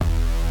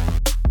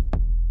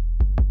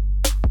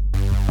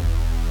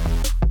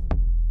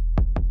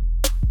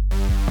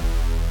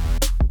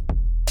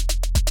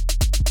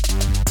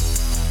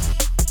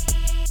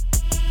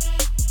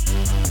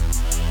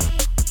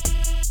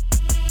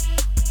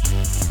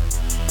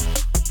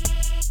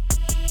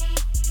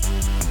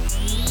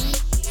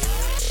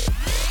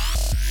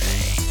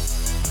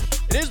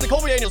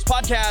Daniels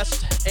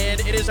podcast, and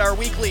it is our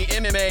weekly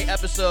MMA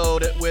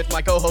episode with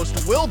my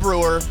co-host Will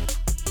Brewer.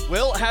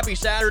 Will, happy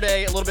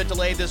Saturday. A little bit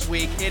delayed this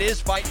week. It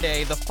is Fight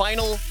Day, the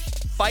final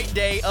fight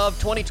day of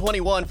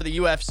 2021 for the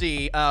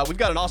UFC. We've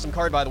got an awesome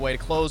card, by the way, to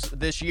close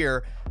this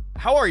year.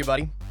 How are you,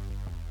 buddy?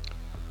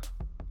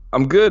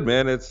 I'm good,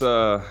 man. It's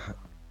I'm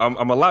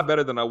a lot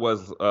better than I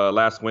was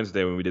last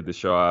Wednesday when we did the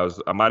show.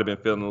 I might have been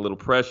feeling a little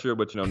pressure,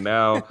 but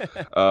now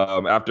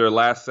after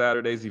last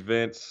Saturday's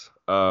events,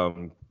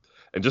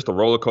 and just a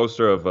roller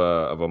coaster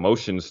of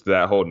emotions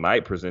that whole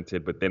night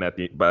presented. But then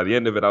by the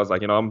end of it, I was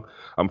like,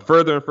 I'm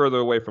further and further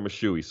away from a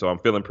shoey, so I'm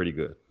feeling pretty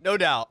good. No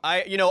doubt.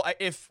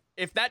 If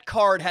that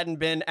card hadn't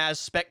been as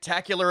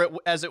spectacular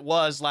as it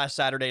was last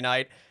Saturday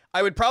night,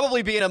 I would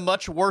probably be in a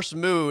much worse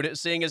mood,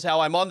 seeing as how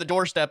I'm on the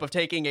doorstep of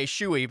taking a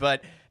shoey.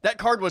 But that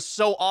card was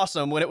so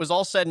awesome when it was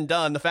all said and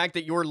done. The fact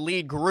that your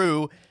lead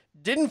grew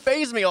didn't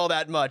faze me all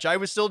that much. I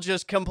was still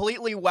just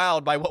completely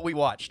wowed by what we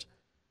watched.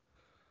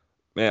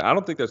 Man, I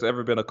don't think there's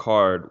ever been a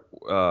card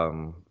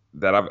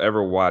that I've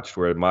ever watched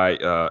where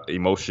my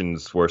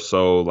emotions were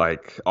so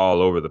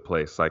all over the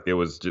place. There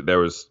was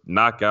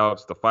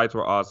knockouts. The fights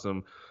were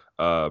awesome.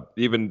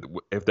 Even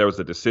if there was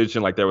a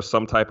decision, there was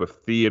some type of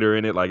theater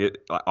in it.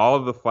 All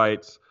of the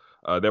fights,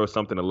 there was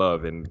something to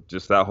love. And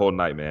just that whole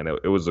night, man,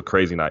 it was a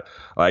crazy night.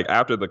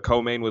 After the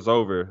co-main was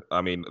over,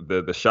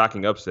 the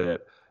shocking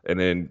upset, and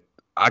then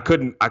I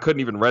couldn't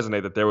even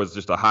resonate that there was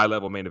just a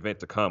high-level main event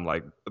to come.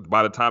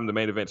 By the time the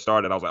main event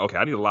started, I was like, okay,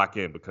 I need to lock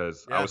in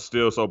because I was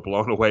still so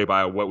blown away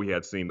by what we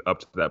had seen up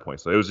to that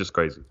point. So it was just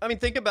crazy.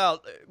 Think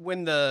about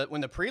when the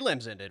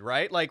prelims ended,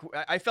 right?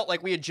 I felt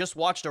like we had just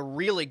watched a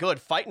really good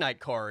Fight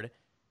Night card,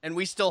 and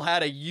we still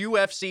had a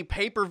UFC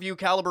pay-per-view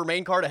caliber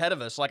main card ahead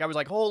of us. I was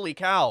like, holy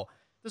cow,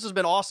 this has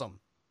been awesome.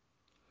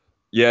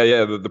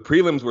 Yeah. The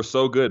prelims were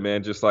so good,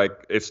 man. Just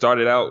it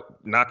started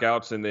out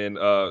knockouts, and then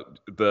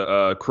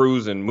the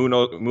Cruz and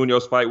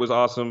Munoz fight was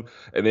awesome.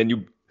 And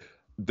then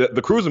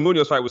the Cruz and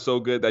Munoz fight was so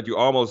good that you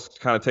almost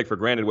kind of take for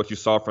granted what you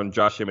saw from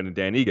Josh Emmett and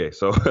Dan Ige.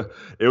 So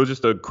it was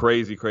just a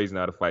crazy, crazy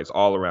night of fights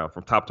all around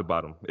from top to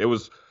bottom. It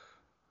was,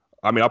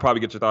 I'll probably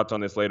get your thoughts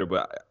on this later,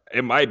 but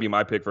it might be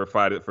my pick for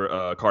card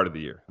of the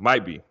year.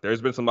 Might be.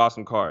 There's been some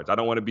awesome cards. I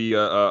don't want to be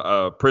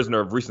a prisoner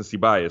of recency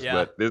bias,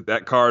 but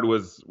that card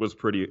was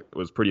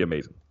pretty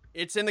amazing.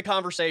 It's in the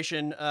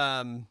conversation.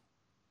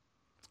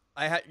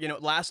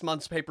 Last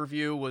month's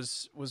pay-per-view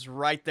was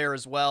right there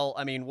as well.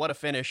 What a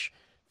finish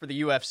for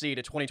the UFC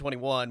to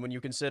 2021 when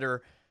you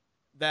consider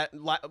that.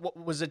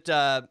 Was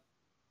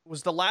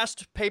the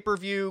last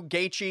pay-per-view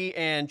Gaethje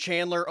and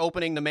Chandler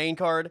opening the main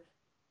card?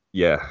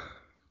 Yeah.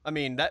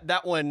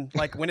 That one,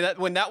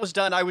 when that was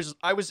done, I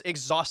was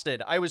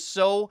exhausted. I was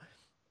so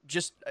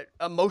just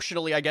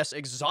emotionally, I guess,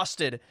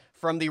 exhausted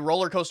from the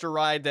roller coaster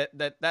ride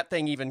that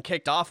thing even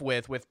kicked off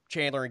with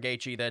Chandler and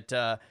Gaethje.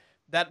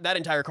 That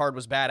entire card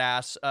was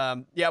badass.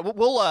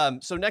 We'll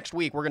so next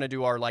week we're gonna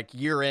do our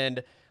year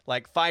end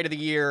fight of the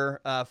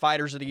year,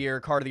 fighters of the year,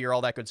 card of the year,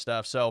 all that good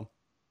stuff. So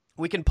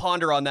we can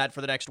ponder on that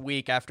for the next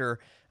week after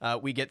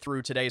we get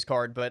through today's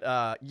card. But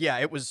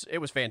it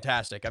was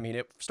fantastic.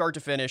 Start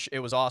to finish, it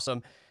was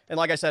awesome. And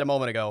like I said a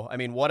moment ago,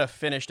 what a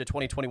finish to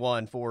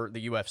 2021 for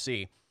the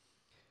UFC.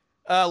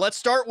 Let's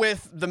start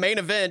with the main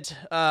event,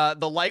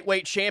 the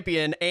lightweight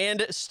champion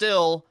and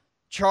still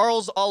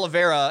Charles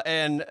Oliveira.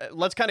 And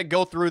let's kind of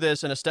go through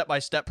this in a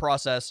step-by-step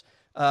process.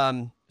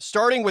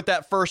 Starting with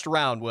that first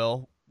round,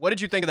 Will, what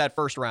did you think of that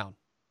first round?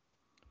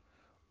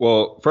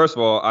 Well, first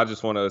of all, I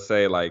just want to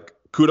say,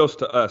 kudos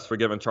to us for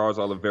giving Charles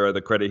Oliveira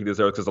the credit he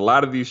deserves, because a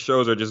lot of these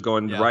shows are just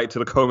going right to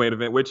the co-main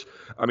event, which,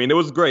 it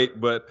was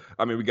great, but,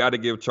 we got to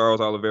give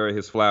Charles Oliveira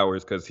his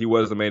flowers because he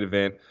was the main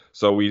event,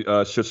 so we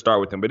should start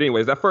with him. But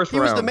anyways, that first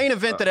round... He was the main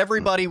event that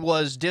everybody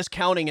was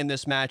discounting in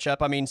this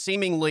matchup.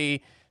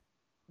 Seemingly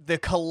the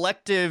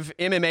collective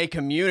MMA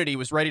community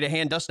was ready to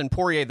hand Dustin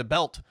Poirier the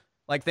belt,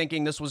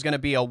 thinking this was going to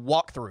be a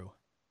walkthrough.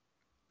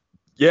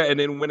 Yeah, and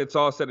then when it's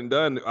all said and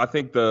done, I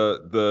think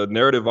the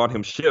narrative on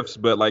him shifts.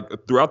 But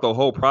throughout the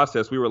whole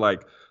process, we were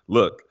like,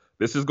 look,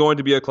 this is going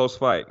to be a close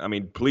fight.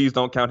 Please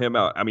don't count him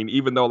out.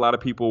 Even though a lot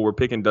of people were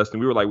picking Dustin,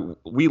 we were like,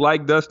 we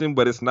like Dustin,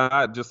 but it's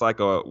not just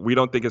we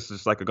don't think it's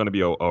just going to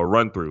be a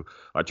run through.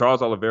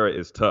 Charles Oliveira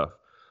is tough.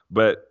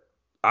 But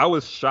I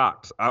was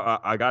shocked.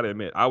 I got to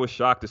admit, I was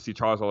shocked to see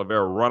Charles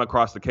Oliveira run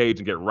across the cage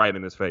and get right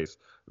in his face.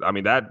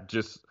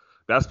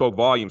 That spoke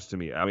volumes to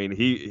me.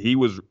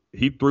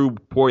 He threw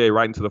Poirier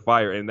right into the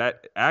fire, and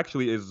that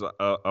actually is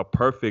a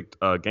perfect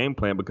game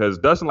plan because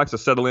Dustin likes to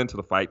settle into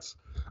the fights.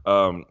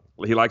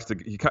 He likes to.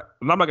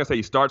 I'm not gonna say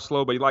he starts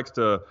slow, but he likes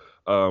to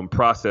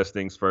process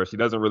things first. He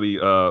doesn't really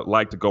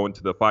like to go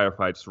into the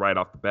firefights right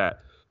off the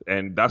bat,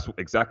 and that's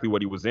exactly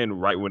what he was in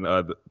right when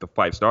the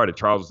fight started.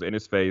 Charles was in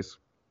his face,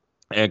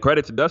 and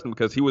credit to Dustin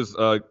because he was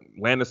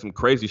landing some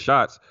crazy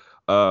shots,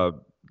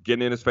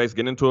 getting in his face,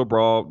 getting into a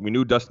brawl. We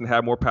knew Dustin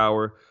had more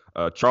power.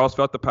 Charles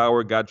felt the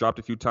power, got dropped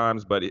a few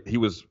times, but he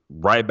was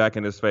right back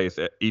in his face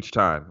each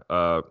time.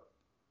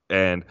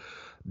 And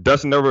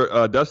Dustin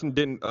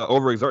didn't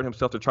overexert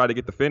himself to try to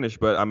get the finish,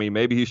 but I mean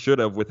maybe he should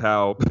have with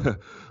how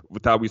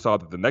with how we saw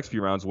that the next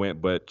few rounds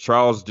went. But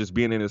Charles just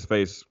being in his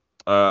face,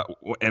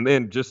 and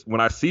then just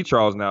when I see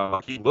Charles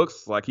now, he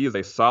looks like he is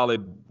a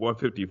solid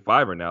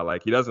 155er now.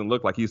 Like he doesn't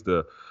look like he's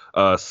the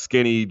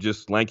skinny,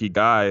 just lanky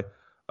guy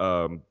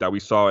that we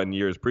saw in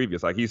years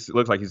previous. Like he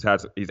looks like he's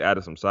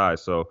added some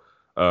size. So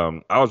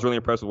I was really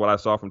impressed with what I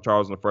saw from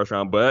Charles in the first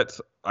round. But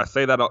I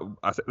say that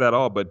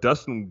all, but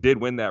Dustin did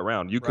win that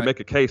round. You could make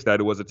a case that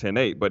it was a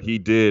 10-8, but he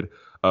did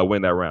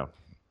win that round.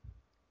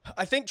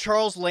 I think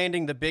Charles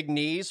landing the big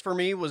knees for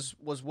me was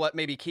what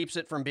maybe keeps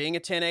it from being a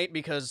 10-8,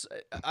 because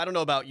I don't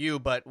know about you,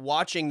 but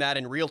watching that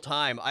in real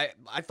time,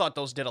 I thought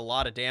those did a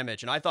lot of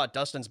damage, and I thought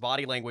Dustin's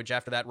body language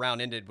after that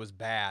round ended was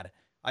bad.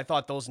 I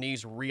thought those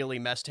knees really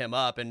messed him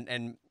up,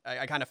 and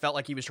I kind of felt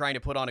like he was trying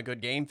to put on a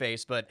good game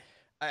face, but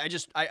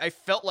I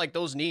felt like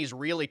those knees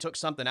really took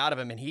something out of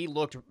him, and he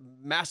looked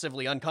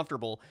massively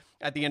uncomfortable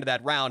at the end of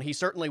that round. He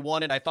certainly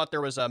won it. I thought there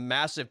was a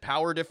massive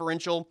power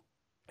differential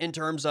in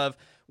terms of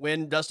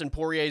when Dustin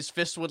Poirier's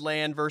fists would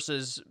land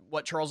versus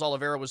what Charles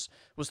Oliveira was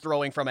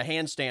throwing from a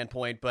hand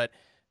standpoint. But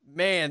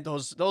man,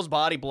 those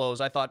body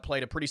blows I thought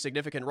played a pretty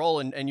significant role.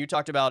 And you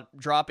talked about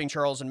dropping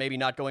Charles and maybe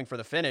not going for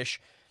the finish.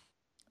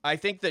 I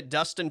think that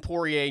Dustin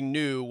Poirier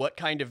knew what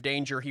kind of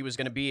danger he was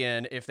going to be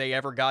in if they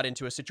ever got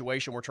into a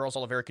situation where Charles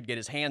Oliveira could get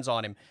his hands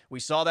on him. We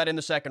saw that in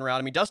the second round.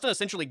 I mean, Dustin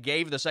essentially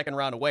gave the second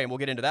round away, and we'll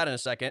get into that in a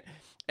second.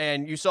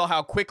 And you saw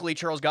how quickly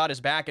Charles got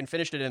his back and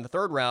finished it in the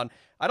third round.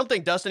 I don't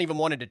think Dustin even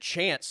wanted a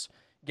chance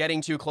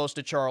getting too close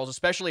to Charles,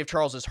 especially if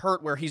Charles is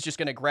hurt, where he's just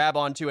going to grab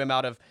onto him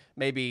out of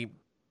maybe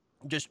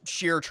just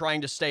sheer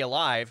trying to stay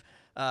alive.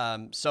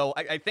 So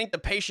I think the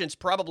patience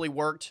probably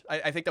worked.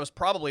 I think that was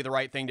probably the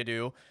right thing to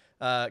do.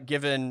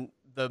 Given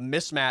the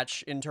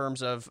mismatch in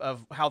terms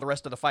of how the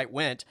rest of the fight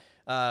went.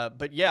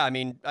 But yeah, I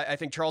mean, I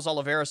think Charles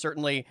Oliveira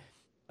certainly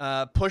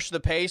pushed the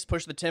pace,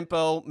 pushed the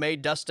tempo,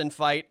 made Dustin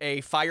fight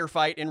a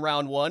firefight in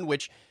round one,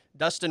 which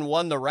Dustin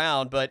won the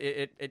round, but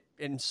it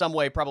in some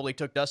way probably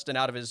took Dustin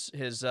out of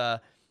his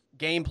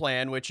game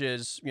plan, which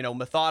is,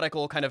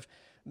 methodical, kind of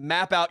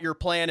map out your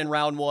plan in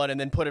round one and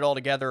then put it all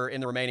together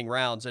in the remaining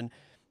rounds. And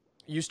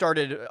you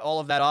started all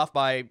of that off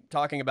by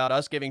talking about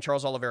us giving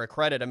Charles Oliveira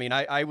credit. I mean,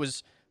 I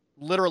was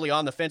literally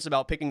on the fence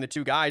about picking the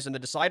two guys, and the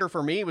decider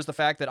for me was the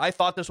fact that I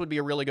thought this would be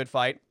a really good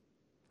fight.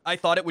 I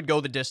thought it would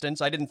go the distance.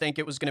 I didn't think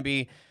it was going to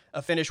be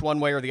a finish one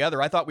way or the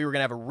other. I thought we were going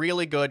to have a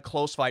really good,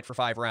 close fight for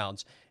 5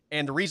 rounds.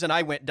 And the reason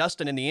I went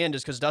Dustin in the end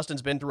is because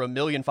Dustin's been through a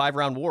million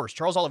 5-round wars.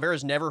 Charles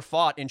Oliveira's never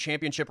fought in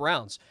championship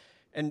rounds,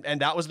 and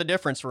that was the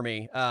difference for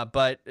me.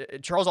 But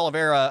Charles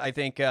Oliveira, I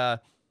think,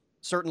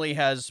 certainly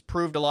has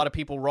proved a lot of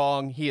people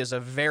wrong. He is a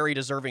very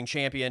deserving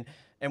champion.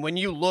 And when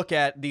you look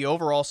at the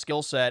overall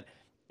skill set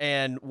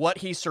and what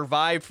he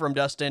survived from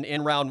Dustin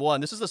in round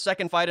one, this is the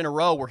second fight in a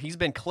row where he's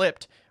been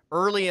clipped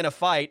early in a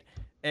fight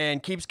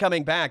and keeps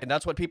coming back. And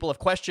that's what people have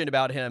questioned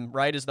about him,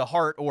 right? Is the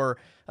heart or,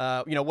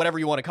 whatever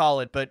you want to call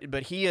it.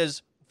 But he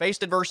has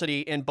faced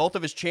adversity in both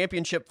of his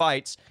championship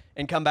fights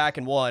and come back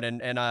and won.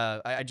 And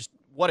I just,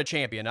 what a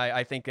champion.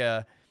 I think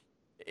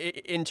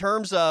in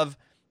terms of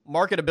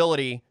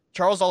marketability,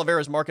 Charles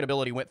Oliveira's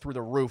marketability went through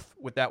the roof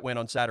with that win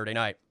on Saturday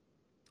night.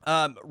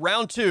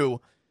 Round two,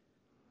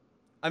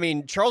 I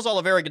mean, Charles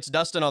Oliveira gets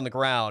Dustin on the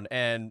ground,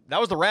 and that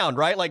was the round,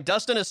 right? Like,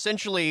 Dustin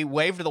essentially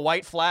waved the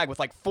white flag with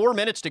like 4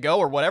 minutes to go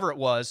or whatever it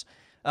was,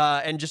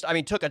 and just, I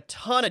mean, took a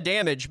ton of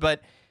damage,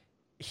 but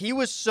he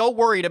was so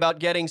worried about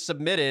getting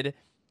submitted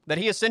that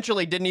he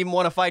essentially didn't even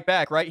want to fight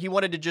back, right? He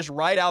wanted to just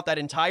ride out that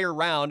entire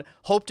round,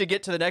 hope to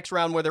get to the next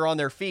round where they're on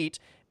their feet,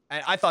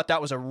 and I thought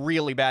that was a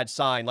really bad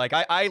sign. Like,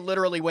 I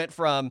literally went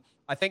from,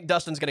 I think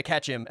Dustin's going to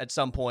catch him at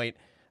some point,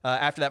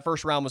 after that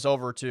first round was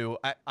over, to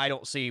I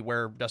don't see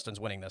where Dustin's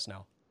winning this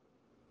now.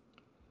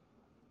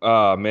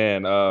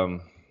 Man.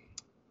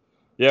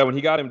 Yeah, when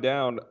he got him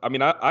down, I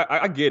mean,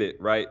 I get it,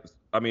 right?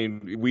 I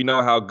mean, we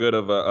know how good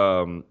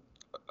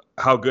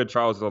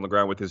Charles is on the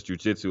ground with his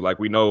jiu-jitsu. Like,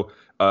 we know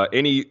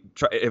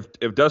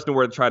if Dustin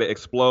were to try to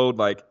explode,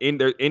 like in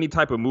there, any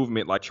type of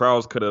movement, like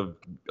Charles could have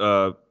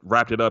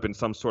wrapped it up in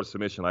some sort of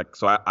submission. Like,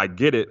 so I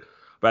get it,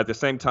 but at the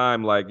same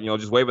time, like,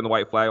 just waving the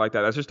white flag like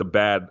that, that's just a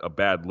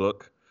bad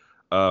look.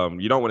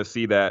 You don't want to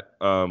see that.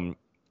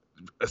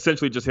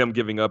 Essentially just him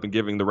giving up and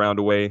giving the round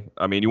away.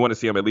 I mean, you want to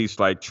see him at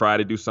least like try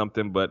to do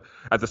something, but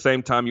at the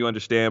same time, you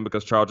understand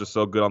because Charles is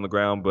so good on the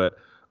ground. But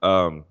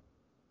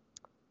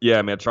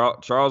yeah, man,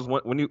 Charles,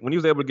 when he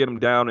was able to get him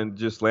down and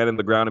just land in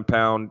the ground and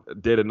pound,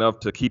 did enough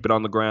to keep it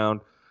on the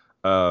ground.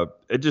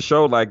 It just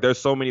showed like there's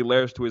so many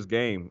layers to his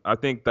game. I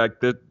think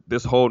that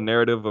this whole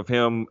narrative of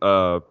him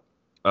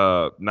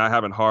not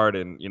having heart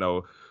and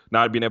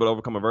not being able to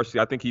overcome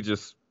adversity, I think he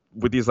just,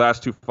 with these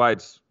last 2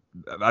 fights,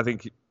 I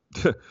think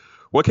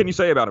what can you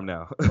say about him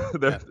now?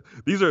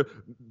 These are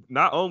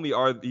not only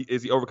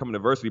is he overcoming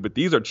adversity, but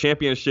these are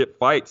championship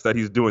fights that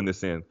he's doing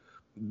this in.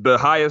 The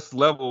highest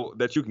level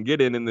that you can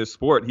get in this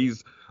sport.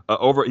 He's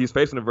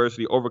facing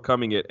adversity,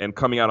 overcoming it, and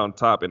coming out on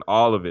top in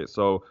all of it.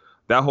 So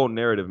that whole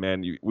narrative,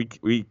 man,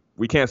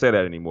 we can't say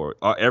that anymore.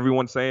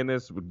 Everyone's saying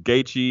this with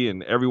Gaethje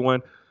and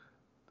everyone.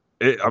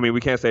 We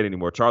can't say it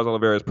anymore. Charles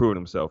Oliveira has proven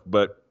himself.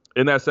 But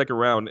in that second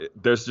round,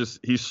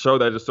 he showed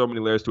that there's so many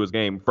layers to his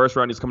game. First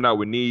round, he's coming out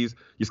with knees.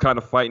 He's kind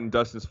of fighting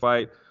Dustin's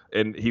fight,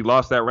 and he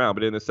lost that round.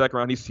 But in the second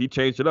round, he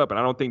changed it up, and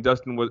I don't think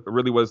Dustin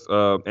was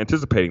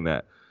anticipating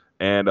that.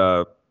 And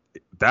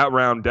that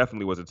round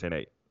definitely was a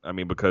 10-8.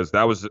 Because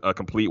that was a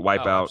complete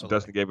wipeout.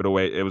 Dustin gave it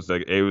away. It was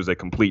a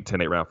complete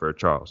 10-8 round for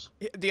Charles.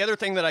 The other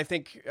thing that I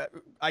think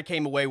I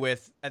came away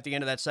with at the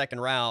end of that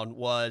second round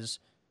was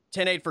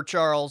 10-8 for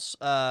Charles,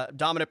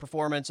 dominant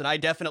performance, and I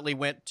definitely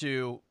went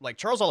to,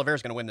 Charles Oliveira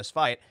is going to win this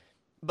fight.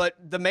 But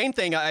the main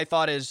thing I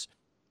thought is,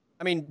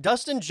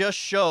 Dustin just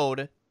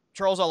showed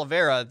Charles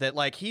Oliveira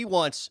that, he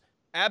wants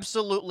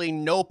absolutely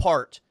no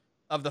part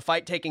of the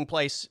fight taking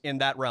place in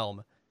that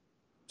realm.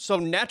 So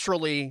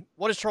naturally,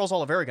 what is Charles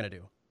Oliveira going to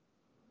do?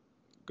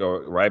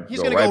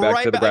 He's going to go right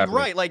back to the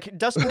grappling. Right,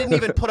 Dustin didn't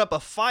even put up a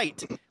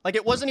fight.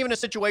 It wasn't even a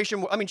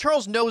situation where,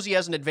 Charles knows he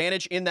has an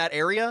advantage in that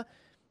area,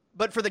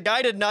 but for the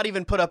guy to not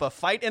even put up a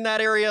fight in that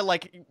area,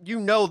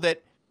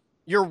 that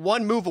you're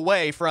one move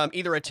away from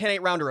either a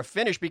 10-8 round or a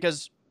finish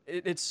because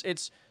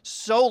it's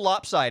so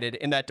lopsided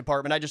in that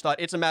department. I just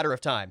thought it's a matter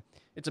of time.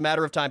 It's a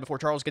matter of time before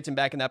Charles gets him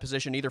back in that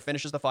position, either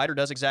finishes the fight or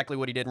does exactly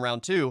what he did in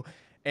round 2.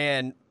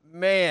 And,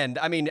 man,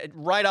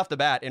 right off the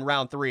bat in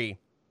round 3,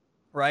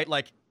 right?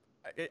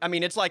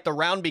 It's like the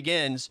round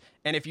begins,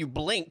 and if you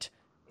blinked,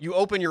 you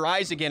open your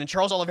eyes again, and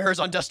Charles Oliveira's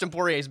on Dustin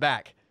Poirier's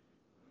back.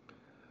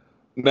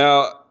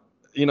 Now,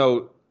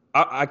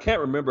 I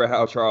can't remember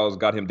how Charles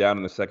got him down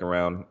in the second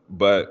round,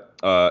 but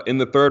in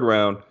the third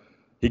round,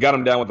 he got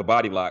him down with a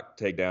body lock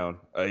takedown.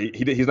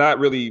 He's not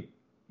really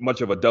much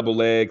of a double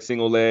leg,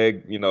 single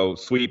leg,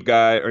 sweep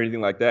guy or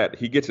anything like that.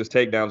 He gets his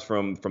takedowns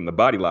from the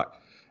body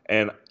lock.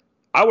 And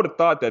I would have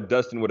thought that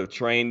Dustin would have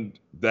trained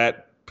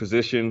that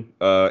position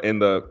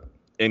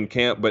in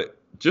camp, but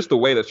just the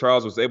way that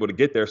Charles was able to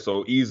get there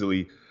so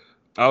easily,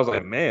 I was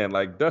like, man,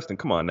 Dustin,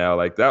 come on now.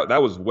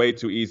 That was way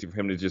too easy for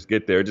him to just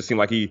get there. It just seemed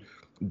like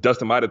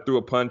Dustin might have threw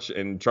a punch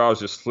and Charles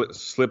just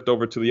slipped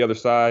over to the other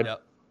side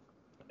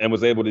and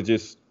was able to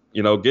just,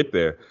 get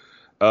there.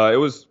 It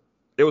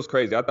was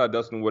crazy. I thought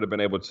Dustin would have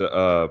been able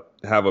to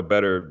have a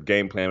better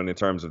game plan in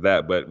terms of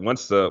that. But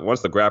once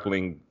the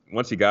grappling,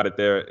 once he got it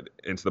there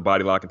into the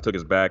body lock and took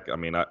his back,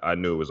 I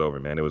knew it was over,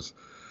 man. It was,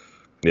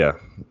 yeah.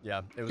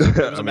 Yeah, it was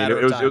a matter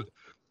of time.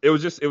 It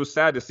was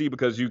sad to see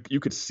because you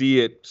could see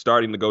it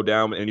starting to go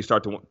down, and you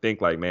start to think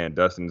man,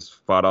 Dustin's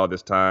fought all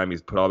this time,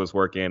 he's put all this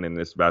work in, and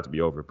it's about to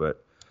be over.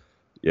 But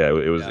yeah,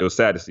 it was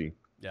sad to see.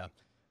 Yeah.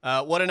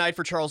 What a night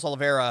for Charles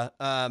Oliveira.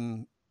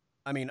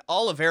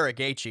 Oliveira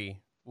Gaethje,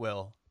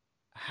 Will.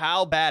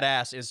 How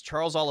badass is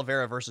Charles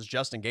Oliveira versus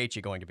Justin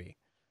Gaethje going to be?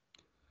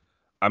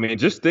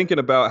 Just thinking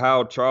about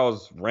how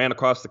Charles ran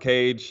across the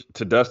cage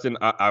to Dustin,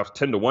 I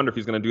tend to wonder if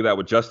he's going to do that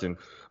with Justin,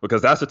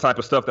 because that's the type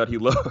of stuff that he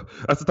loves.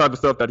 That's the type of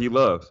stuff that he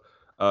loves.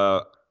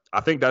 I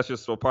think that's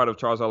just a part of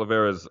Charles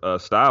Oliveira's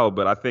style,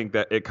 but I think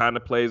that it kind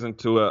of plays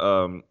into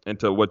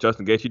what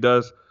Justin Gaethje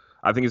does.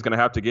 I think he's going to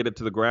have to get it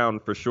to the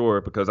ground for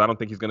sure, because I don't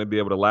think he's going to be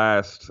able to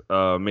last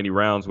many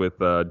rounds with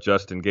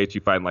Justin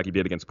Gaethje fighting like he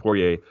did against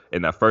Poirier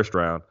in that first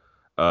round.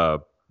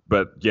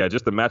 But yeah,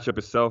 just the matchup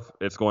itself,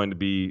 it's going to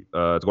be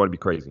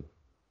crazy.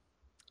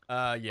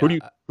 Yeah. Who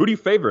do you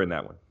favor in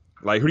that one?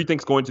 Who do you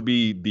think is going to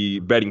be the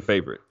betting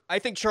favorite? I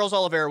think Charles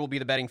Oliveira will be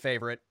the betting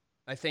favorite.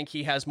 I think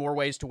he has more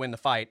ways to win the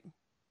fight,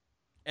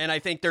 and I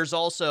think there's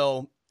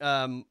also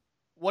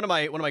one of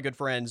my good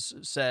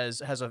friends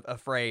has a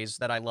phrase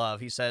that I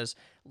love. He says,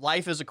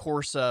 "Life is a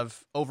course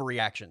of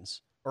overreactions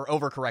or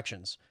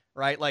overcorrections."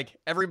 Right?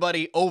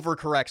 Everybody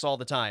overcorrects all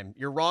the time.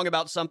 You're wrong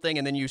about something,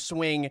 and then you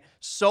swing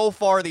so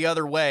far the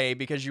other way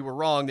because you were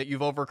wrong that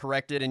you've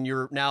overcorrected, and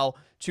you're now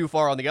too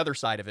far on the other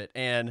side of it.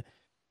 And,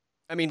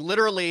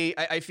 literally,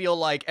 I feel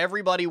like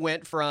everybody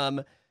went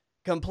from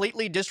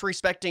completely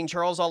disrespecting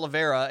Charles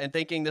Oliveira and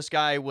thinking this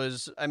guy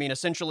was,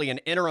 essentially an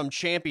interim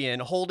champion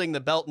holding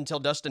the belt until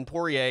Dustin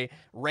Poirier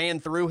ran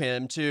through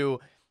him to...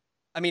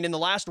 in the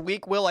last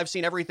week, Will, I've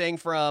seen everything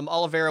from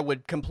Oliveira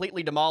would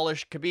completely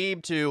demolish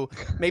Khabib to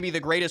maybe the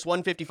greatest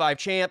 155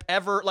 champ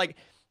ever.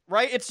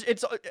 Right?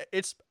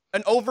 It's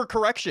an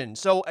overcorrection.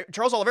 So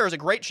Charles Oliveira is a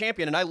great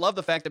champion, and I love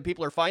the fact that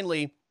people are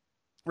finally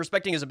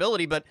respecting his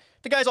ability, but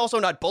the guy's also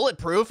not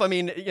bulletproof.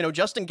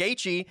 Justin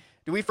Gaethje,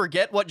 do we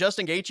forget what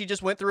Justin Gaethje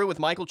just went through with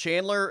Michael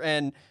Chandler?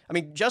 And,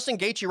 Justin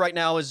Gaethje right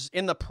now is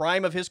in the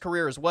prime of his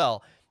career as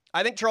well.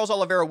 I think Charles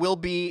Oliveira will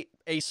be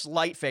a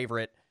slight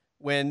favorite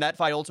when that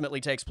fight ultimately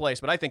takes place,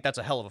 but I think that's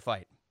a hell of a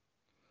fight.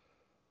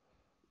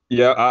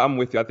 Yeah, I'm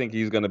with you. I think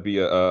he's going to be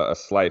a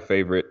slight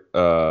favorite.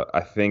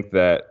 I think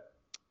that,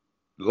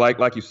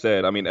 like you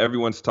said,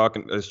 everyone's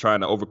trying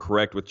to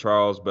overcorrect with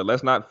Charles, but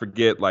let's not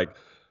forget,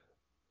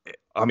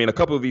 a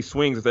couple of these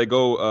swings, if they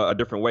go a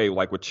different way,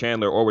 like with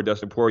Chandler or with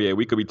Dustin Poirier,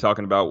 we could be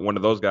talking about one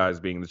of those guys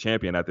being the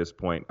champion at this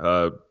point.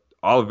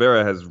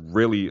 Oliveira has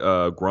really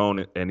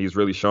grown, and he's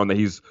really shown that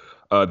he's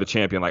the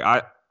champion.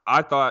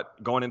 I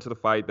thought going into the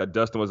fight that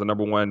Dustin was the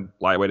number one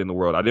lightweight in the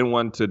world. I didn't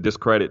want to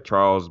discredit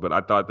Charles, but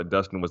I thought that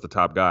Dustin was the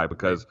top guy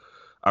because,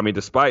 I mean,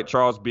 despite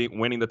Charles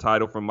winning the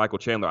title from Michael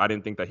Chandler, I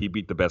didn't think that he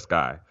beat the best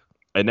guy.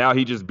 And now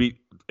he just beat,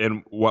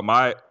 in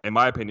my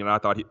opinion, I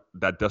thought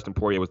that Dustin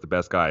Poirier was the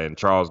best guy, and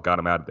Charles got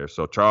him out of there.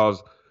 So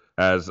Charles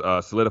has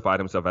solidified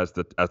himself as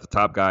the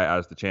top guy,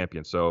 as the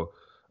champion. So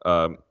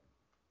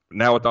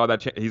now with all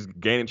that, he's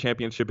gaining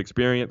championship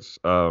experience.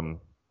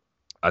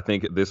 I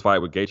think this fight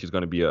with Gaethje is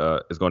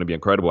going to be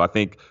incredible. I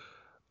think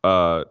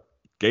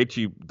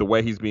Gaethje, the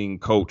way he's being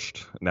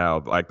coached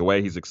now, like the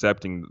way he's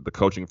accepting the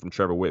coaching from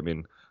Trevor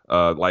Whitman,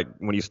 like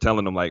when he's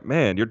telling him, like,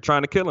 man, you're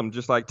trying to kill him,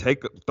 just like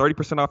take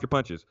 30% off your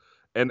punches.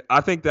 And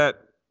I think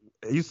that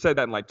he's said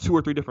that in like 2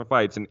 or 3 different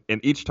fights, and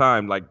each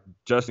time, like,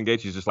 Justin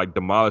Gaethje is just like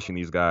demolishing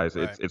these guys.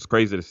 Right. It's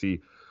crazy to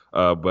see,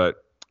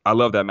 but I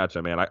love that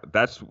matchup, man.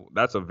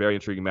 That's a very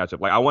intriguing matchup.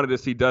 Like, I wanted to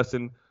see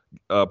Dustin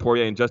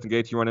Poirier and Justin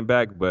Gaethje running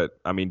back, but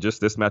I mean, just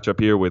this matchup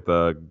here with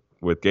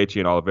Gaethje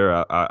and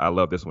Oliveira, I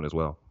love this one as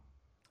well.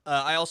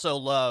 I also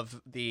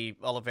love the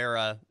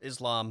Oliveira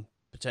Islam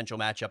potential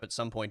matchup at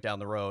some point down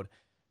the road.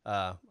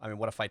 I mean,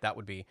 what a fight that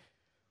would be.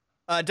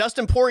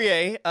 Dustin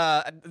Poirier,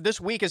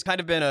 this week has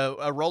kind of been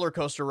a roller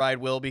coaster ride,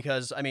 Will,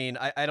 because I mean,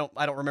 I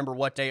don't remember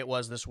what day it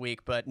was this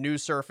week, but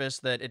news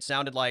surfaced that it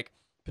sounded like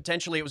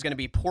potentially it was going to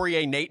be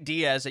Poirier Nate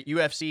Diaz at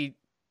UFC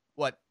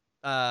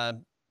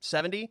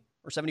 70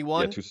 or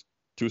 71? Yeah,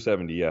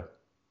 270, yeah.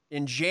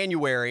 In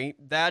January.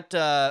 That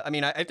I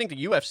mean, I think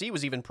the UFC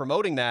was even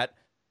promoting that,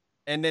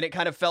 and then it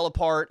kind of fell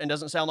apart and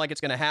doesn't sound like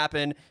it's going to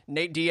happen.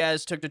 Nate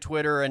Diaz took to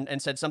Twitter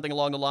and said something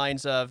along the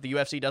lines of the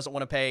UFC doesn't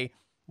want to pay.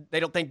 They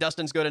don't think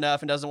Dustin's good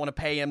enough and doesn't want to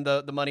pay him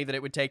the money that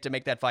it would take to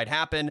make that fight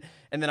happen.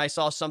 And then I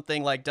saw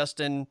something like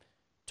Dustin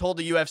told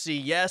the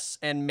UFC yes,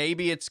 and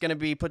maybe it's going to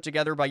be put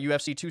together by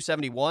UFC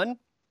 271.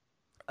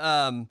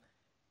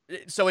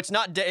 So it's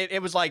not,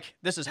 it was like,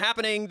 this is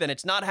happening, then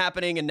it's not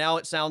happening, and now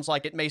it sounds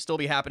like it may still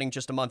be happening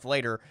just a month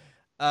later.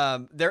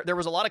 There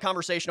was a lot of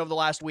conversation over the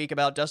last week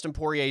about Dustin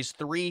Poirier's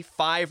 3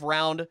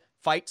 5-round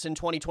fights in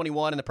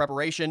 2021 and the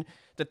preparation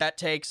that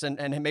takes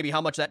and maybe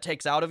how much that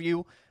takes out of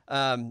you.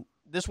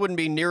 This wouldn't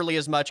be nearly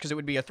as much because it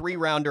would be a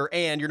 3-rounder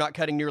and you're not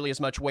cutting nearly as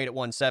much weight at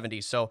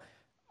 170. So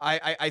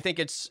I think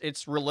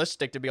it's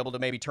realistic to be able to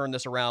maybe turn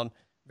this around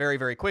very,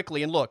 very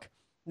quickly. And look,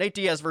 Nate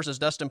Diaz versus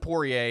Dustin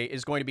Poirier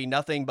is going to be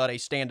nothing but a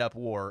stand-up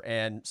war,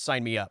 and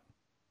sign me up.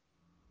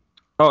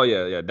 Oh,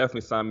 yeah,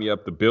 definitely sign me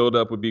up. The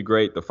build-up would be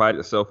great. The fight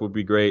itself would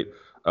be great.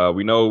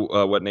 We know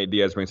what Nate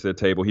Diaz brings to the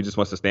table. He just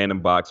wants to stand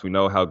and box. We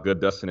know how good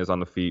Dustin is on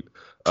the feet.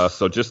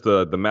 So just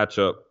the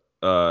matchup,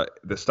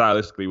 the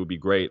stylistically would be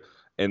great.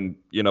 And,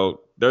 you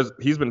know,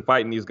 he's been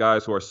fighting these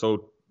guys who are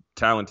so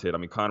talented. I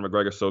mean, Conor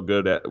McGregor's so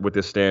good with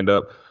his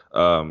stand-up.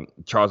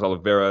 Charles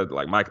Oliveira,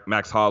 like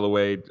Max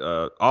Holloway,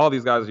 all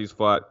these guys he's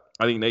fought.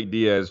 I think Nate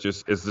Diaz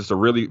is just a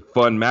really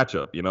fun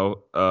matchup. You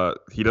know,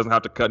 he doesn't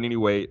have to cut any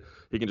weight.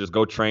 He can just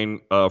go train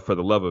for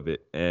the love of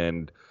it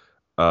and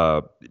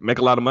make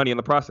a lot of money in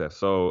the process.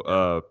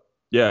 So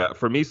yeah,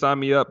 for me, sign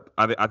me up.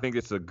 I think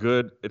it's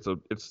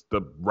it's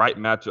the right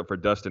matchup for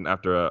Dustin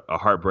after a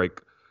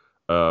heartbreak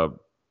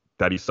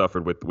that he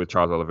suffered with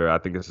Charles Oliveira. I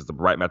think this is the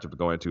right matchup to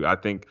go into. I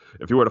think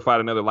if he were to fight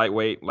another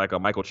lightweight like a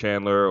Michael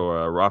Chandler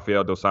or a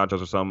Rafael Dos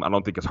Santos or something, I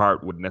don't think his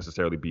heart would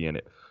necessarily be in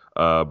it.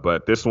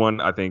 But this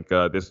one, I think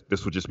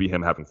this would just be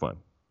him having fun.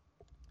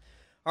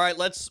 All right,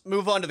 let's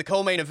move on to the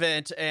co-main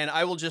event, and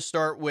I will just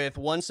start with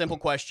one simple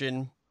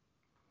question.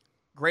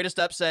 Greatest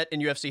upset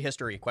in UFC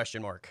history,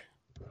 question mark.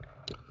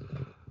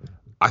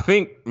 I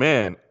think,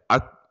 man,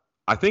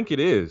 I think it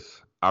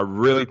is. I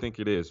really think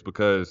it is,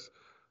 because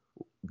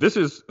this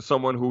is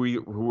someone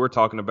who we're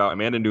talking about,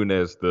 Amanda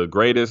Nunes, the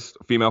greatest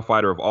female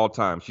fighter of all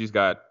time. She's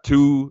got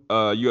 2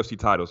 UFC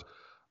titles.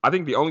 I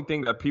think the only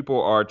thing that people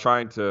are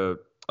trying to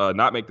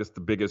not make this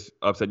the biggest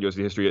upset in UFC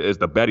history is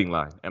the betting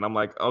line. And I'm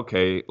like,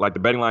 okay, like the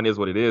betting line is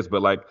what it is,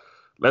 but like,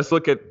 let's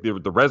look at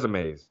the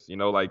resumes. You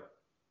know, like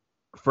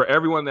for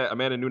everyone that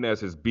Amanda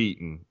Nunes has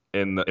beaten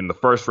in the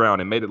first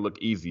round and made it look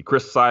easy,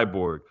 Chris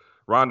Cyborg,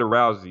 Ronda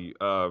Rousey,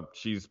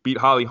 she's beat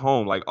Holly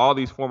Holm, like all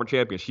these former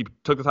champions. She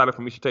took the title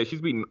from Miesha Tate.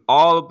 She's beaten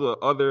all of the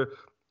other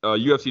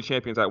UFC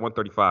champions at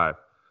 135.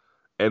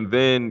 And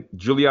then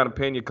Juliana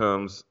Pena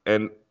comes,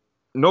 and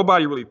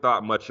nobody really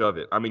thought much of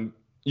it. I mean,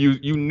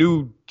 you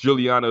knew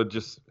Juliana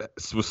just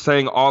was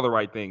saying all the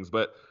right things,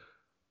 but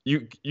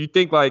you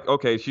think like,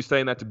 okay, she's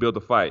saying that to build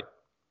the fight.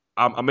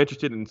 I'm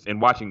interested in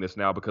watching this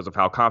now because of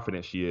how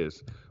confident she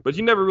is. But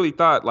you never really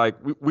thought, like,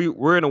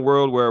 we're in a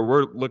world where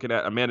we're looking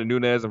at Amanda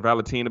Nunes and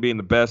Valentina being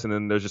the best, and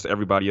then there's just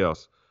everybody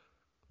else.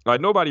 Like,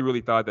 nobody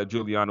really thought that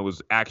Juliana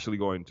was actually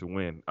going to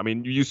win. I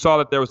mean, you saw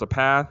that there was a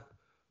path,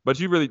 but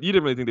you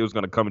didn't really think it was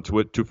going to come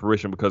to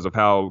fruition because of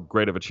how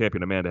great of a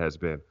champion Amanda has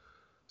been.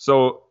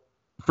 So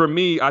for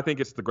me, I think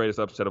it's the greatest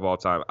upset of all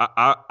time.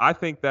 I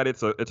think that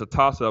it's a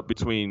toss-up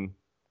between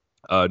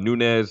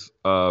Nunes,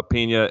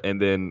 Pena, and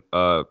then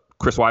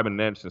Chris Weidman and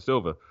Anderson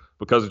Silva,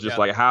 because of just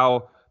like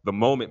how the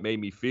moment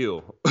made me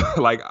feel.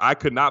 Like, I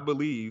could not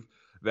believe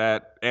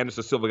that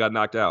Anderson Silva got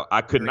knocked out.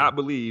 I could not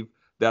believe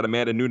that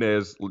Amanda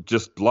Nunes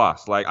just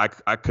lost. Like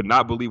I could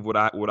not believe what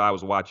I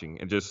was watching,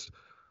 and just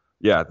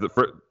I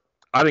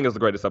think it's the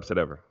greatest upset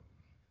ever.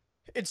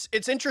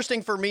 It's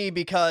interesting for me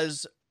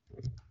because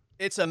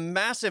it's a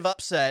massive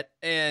upset,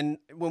 and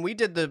when we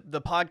did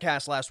the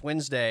podcast last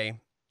Wednesday,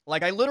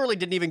 like I literally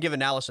didn't even give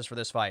analysis for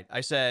this fight.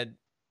 I said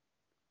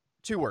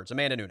 2 words,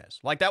 Amanda Nunes.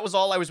 Like that was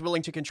all I was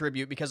willing to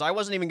contribute because I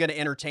wasn't even going to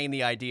entertain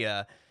the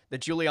idea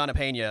that Juliana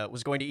Pena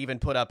was going to even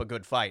put up a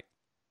good fight.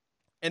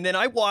 And then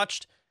I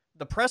watched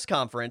the press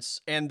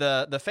conference and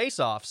the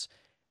face-offs,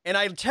 and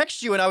I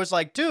texted you and I was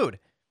like, dude,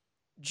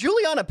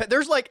 Juliana,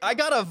 there's like, I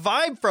got a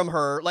vibe from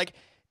her. Like,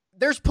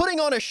 there's putting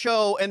on a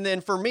show, and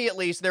then for me at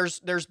least,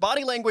 there's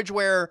body language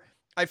where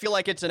I feel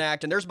like it's an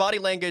act, and there's body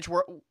language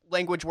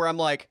where I'm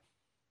like,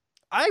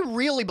 I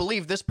really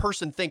believe this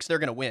person thinks they're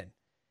gonna win.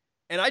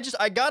 And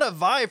I got a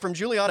vibe from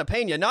Juliana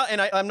Pena.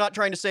 I'm not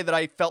trying to say that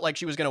I felt like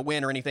she was gonna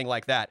win or anything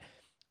like that,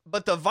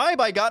 but the vibe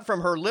I got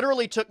from her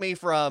literally took me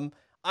from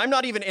I'm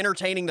not even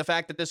entertaining the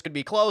fact that this could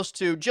be close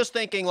to just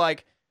thinking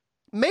like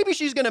maybe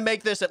she's gonna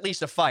make this at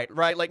least a fight,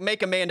 right? Like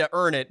make Amanda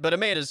earn it, but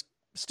Amanda's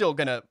still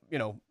gonna,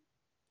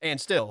 and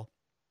still.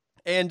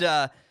 And,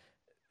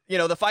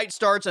 the fight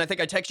starts, and I think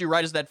I text you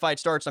right as that fight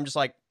starts. I'm just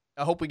like,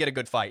 I hope we get a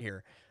good fight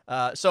here.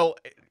 So,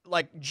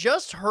 like,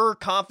 just her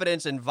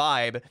confidence and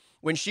vibe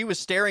when she was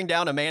staring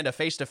down Amanda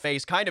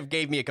face-to-face kind of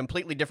gave me a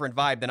completely different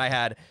vibe than I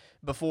had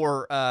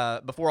before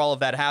all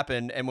of that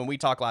happened and when we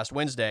talked last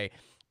Wednesday.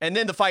 And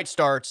then the fight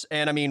starts,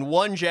 and, I mean,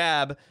 one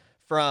jab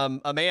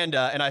from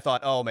Amanda, and I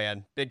thought, oh,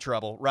 man, big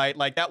trouble, right?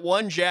 Like, that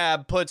one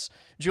jab puts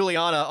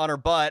Juliana on her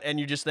butt, and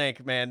you just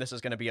think, man, this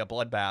is going to be a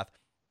bloodbath.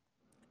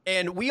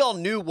 And we all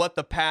knew what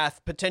the path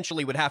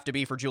potentially would have to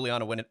be for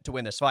Juliana to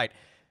win this fight.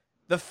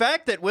 The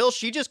fact that,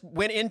 she just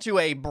went into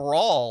a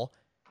brawl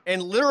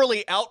and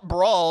literally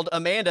out-brawled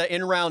Amanda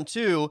in round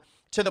 2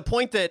 to the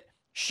point that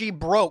she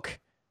broke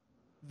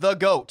the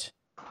GOAT.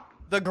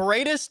 The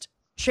greatest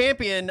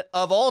champion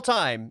of all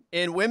time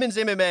in women's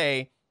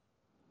MMA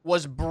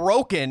was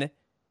broken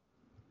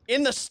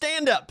in the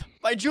stand-up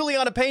by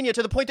Juliana Pena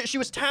to the point that she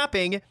was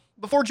tapping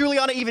before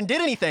Juliana even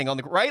did anything on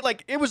the right.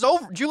 Like, it was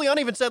over.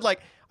 Juliana even said,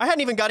 like, I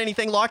hadn't even got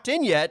anything locked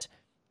in yet,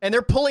 and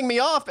they're pulling me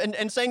off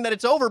and saying that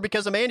it's over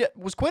because Amanda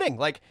was quitting.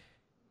 Like,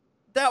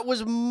 that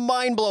was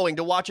mind-blowing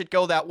to watch it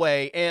go that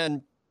way.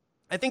 And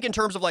I think in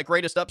terms of, like,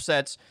 greatest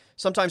upsets,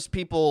 sometimes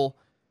people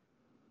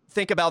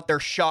think about their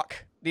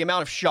shock, the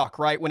amount of shock,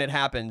 right, when it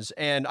happens.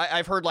 And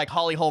I've heard, like,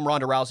 Holly Holm,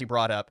 Ronda Rousey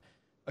brought up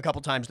a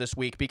couple times this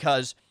week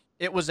because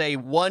it was a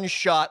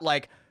one-shot,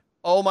 like,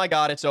 oh my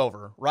God, it's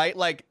over, right?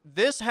 Like,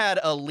 this had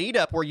a lead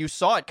up where you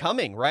saw it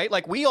coming, right?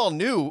 Like, we all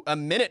knew a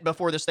minute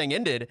before this thing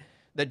ended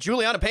that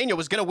Juliana Pena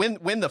was going to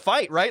win the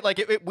fight, right?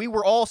 Like, we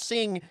were all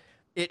seeing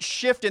it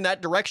shift in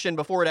that direction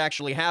before it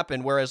actually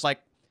happened. Whereas, like,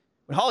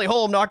 when Holly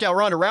Holm knocked out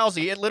Ronda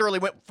Rousey, it literally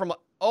went from,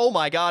 oh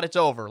my God, it's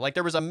over. Like,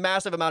 there was a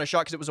massive amount of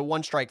shock because it was a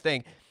one-strike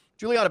thing.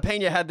 Juliana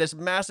Pena had this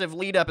massive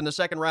lead up in the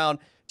second round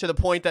to the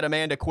point that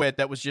Amanda quit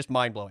that was just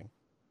mind-blowing.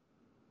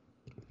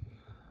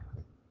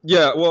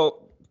 Yeah,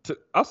 well,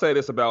 I'll say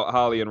this about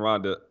Holly and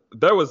Ronda.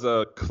 There was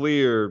a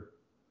clear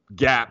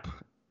gap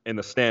in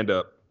the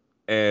stand-up,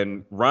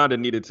 and Ronda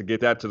needed to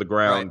get that to the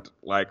ground,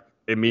 like,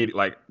 immediately,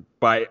 like,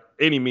 by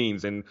any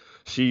means. And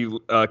she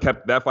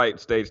kept that fight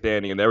stayed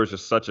standing, and there was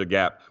just such a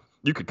gap.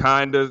 You could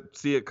kind of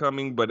see it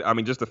coming, but, I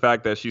mean, just the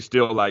fact that she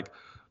still, like,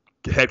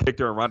 head kicked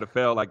her and Ronda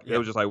fell, like, It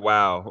was just like,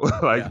 wow.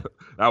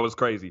 That was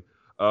crazy.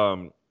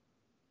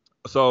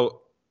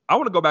 So I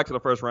want to go back to the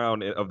first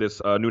round of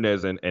this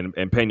Nunes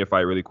and Pena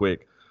fight really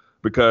quick,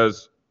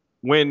 because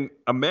when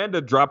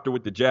Amanda dropped her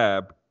with the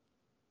jab,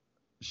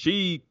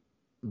 she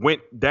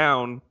went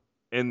down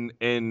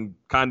and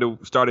kind of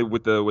started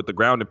with the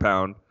ground and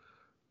pound,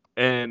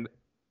 and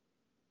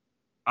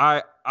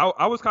I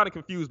was kind of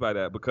confused by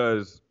that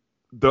because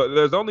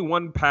there's only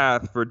one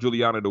path for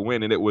Juliana to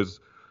win, and it was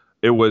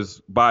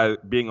by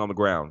being on the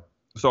ground.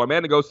 So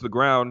Amanda goes to the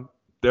ground.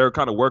 They're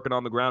kind of working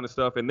on the ground and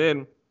stuff, and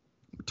then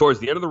towards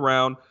the end of the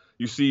round,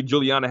 you see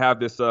Juliana have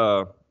this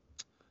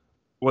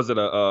was it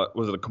a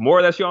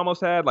Kimura that she almost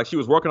had? Like, she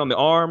was working on the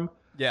arm.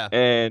 Yeah.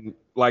 And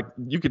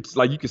you could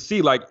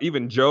see, like,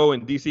 even Joe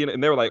and DC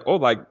and they were like, oh,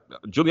 like,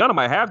 Juliana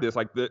might have this,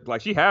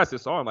 like she has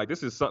this arm, like,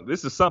 this is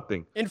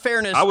something. In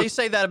fairness, they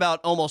say that about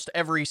almost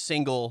every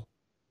single,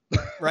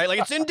 right? Like,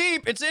 it's in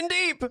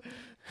deep.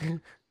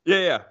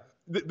 Yeah.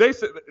 They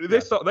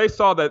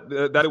saw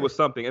that it was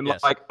something, and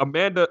yes. Like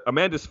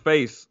Amanda's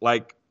face,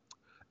 like,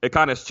 it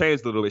kind of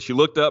changed a little bit. She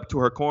looked up to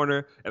her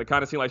corner, and it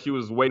kind of seemed like she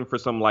was waiting for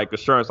some, like,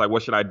 assurance, like,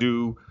 what should I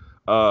do?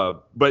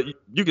 But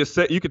you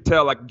could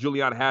tell, like,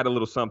 Juliana had a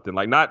little something,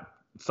 like, not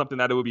something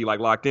that it would be,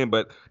 like, locked in,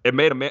 but it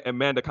made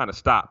Amanda kind of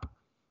stop.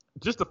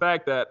 Just the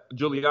fact that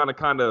Juliana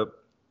kind of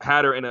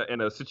had her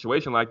in a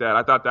situation like that,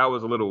 I thought that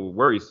was a little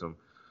worrisome.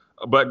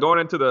 But going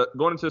into the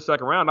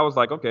second round, I was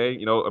like, okay,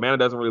 Amanda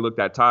doesn't really look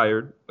that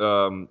tired.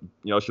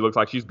 She looks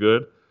like she's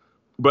good.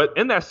 But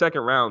in that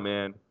second round,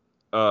 man,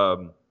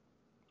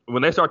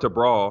 when they start to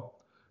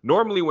brawl,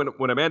 normally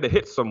when Amanda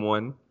hits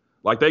someone,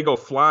 like, they go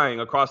flying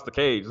across the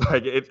cage.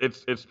 Like,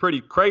 it's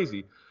pretty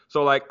crazy.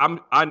 So like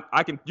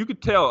you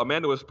could tell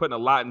Amanda was putting a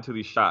lot into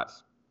these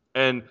shots,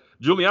 and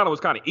Juliana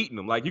was kind of eating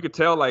them. Like you could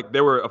tell like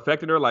they were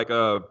affecting her. Like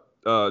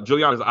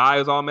Juliana's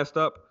eye is all messed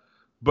up,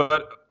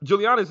 but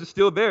Juliana's just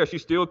still there.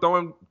 She's still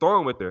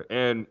throwing with her,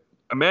 and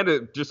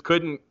Amanda just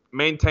couldn't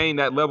maintain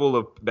that level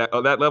of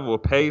that level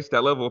of pace,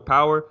 that level of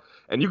power,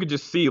 and you could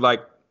just see like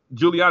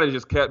Juliana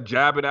just kept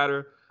jabbing at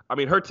her. I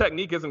mean, her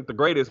technique isn't the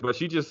greatest, but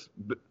she just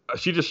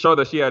showed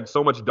that she had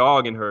so much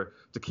dog in her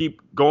to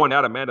keep going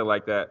at Amanda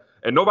like that.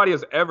 And nobody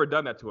has ever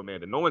done that to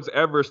Amanda. No one's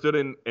ever stood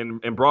in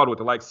brawl with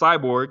her. Like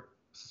Cyborg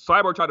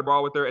tried to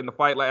brawl with her, and the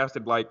fight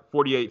lasted like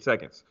 48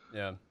 seconds.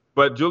 Yeah.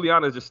 But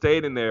Juliana just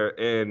stayed in there,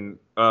 and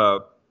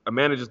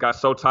Amanda just got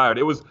so tired.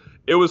 It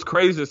was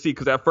crazy to see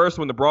because at first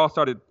when the brawl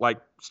started,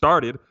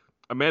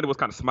 Amanda was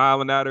kind of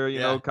smiling at her, you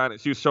know, kind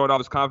of she was showing all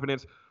this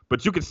confidence.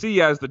 But you could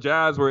see as the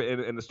jabs were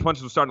and the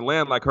punches were starting to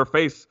land, like her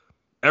face,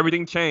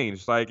 everything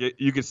changed. Like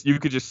you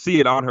could just see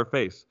it on her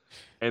face.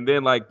 And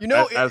then like in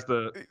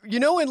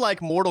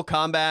like Mortal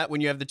Kombat when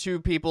you have the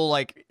two people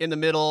like in the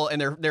middle and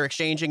they're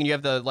exchanging and you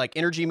have the like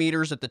energy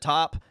meters at the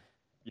top.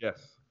 Yes.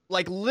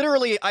 Like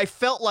literally, I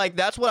felt like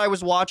that's what I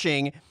was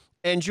watching.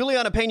 And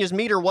Juliana Pena's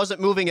meter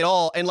wasn't moving at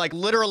all. And like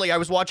literally I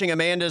was watching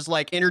Amanda's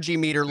like energy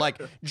meter like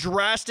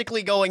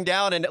drastically going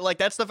down. And like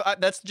that's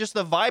just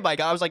the vibe I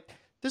got. I was like,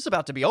 this is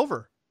about to be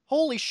over.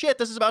 Holy shit,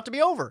 this is about to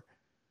be over.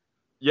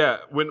 Yeah,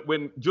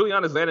 when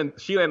Juliana's landing,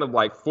 she landed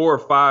like 4 or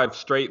 5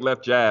 straight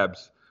left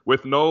jabs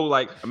with no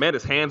like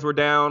Amanda's hands were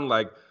down.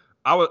 Like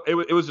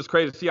it was just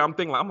crazy to see. I'm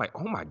thinking like,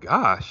 oh my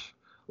gosh.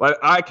 Like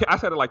I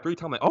said it like 3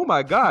 times, like, oh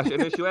my gosh.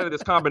 And then she landed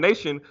this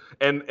combination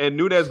and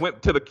Nunes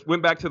went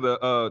back to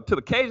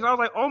the cage and I was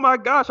like, oh my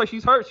gosh, like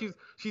she's hurt,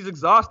 she's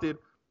exhausted.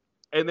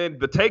 And then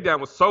the takedown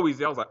was so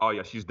easy. I was like, oh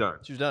yeah, she's done.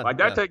 She's done. Like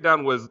that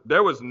takedown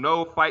there was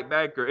no fight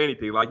back or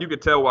anything. Like you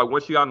could tell like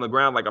once she got on the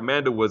ground, like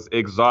Amanda was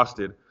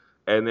exhausted.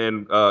 And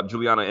then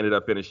Juliana ended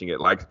up finishing it.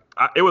 Like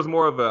it was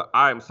more of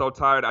I am so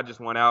tired. I just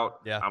went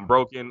out. Yeah. I'm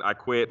broken. I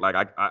quit. Like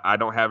I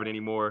don't have it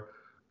anymore.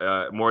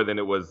 More than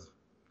it was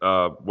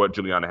what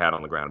Juliana had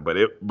on the ground.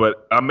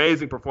 But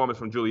amazing performance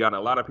from Juliana.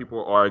 A lot of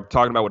people are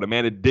talking about what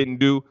Amanda didn't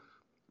do,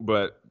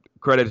 but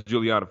credit to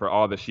Juliana for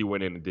all that she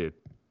went in and did.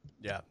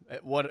 Yeah,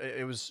 it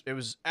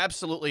was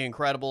absolutely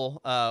incredible.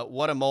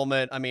 What a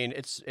moment! I mean,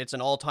 it's an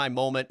all-time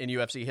moment in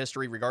UFC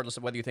history, regardless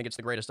of whether you think it's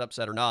the greatest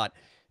upset or not.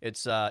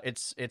 It's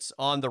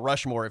on the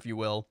Rushmore, if you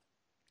will.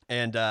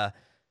 And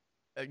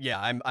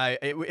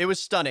it was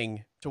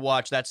stunning to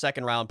watch that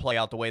second round play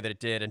out the way that it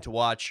did, and to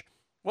watch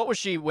what was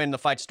she when the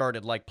fight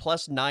started, like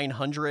plus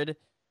 900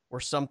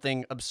 or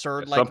something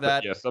absurd like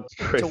that. Yeah,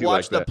 something crazy to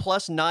watch like the that.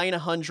 plus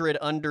 900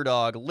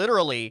 underdog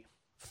literally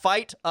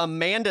fight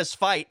Amanda's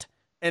fight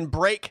and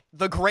break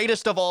the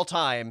greatest of all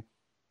time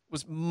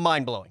was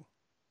mind-blowing.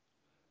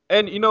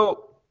 And, you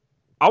know,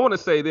 I want to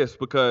say this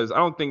because I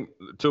don't think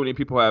too many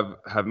people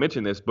have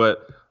mentioned this,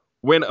 but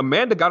when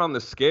Amanda got on the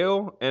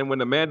scale and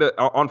when Amanda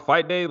on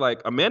fight day, like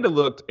Amanda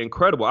looked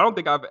incredible. I don't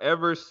think I've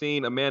ever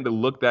seen Amanda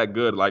look that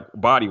good, like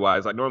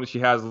body-wise. Like normally she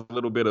has a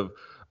little bit of,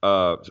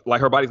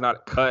 like her body's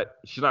not cut.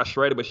 She's not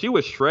shredded, but she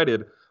was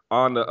shredded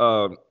on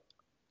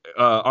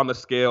the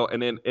scale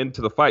and then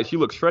into the fight. She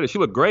looked shredded. She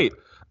looked great.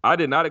 I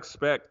did not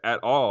expect at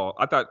all.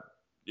 I thought,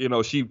 you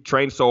know, she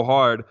trained so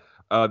hard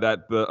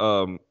that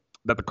the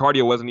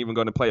cardio wasn't even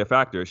going to play a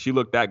factor. She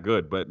looked that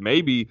good, but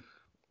maybe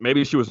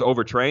she was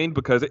overtrained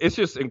because it's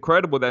just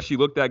incredible that she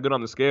looked that good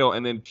on the scale,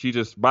 and then she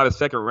just by the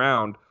second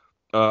round,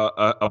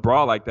 a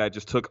brawl like that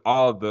just took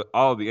all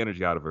of the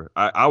energy out of her.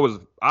 I was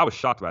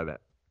shocked by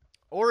that.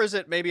 Or is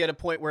it maybe at a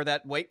point where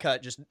that weight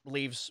cut just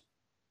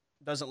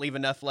doesn't leave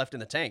enough left in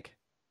the tank?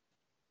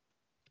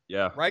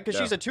 Yeah. Right? Because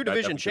she's a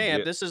 2-division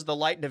champ. This is the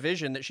light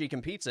division that she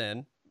competes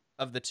in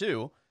of the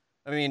two.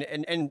 I mean,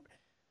 and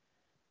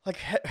like,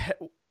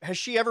 has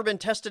she ever been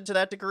tested to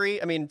that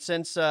degree? I mean,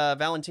 since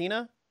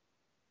Valentina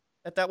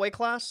at that weight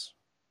class?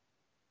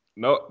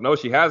 No,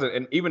 she hasn't.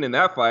 And even in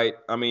that fight,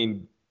 I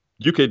mean,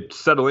 you could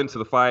settle into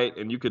the fight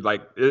and you could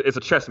it's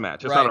a chess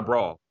match. It's not a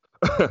brawl.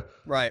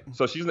 Right.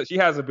 So she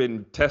hasn't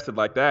been tested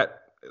like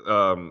that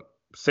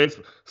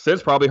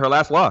since probably her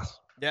last loss.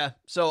 Yeah.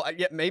 So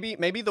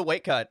maybe the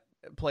weight cut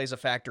plays a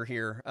factor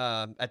here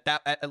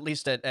at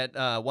least at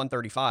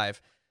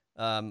 135.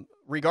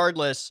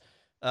 Regardless,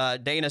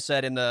 Dana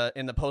said in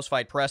the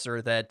post-fight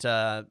presser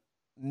that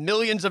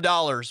millions of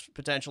dollars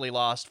potentially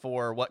lost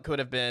for what could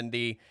have been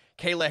the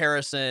Kayla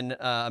Harrison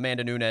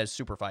Amanda Nunes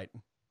super fight.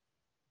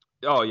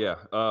 Oh yeah,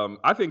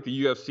 I think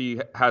the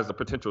UFC has the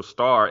potential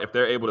star if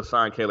they're able to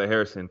sign Kayla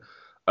Harrison.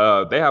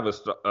 They have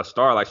a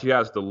star. Like she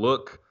has the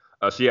look,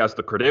 she has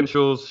the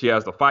credentials, she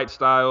has the fight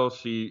style.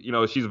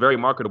 She's very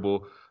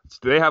marketable.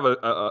 They have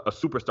a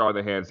superstar in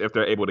their hands if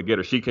they're able to get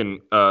her. She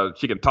can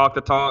talk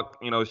the talk.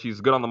 You know,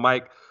 she's good on the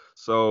mic.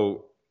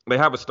 So they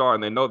have a star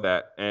and they know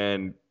that.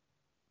 And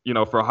you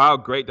know, for how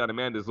great that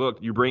Amanda's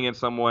looked, you bring in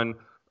someone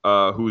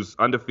who's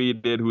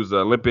undefeated, who's an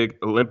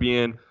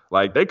Olympian.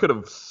 Like they could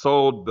have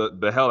sold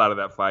the hell out of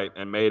that fight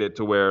and made it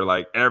to where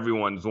like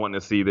everyone's wanting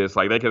to see this.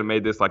 Like they could have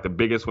made this like the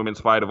biggest women's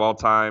fight of all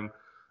time.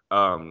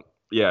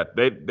 Yeah,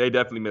 they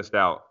definitely missed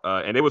out,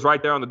 and it was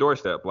right there on the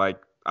doorstep. Like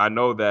I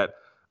know that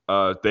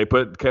they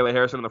put Kayla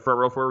Harrison in the front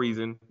row for a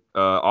reason.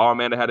 All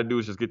Amanda had to do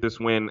is just get this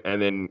win,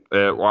 and then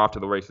we're off to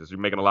the races. You're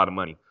making a lot of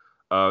money.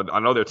 I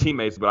know they're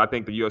teammates, but I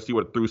think the UFC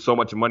would have threw so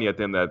much money at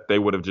them that they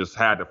would have just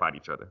had to fight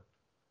each other.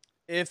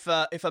 If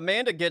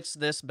Amanda gets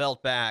this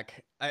belt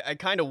back, I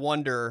kind of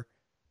wonder.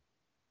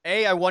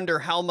 I wonder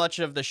how much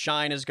of the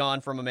shine has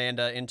gone from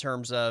Amanda in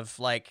terms of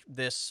like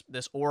this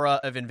aura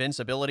of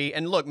invincibility.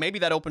 And look, maybe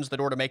that opens the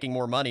door to making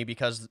more money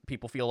because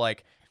people feel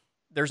like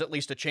there's at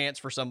least a chance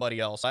for somebody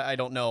else. I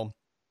don't know.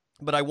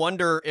 But I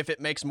wonder if it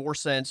makes more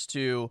sense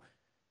to,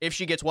 if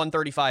she gets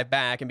 135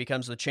 back and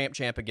becomes the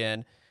champ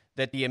again,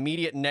 that the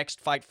immediate next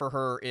fight for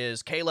her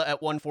is Kayla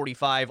at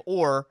 145,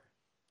 or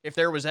if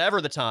there was ever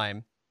the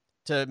time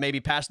to maybe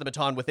pass the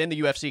baton within the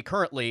UFC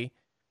currently,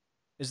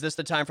 is this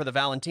the time for the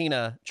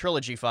Valentina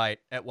trilogy fight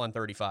at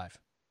 135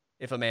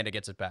 if Amanda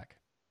gets it back?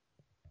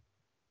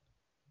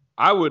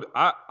 I would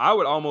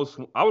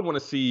want to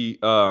see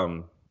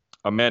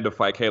Amanda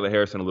fight Kayla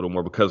Harrison a little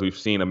more because we've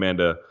seen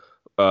Amanda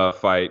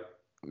fight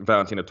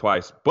Valentina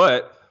twice.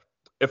 But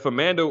if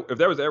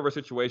there was ever a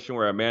situation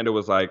where Amanda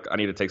was like, I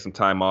need to take some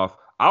time off,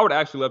 I would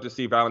actually love to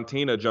see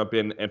Valentina jump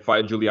in and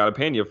fight Juliana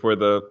Pena for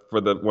the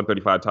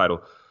 135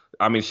 title.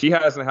 I mean, she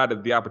hasn't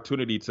had the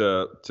opportunity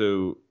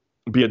to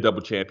be a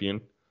double champion.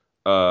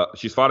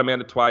 She's fought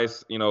Amanda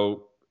twice.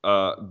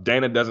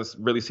 Dana doesn't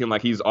really seem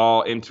like he's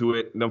all into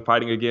it, them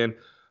fighting again.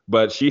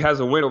 But she has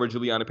a win over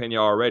Juliana Pena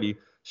already.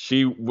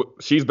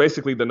 She's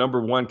basically the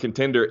number one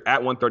contender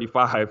at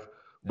 135,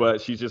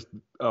 but she's just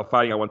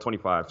fighting at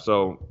 125.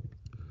 So,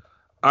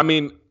 I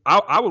mean,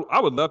 I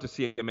would love to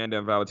see Amanda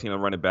and Valentina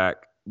run it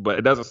back, but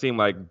it doesn't seem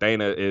like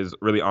Dana is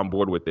really on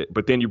board with it.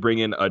 But then you bring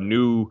in a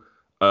new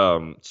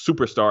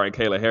superstar in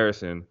Kayla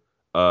Harrison.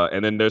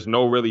 And then there's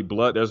no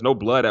blood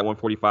at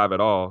 145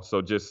 at all.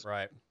 So just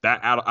that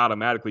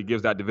automatically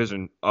gives that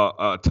division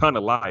a ton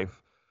of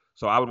life.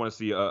 So I would want to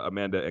see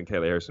Amanda and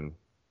Kayla Harrison.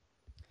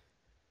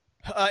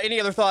 Any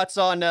other thoughts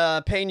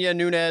on Pena,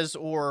 Nunes,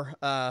 or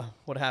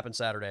what happened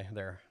Saturday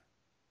there?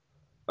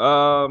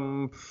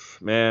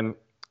 Man,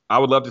 I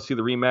would love to see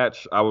the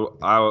rematch.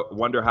 I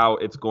wonder how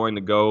it's going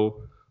to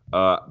go.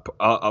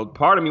 A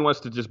part of me wants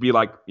to just be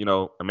like,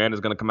 Amanda's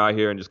going to come out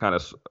here and just kind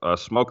of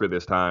smoke her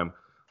this time.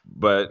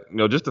 But,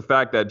 just the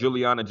fact that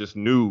Juliana just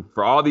knew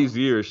for all these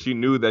years, she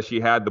knew that she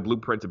had the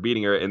blueprint to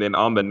beating her. And then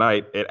on the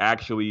night, it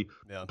actually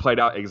played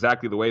out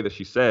exactly the way that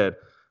she said.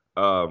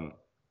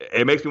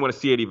 It makes me want to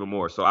see it even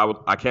more. So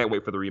I can't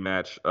wait for the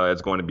rematch.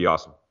 It's going to be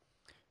awesome.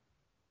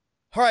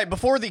 All right.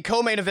 Before the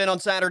co-main event on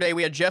Saturday,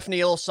 we had Jeff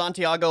Neal,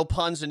 Santiago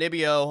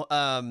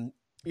Ponzinibbio.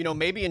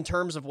 Maybe in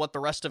terms of what the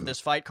rest of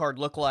this fight card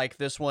looked like,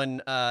 this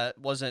one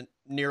wasn't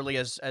nearly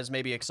as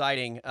maybe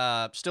exciting.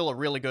 Still a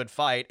really good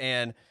fight.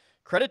 And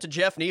credit to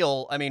Jeff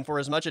Neal. I mean, for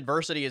as much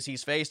adversity as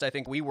he's faced, I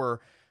think we were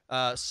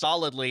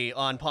solidly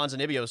on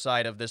Ponzinibbio's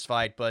side of this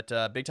fight, but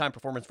big-time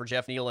performance for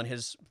Jeff Neal in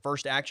his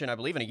first action, I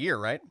believe, in a year,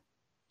 right?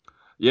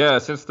 Yeah,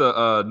 since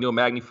the Neil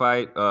Magny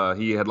fight,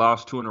 he had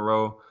lost 2 in a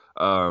row.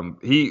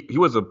 He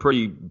was a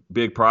pretty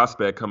big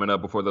prospect coming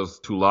up before those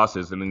 2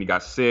 losses, and then he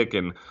got sick,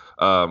 and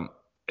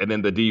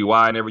then the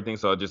DUI and everything,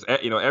 so just,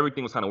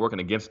 everything was kind of working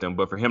against him.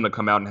 But for him to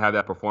come out and have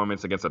that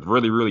performance against a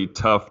really, really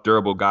tough,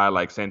 durable guy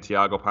like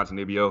Santiago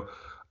Ponzinibbio,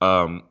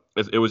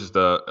 it was just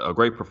a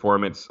great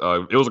performance.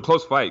 It was a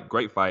close fight,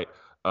 great fight,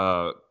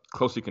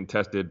 closely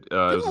contested.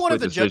 Didn't one of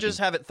the judges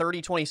have it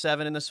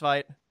 30-27 in this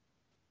fight?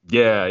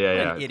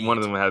 Yeah. One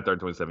of them had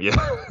 30-27. Yeah.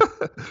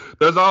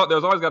 There's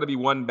always got to be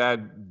one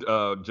bad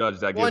judge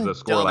that gives a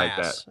score like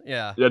that.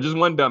 Yeah, just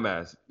one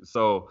dumbass.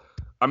 So,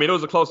 I mean, it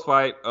was a close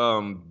fight,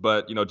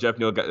 but, Jeff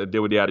Neal did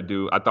what he had to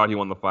do. I thought he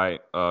won the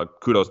fight.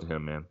 Kudos to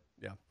him, man.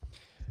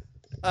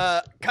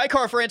 Yeah. Kai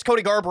Kara-France,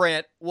 Cody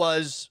Garbrandt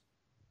was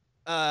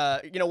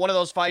one of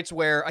those fights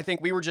where I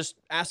think we were just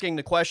asking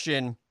the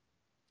question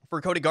for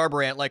Cody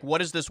Garbrandt, like,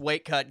 what is this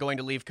weight cut going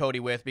to leave Cody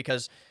with?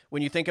 Because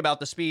when you think about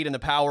the speed and the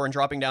power and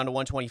dropping down to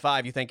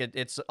 125, you think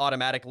it's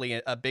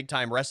automatically a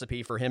big-time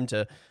recipe for him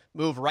to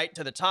move right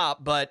to the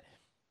top. But,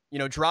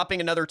 dropping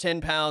another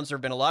 10 pounds, there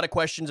have been a lot of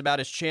questions about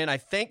his chin. I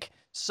think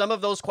some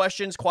of those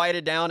questions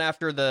quieted down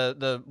after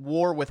the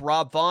war with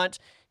Rob Font.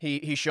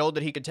 He showed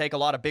that he could take a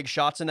lot of big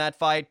shots in that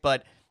fight,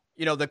 but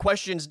the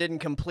questions didn't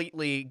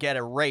completely get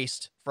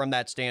erased from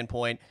that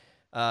standpoint.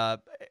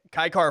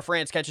 Kai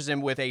Kara-France catches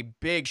him with a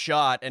big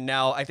shot, and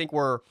now I think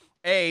we're,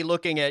 A,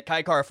 looking at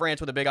Kai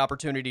Kara-France with a big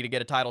opportunity to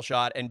get a title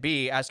shot, and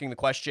B, asking the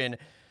question,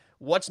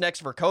 what's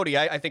next for Cody?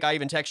 I think I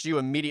even texted you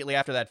immediately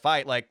after that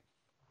fight, like,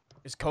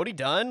 is Cody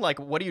done? Like,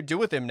 what do you do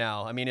with him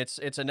now? I mean,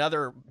 it's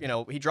another,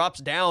 he drops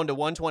down to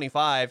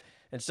 125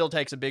 and still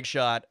takes a big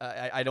shot.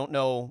 I don't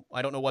know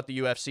what the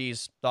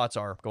UFC's thoughts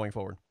are going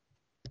forward.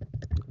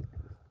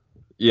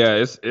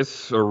 Yeah,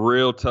 it's a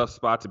real tough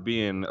spot to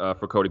be in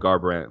for Cody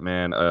Garbrandt,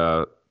 man.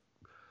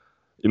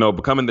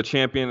 Becoming the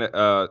champion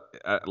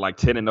at like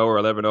 10-0 or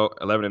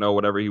 11-0,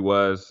 whatever he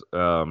was,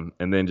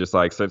 and then just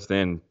like since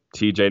then,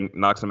 TJ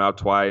knocks him out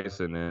twice,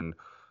 and then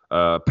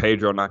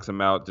Pedro knocks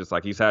him out. Just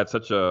like he's had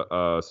such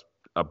a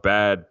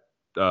bad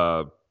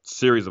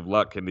series of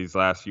luck in these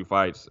last few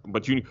fights.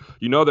 But you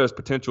know there's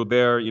potential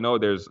there. You know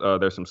there's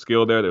some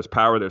skill there. There's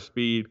power. There's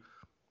speed.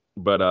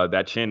 But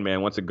that chin,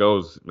 man, once it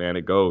goes, man,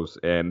 it goes.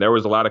 And there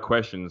was a lot of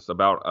questions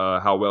about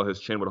how well his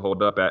chin would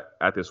hold up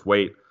at this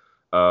weight,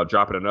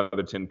 dropping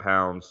another 10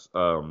 pounds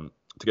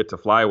to get to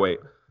flyweight.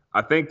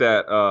 I think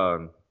that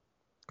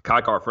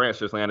Kai Car-France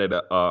just landed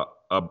a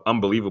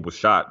unbelievable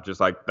shot. Just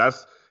like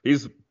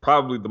he's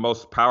probably the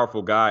most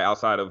powerful guy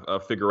outside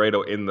of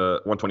Figueiredo in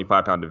the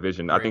 125-pound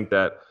division. Right. I think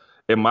that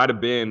it might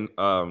have been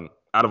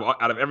out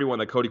of everyone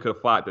that Cody could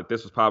have fought, that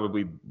this was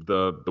probably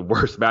the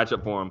worst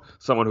matchup for him.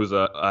 Someone who's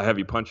a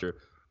heavy puncher.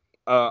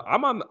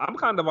 I'm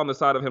kind of on the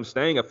side of him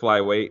staying at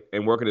flyweight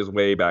and working his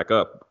way back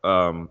up.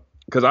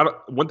 Because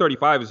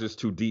 135 is just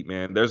too deep,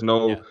 man. There's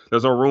no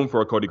room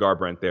for a Cody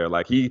Garbrandt there.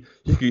 Like he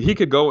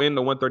could go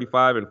into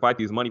 135 and fight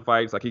these money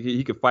fights. Like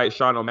he could fight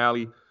Sean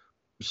O'Malley.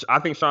 I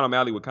think Sean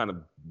O'Malley would kind of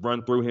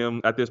run through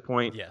him at this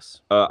point. Yes.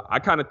 I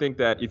kind of think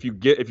that if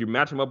you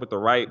match him up with the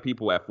right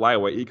people at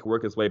flyweight, he could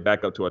work his way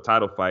back up to a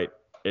title fight,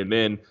 and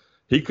then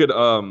he could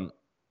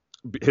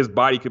his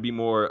body could be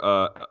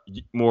more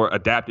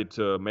adapted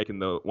to making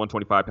the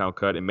 125-pound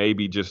cut, and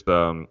maybe just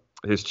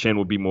his chin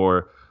would be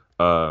more.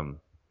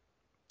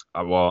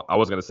 Well, I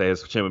was going to say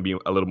his chin would be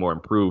a little more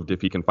improved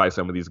if he can fight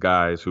some of these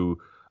guys who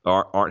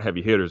aren't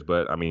heavy hitters.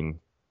 But I mean,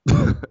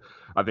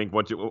 I think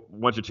once your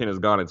chin is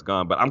gone, it's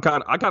gone. But I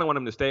kind of want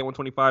him to stay at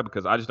 125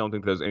 because I just don't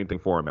think there's anything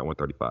for him at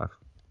 135.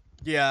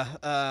 Yeah,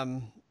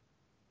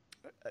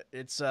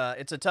 it's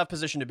a tough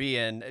position to be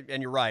in,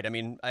 and you're right. I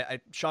mean,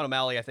 Sean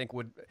O'Malley, I think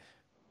would.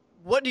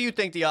 What do you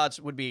think the odds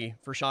would be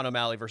for Sean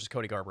O'Malley versus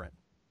Cody Garbrandt?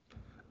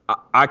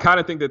 I kind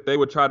of think that they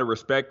would try to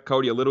respect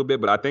Cody a little bit,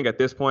 but I think at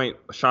this point,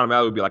 Sean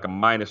O'Malley would be like a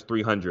minus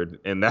 300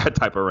 in that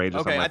type of range.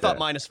 Okay, I thought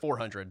minus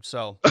 400.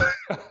 So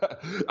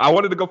I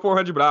wanted to go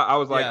 400, but I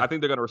was like, I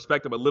think they're going to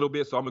respect him a little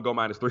bit, so I'm going to go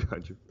minus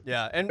 300.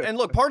 Yeah, and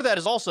look, part of that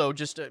is also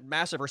just a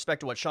massive respect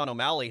to what Sean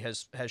O'Malley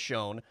has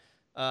shown.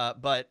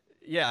 But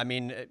yeah, I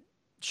mean,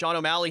 Sean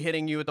O'Malley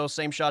hitting you with those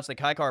same shots that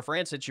Kai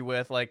Car-France hit you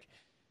with, like,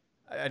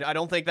 I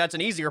don't think that's an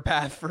easier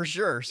path for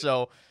sure.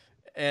 So,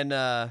 and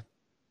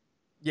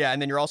yeah,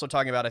 and then you're also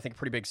talking about, I think,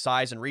 pretty big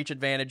size and reach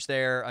advantage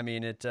there. I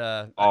mean,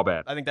 all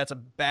bad. I think that's a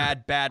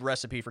bad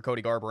recipe for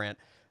Cody Garbrandt.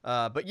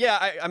 But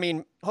yeah, I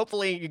mean,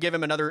 hopefully you give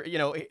him another. You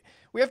know,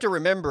 we have to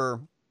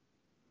remember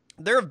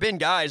there have been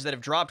guys that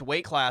have dropped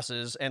weight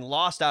classes and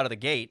lost out of the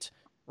gate,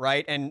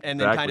 right? And then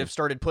kind of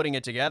started putting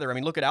it together. I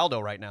mean, look at Aldo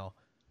right now.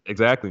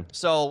 Exactly.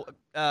 So,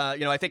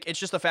 I think it's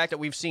just the fact that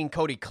we've seen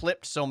Cody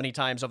clipped so many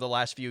times over the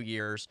last few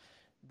years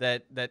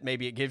that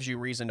maybe it gives you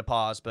reason to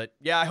pause. But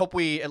yeah, I hope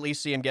we at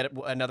least see him get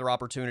another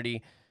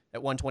opportunity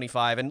at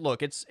 125. And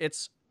look, it's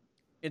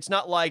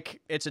not like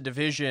it's a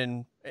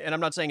division, and I'm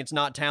not saying it's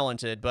not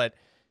talented, but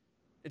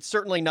it's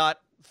certainly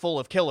not full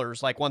of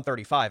killers like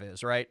 135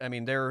 is, right? I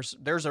mean, there's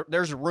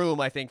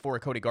room, I think, for a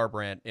Cody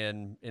Garbrandt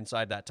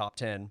inside that top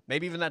 10,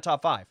 maybe even that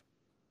top 5.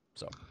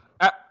 So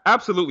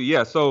absolutely,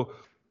 yeah. So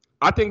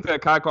I think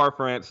that Kai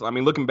Car-France, I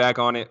mean, looking back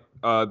on it,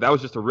 that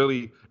was just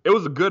it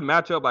was a good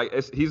matchup. Like,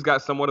 he's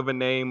got somewhat of a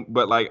name,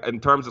 but like in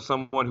terms of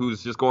someone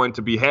who's just going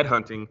to be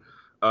headhunting,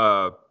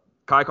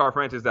 Kai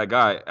Car-France is that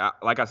guy.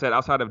 Like I said,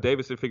 outside of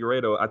Davis and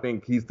Figueiredo, I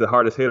think he's the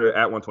hardest hitter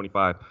at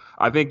 125.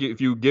 I think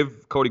if you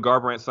give Cody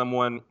Garbrandt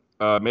someone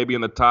maybe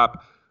in the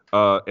top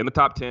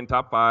 10,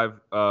 top 5,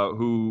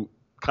 who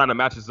kind of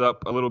matches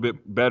up a little bit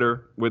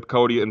better with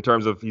Cody in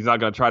terms of he's not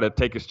going to try to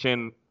take his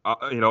chin,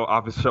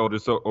 off his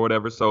shoulders or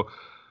whatever. So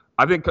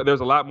I think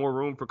there's a lot more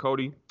room for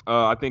Cody.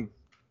 I think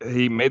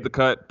he made the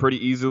cut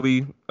pretty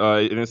easily.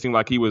 It didn't seem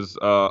like he was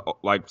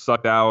like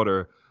sucked out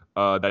or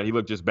that he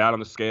looked just bad on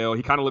the scale.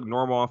 He kind of looked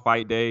normal on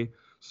fight day.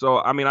 So,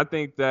 I mean, I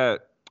think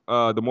that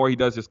the more he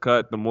does his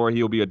cut, the more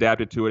he'll be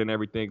adapted to it and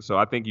everything. So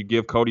I think you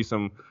give Cody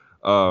some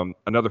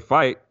another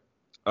fight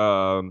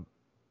that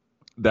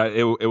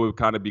it would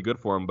kind of be good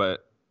for him.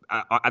 But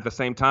at the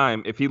same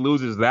time, if he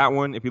loses that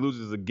one, if he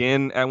loses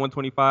again at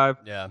 125,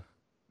 yeah.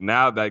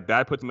 Now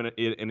that puts him in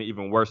an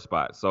even worse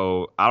spot.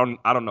 So I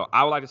don't know.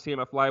 I would like to see him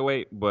at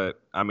flyweight,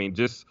 but I mean,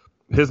 just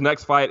his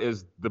next fight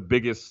is the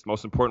biggest,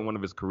 most important one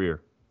of his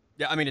career.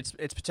 Yeah, I mean,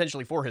 it's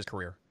potentially for his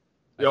career.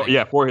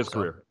 Yeah, for his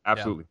career,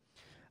 absolutely.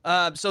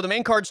 Yeah. So the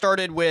main card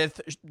started with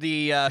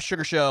the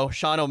Sugar Show,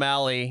 Sean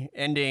O'Malley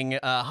ending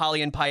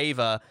Raulian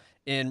Paiva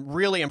in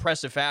really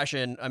impressive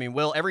fashion. I mean,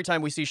 Will, every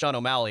time we see Sean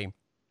O'Malley,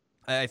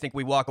 I think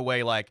we walk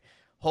away like,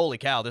 holy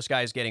cow, this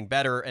guy's getting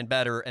better and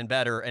better and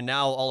better. And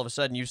now all of a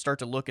sudden you start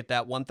to look at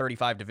that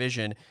 135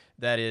 division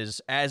that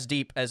is as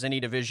deep as any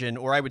division,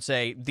 or I would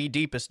say the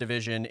deepest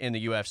division in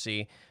the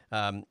UFC.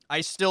 I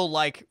still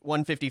like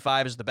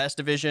 155 as the best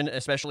division,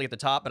 especially at the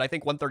top, but I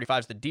think 135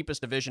 is the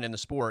deepest division in the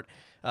sport.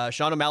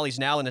 Sean O'Malley's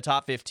now in the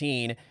top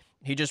 15.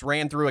 He just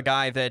ran through a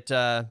guy that,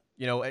 I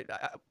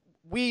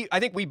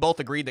think we both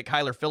agreed that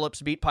Kyler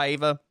Phillips beat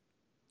Paiva,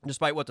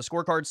 despite what the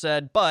scorecard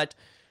said, but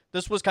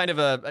this was kind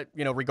of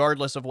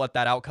regardless of what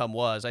that outcome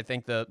was, I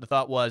think the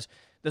thought was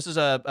this is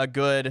a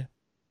good,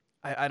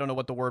 I don't know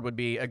what the word would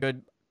be, a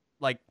good,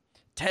 like,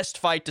 test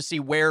fight to see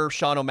where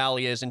Sean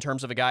O'Malley is in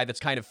terms of a guy that's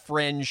kind of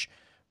fringe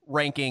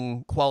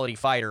ranking quality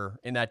fighter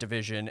in that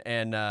division.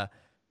 And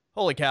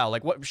holy cow,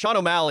 like what Sean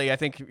O'Malley, I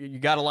think you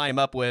got to line him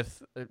up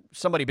with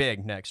somebody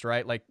big next,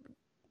 right? Like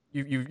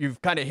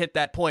you've kind of hit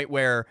that point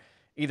where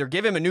either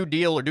give him a new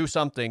deal or do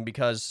something,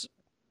 because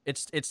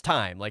it's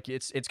time. Like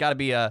it's got to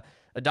be a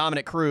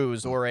Dominic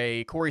Cruz or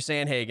a Corey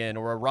Sandhagen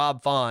or a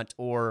Rob Font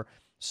or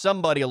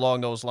somebody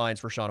along those lines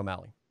for Sean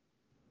O'Malley.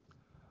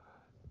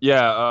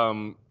 Yeah,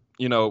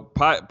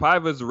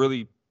 Paiva's a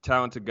really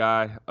talented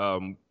guy.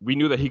 We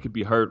knew that he could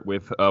be hurt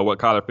with what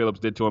Kyler Phillips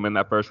did to him in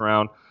that first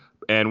round.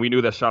 And we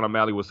knew that Sean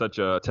O'Malley was such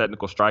a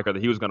technical striker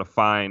that he was going to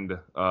find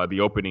the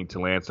opening to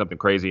land something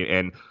crazy.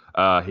 And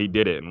he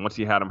did it. And once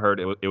he had him hurt,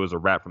 it was a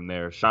wrap from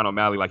there. Sean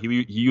O'Malley, like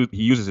he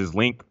uses his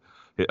length,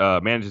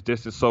 manages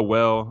distance so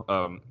well,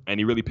 and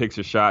he really picks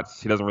his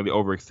shots. He doesn't really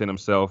overextend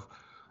himself.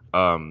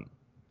 Sean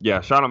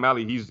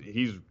O'Malley,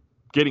 he's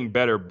getting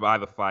better by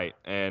the fight.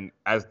 And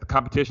as the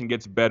competition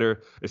gets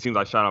better, it seems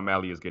like Sean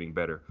O'Malley is getting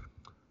better.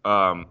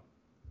 Sean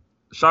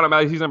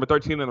O'Malley, he's number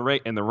 13 in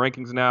the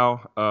rankings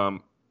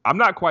now. I'm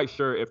not quite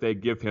sure if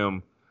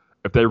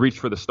they reach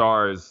for the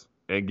stars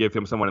and give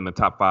him someone in the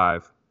top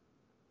 5.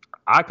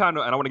 And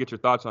I want to get your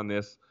thoughts on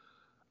this.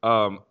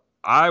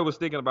 I was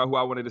thinking about who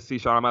I wanted to see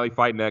Sean O'Malley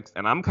fight next,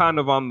 and I'm kind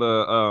of on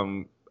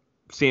the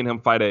seeing him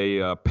fight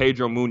a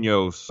Pedro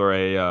Munoz or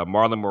a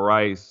Marlon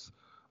Moraes,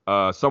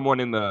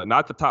 someone in the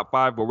not the top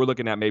 5, but we're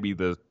looking at maybe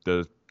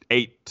the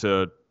 8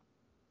 to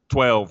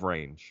 12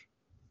 range.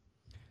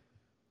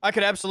 I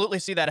could absolutely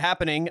see that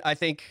happening. I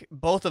think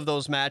both of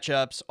those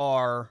matchups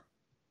are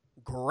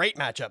great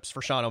matchups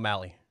for Sean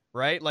O'Malley,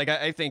 right? Like,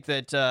 I think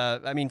that,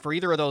 for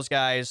either of those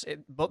guys,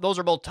 those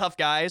are both tough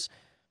guys.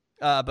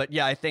 But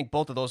yeah, I think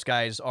both of those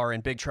guys are in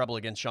big trouble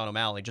against Sean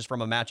O'Malley, just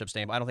from a matchup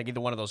standpoint. I don't think either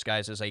one of those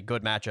guys is a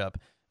good matchup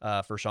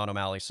for Sean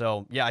O'Malley.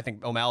 So yeah, I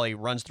think O'Malley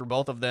runs through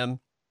both of them.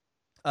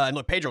 And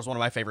look, Pedro's one of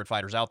my favorite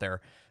fighters out there.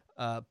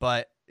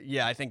 But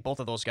yeah, I think both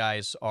of those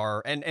guys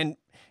are, and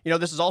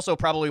this is also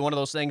probably one of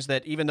those things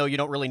that even though you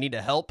don't really need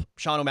to help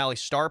Sean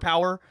O'Malley's star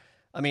power,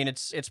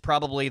 it's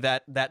probably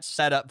that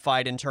setup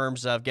fight in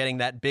terms of getting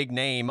that big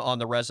name on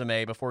the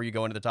resume before you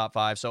go into the top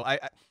 5. So I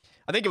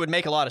think it would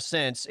make a lot of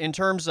sense in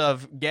terms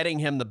of getting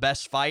him the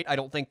best fight. I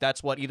don't think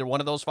that's what either one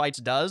of those fights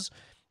does,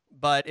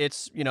 but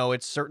it's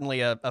certainly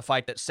a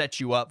fight that sets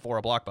you up for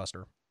a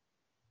blockbuster.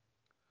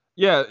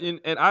 Yeah,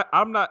 and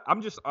I'm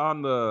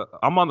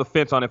on the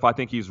fence on if I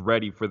think he's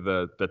ready for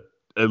the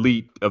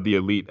elite of the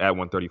elite at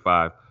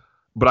 135.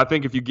 But I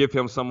think if you give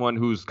him someone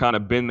who's kind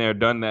of been there,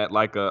 done that,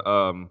 like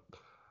a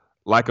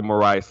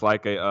Moraes,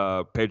 like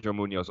a Pedro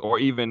Munoz, or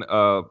even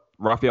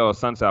Rafael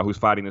Assunção, who's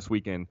fighting this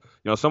weekend,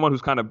 someone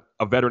who's kind of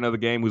a veteran of the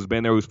game, who's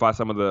been there, who's fought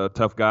some of the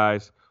tough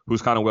guys,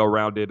 who's kind of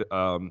well-rounded.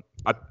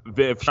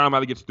 If Sean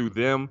O'Malley gets through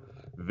them,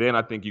 then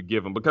I think you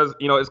give him, because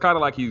it's kind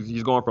of like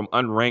he's going from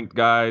unranked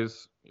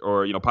guys,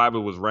 or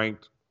Paiva was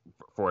ranked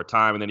for a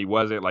time and then he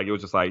wasn't. Like, it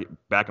was just like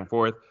back and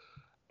forth,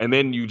 and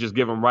then you just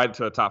give him right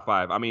to a top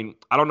 5. I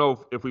don't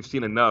know if we've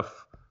seen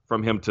enough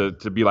from him to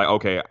be like,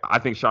 okay, I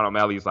think Sean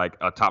O'Malley is like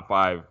a top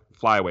 5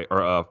 flyweight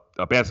or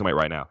a bantamweight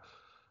right now.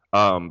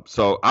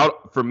 So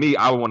for me,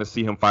 I would want to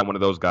see him fight one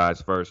of those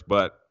guys first.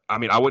 But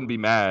I wouldn't be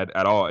mad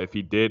at all if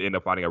he did end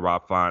up fighting a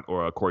Rob Font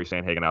or a Corey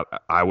Sandhagen.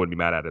 I wouldn't be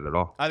mad at it at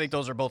all. I think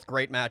those are both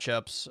great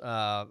matchups.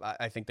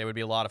 I think they would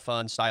be a lot of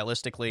fun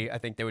stylistically. I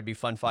think they would be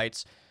fun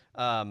fights.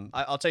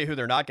 I'll tell you who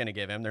they're not going to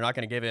give him. They're not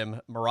going to give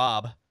him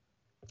Merab.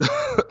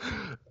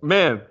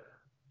 Man,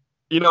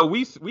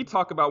 we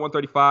talk about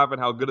 135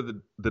 and how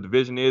good the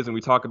division is, and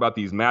we talk about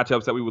these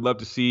matchups that we would love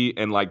to see,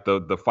 and like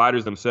the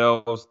fighters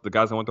themselves, the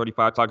guys at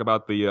 135 talk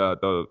about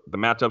the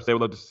matchups they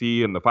would love to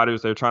see and the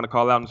fighters they're trying to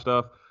call out and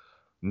stuff.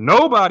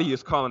 Nobody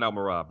is calling out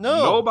Merab.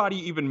 No. Nobody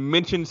even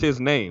mentions his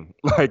name.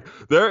 Like,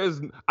 there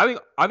is, I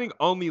think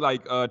only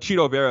like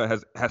Chito Vera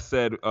has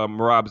said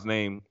Merab's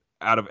name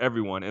out of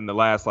everyone in the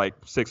last like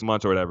 6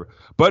 months or whatever.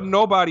 But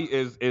nobody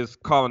is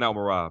calling out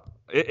Merab.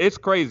 It's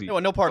crazy.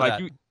 No part like,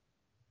 of you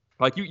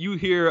that. you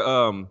hear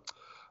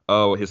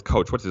his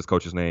coach, what's his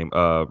coach's name?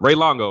 Ray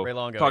Longo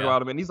talk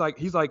about him, and he's like,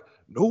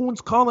 no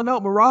one's calling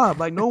out Merab.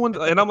 Like, no one's,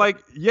 and I'm like,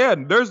 yeah,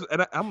 and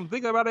I'm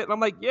thinking about it, and I'm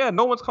like, yeah,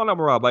 no one's calling out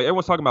Merab. Like,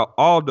 everyone's talking about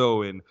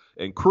Aldo and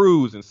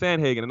Cruz and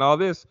Sandhagen and all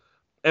this.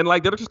 And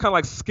like, they're just kind of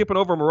like skipping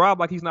over Merab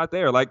like he's not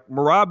there. Like,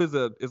 Merab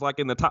is like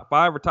in the top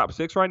 5 or top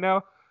 6 right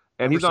now.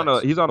 And he's on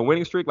a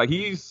winning streak. Like,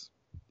 he's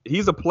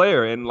a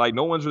player, and like,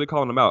 no one's really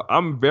calling him out.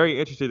 I'm very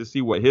interested to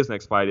see what his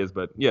next fight is,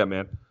 but yeah,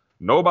 man,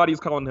 nobody's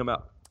calling him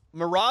out.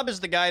 Merab is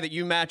the guy that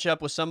you match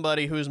up with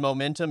somebody whose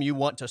momentum you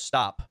want to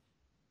stop.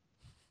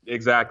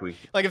 Exactly.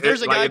 Like, if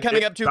there's a guy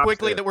coming up too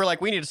quickly that we're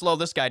like, we need to slow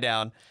this guy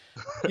down,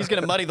 he's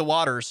going to muddy the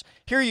waters.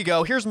 Here you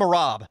go. Here's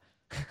Merab.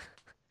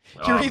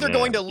 You're either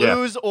going to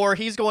lose or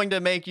he's going to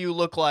make you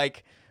look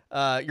like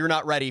you're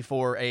not ready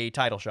for a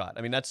title shot.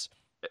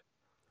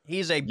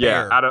 He's a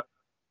bear. Yeah,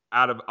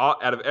 out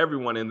of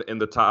everyone in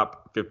the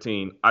top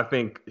 15, I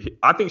think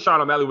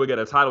Sean O'Malley would get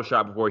a title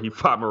shot before he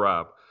fought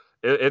Merab.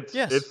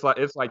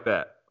 It's like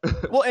that.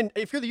 Well, and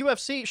if you're the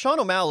UFC, Sean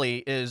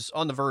O'Malley is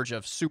on the verge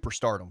of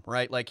superstardom,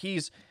 right? Like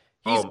he's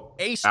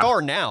a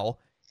star now.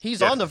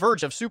 He's on the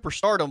verge of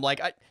superstardom.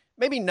 Like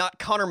maybe not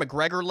Conor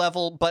McGregor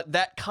level, but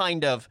that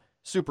kind of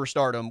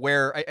superstardom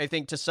where I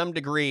think to some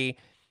degree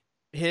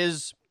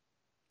his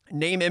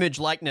name, image,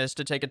 likeness,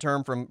 to take a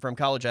term from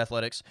college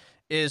athletics,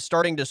 is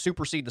starting to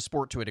supersede the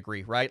sport to a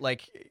degree, right?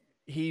 Like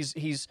he's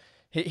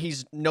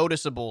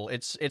noticeable.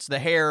 It's the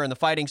hair and the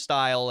fighting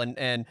style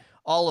and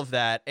all of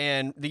that.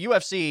 And the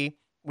UFC,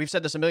 we've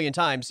said this a million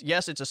times,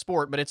 yes, it's a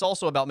sport, but it's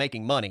also about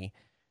making money.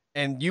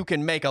 And you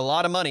can make a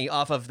lot of money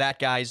off of that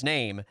guy's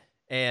name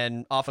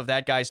and off of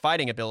that guy's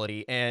fighting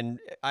ability. And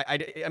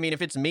I mean,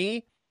 if it's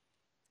me,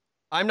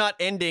 I'm not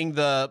ending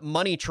the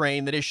money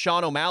train that is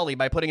Sean O'Malley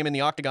by putting him in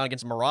the octagon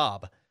against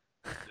Merab.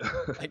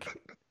 Like,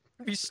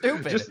 it'd be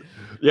stupid.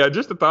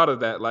 Just the thought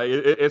of that, like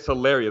it's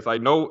hilarious.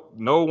 Like no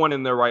one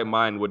in their right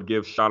mind would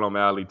give Sean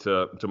O'Malley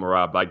to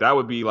Merab. Like that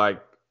would be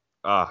like,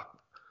 that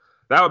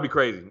would be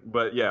crazy.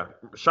 But yeah,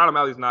 Sean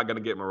O'Malley's not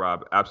gonna get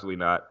Merab. Absolutely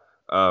not.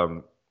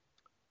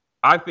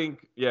 I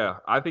think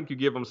you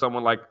give him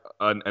someone like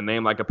a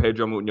name like a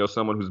Pedro Munoz,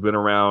 someone who's been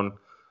around.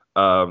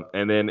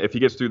 And then if he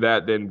gets through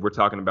that, then we're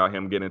talking about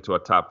him getting into a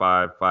top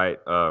 5 fight.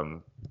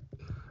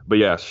 But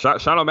yeah,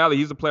 Sean O'Malley,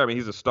 he's a player. I mean,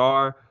 he's a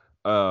star.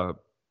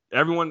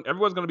 Everyone's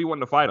going to be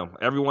wanting to fight him.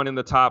 Everyone in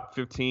the top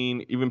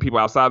 15, even people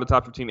outside the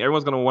top 15,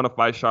 everyone's going to want to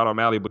fight Sean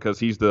O'Malley because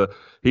he's the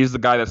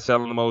guy that's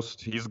selling the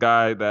most. He's the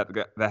guy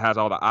that has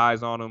all the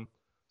eyes on him.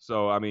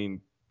 So, I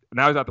mean,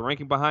 now he's got the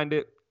ranking behind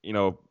it. You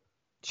know,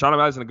 Sean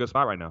O'Malley's in a good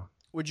spot right now.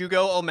 Would you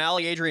go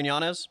O'Malley, Adrian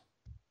Yanez?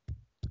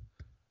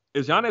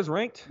 Is Yanez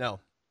ranked? No.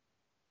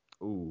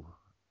 Ooh.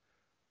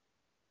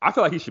 I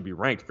feel like he should be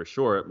ranked for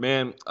sure.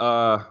 Man,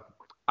 that's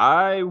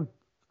a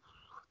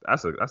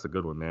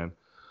good one, man.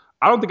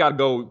 I don't think I'd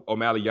go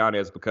O'Malley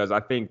Yanez because I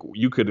think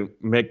you could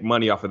make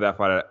money off of that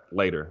fight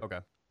later. Okay.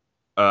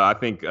 I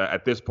think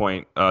at this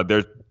point,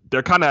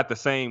 they're kind of at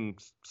the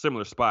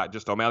similar spot.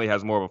 Just O'Malley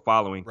has more of a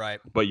following.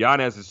 Right. But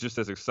Yanez is just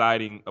as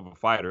exciting of a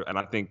fighter, and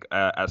I think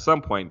at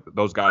some point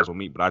those guys will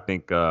meet. But I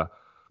think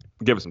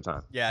give it some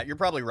time. Yeah, you're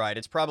probably right.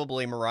 It's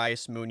probably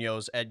Moraes,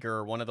 Munoz,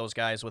 Edgar, one of those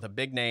guys with a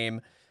big name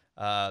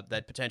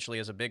that potentially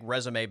is a big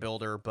resume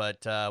builder,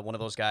 but one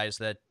of those guys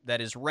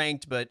that is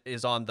ranked but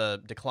is on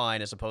the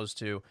decline as opposed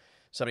to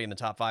somebody in the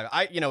top 5.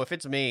 If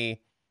it's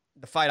me,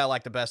 the fight I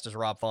like the best is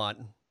Rob Font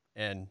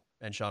and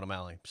Sean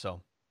O'Malley.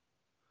 So,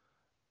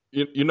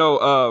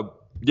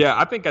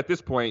 I think at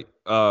this point,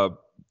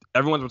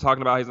 everyone's been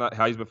talking about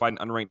how he's been fighting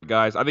unranked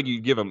guys. I think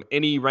you give him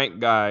any ranked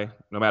guy,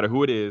 no matter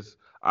who it is.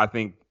 I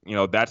think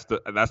that's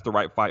the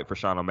right fight for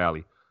Sean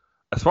O'Malley.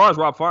 As far as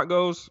Rob Font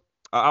goes,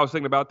 I was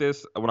thinking about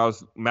this when I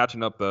was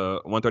matching up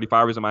the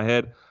 135ers in my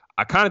head.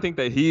 I kind of think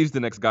that he's the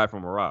next guy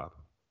from Merab.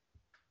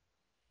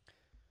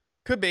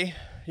 Could be,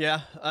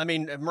 yeah. I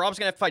mean, Merab's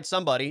gonna have to fight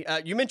somebody.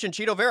 You mentioned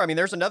Chito Vera. I mean,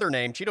 there's another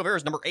name. Chito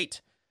Vera's number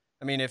 8.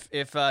 I mean, if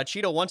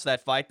Chito wants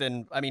that fight,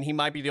 then I mean he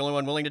might be the only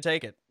one willing to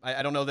take it.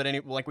 I don't know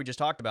that like we just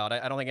talked about.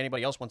 I don't think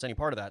anybody else wants any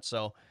part of that.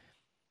 So.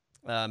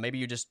 Maybe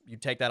you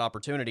take that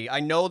opportunity. I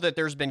know that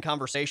there's been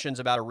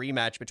conversations about a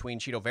rematch between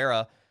Chito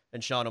Vera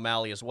and Sean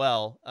O'Malley as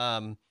well.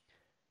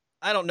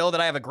 I don't know that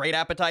I have a great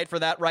appetite for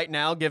that right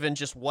now, given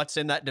just what's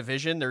in that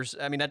division.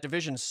 That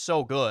division's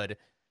so good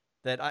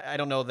that I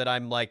don't know that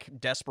I'm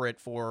like desperate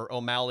for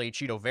O'Malley,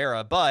 Chito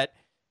Vera, but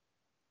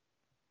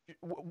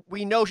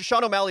we know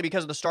Sean O'Malley,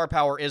 because of the star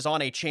power, is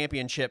on a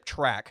championship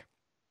track,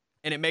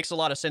 and it makes a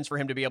lot of sense for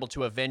him to be able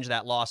to avenge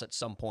that loss at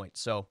some point.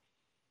 So.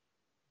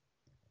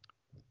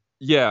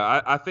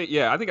 Yeah, I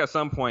think at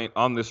some point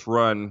on this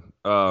run,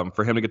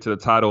 for him to get to the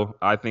title,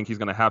 I think he's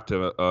going to have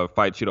to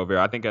fight Chito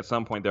Vera. I think at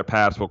some point their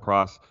paths will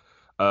cross.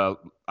 I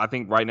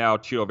think right now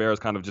Chito Vera is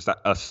kind of just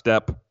a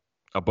step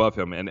above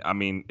him, and I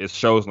mean it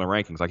shows in the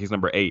rankings. Like he's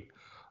number 8.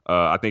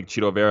 I think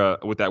Chito Vera,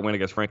 with that win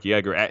against Frankie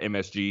Edgar at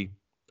MSG,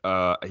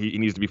 he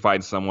needs to be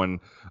fighting someone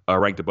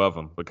ranked above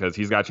him because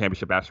he's got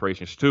championship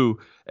aspirations too.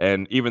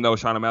 And even though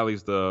Sean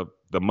O'Malley's the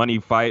money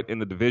fight in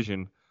the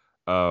division,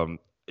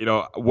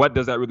 what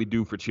does that really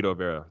do for Chito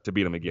Vera to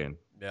beat him again?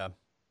 Yeah.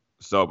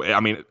 So, I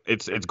mean,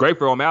 it's great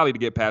for O'Malley to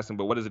get past him,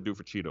 but what does it do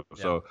for Chito?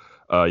 Yeah. So,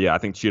 I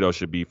think Chito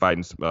should be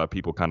fighting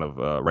people kind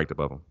of ranked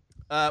above him.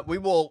 We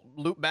will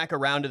loop back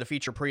around to the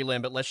feature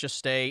prelim, but let's just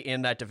stay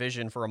in that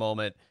division for a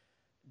moment.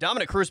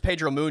 Dominic Cruz,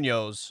 Pedro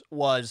Munoz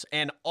was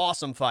an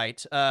awesome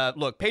fight.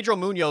 Look, Pedro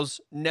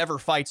Munoz never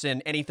fights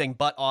in anything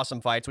but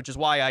awesome fights, which is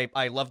why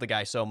I love the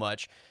guy so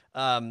much.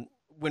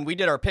 When we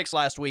did our picks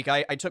last week,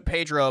 I took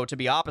Pedro to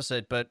be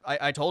opposite, but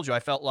I told you I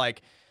felt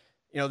like,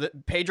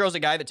 that Pedro's a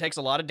guy that takes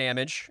a lot of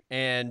damage,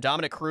 and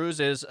Dominic Cruz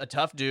is a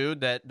tough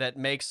dude that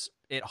makes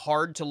it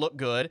hard to look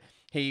good.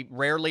 He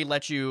rarely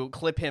lets you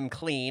clip him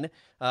clean,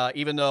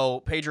 even though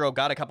Pedro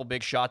got a couple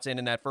big shots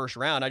in that first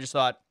round. I just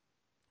thought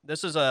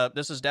this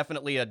is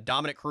definitely a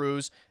Dominic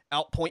Cruz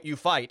outpoint you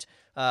fight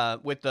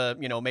with the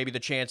maybe the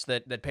chance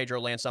that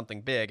Pedro lands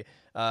something big.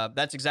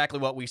 That's exactly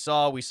what we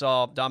saw. We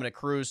saw Dominic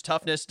Cruz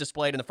toughness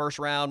displayed in the first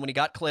round. When he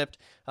got clipped,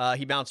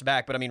 he bounced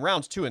back. But I mean,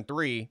 rounds 2 and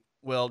 3,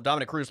 well,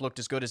 Dominic Cruz looked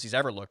as good as he's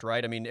ever looked,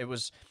 right? I mean,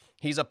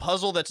 he's a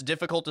puzzle that's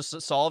difficult to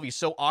solve. He's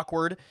so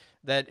awkward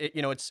that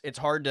it's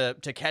hard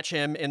to catch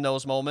him in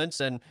those moments.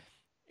 And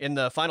in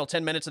the final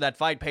 10 minutes of that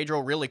fight, Pedro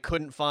really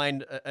couldn't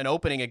find an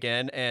opening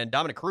again. And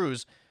Dominic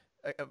Cruz,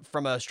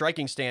 from a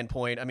striking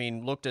standpoint, I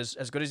mean, looked as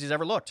good as he's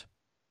ever looked.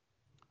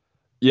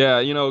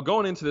 Yeah,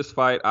 going into this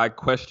fight, I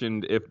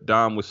questioned if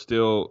Dom was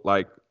still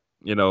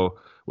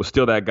was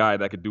still that guy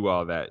that could do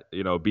all that,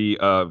 be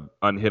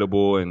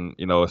unhittable and,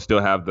 still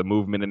have the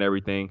movement and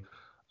everything.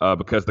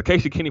 Because the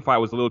Casey Kenny fight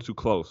was a little too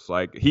close.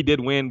 Like, he did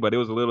win, but it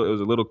was a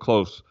little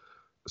close.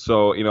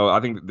 So, I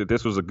think that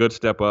this was a good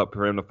step up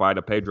for him to fight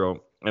a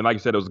Pedro. And like you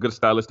said, it was a good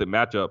stylistic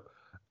matchup.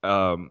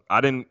 I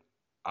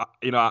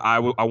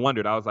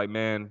wondered. I was like,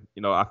 man,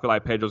 I feel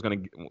like Pedro's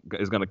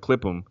is gonna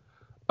clip him.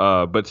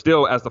 But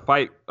still, as the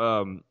fight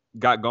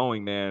got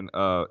going, man,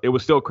 it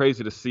was still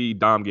crazy to see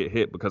Dom get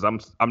hit because I'm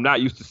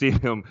not used to seeing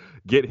him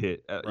get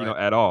hit,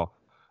 at all.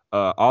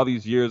 All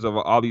these years of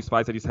all these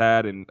fights that he's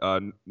had,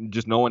 and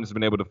just no one has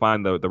been able to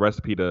find the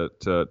recipe to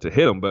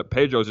hit him. But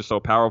Pedro is just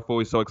so powerful.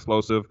 He's so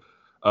explosive.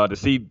 To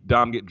see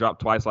Dom get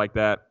dropped twice like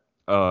that,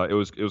 it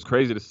was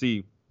crazy to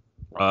see.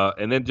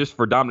 And then just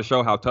for Dom to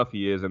show how tough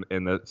he is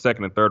in the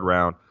second and third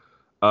round.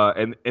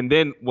 And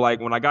then, like,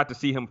 when I got to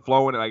see him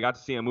flowing and I got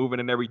to see him moving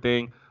and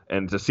everything,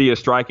 and to see his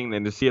striking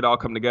and to see it all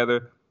come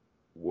together,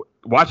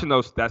 watching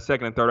that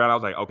second and third round, I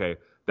was like, okay,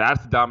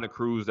 that's the Dominic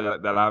Cruz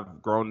that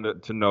I've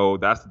grown to know.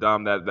 That's the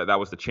Dom that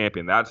was the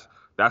champion. That's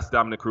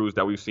Dominic Cruz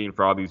that we've seen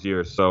for all these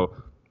years. So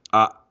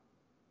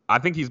I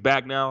think he's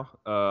back now.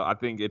 I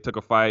think it took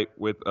a fight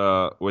with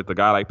a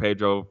guy like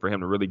Pedro for him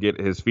to really get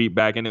his feet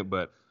back in it,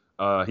 but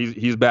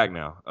he's back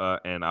now,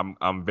 and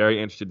I'm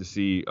very interested to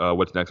see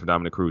what's next for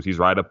Dominic Cruz. He's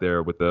right up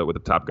there with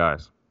the top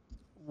guys.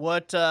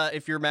 What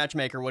if you're a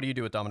matchmaker? What do you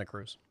do with Dominic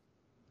Cruz?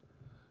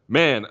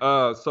 Man,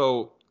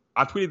 so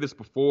I tweeted this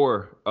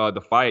before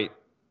the fight,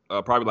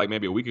 probably like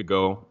maybe a week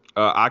ago.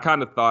 I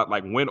kind of thought,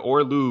 like, win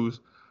or lose,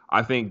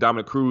 I think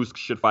Dominic Cruz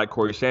should fight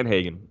Corey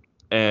Sandhagen,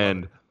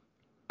 and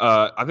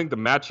I think the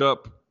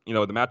matchup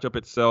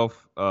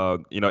itself,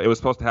 it was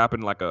supposed to happen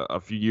like a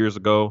few years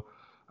ago.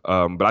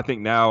 But I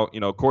think now,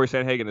 Corey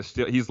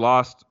Sandhagen he's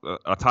lost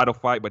a title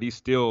fight, but he's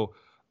still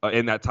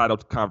in that title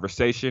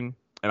conversation.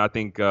 And I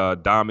think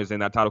Dom is in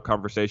that title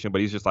conversation,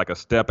 but he's just like a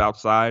step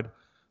outside.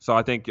 So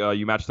I think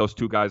you match those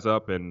two guys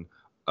up, and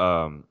Cruz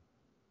and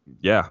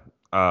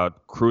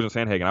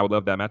Sandhagen. I would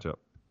love that matchup.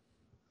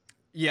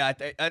 Yeah,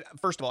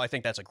 first of all, I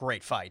think that's a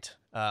great fight.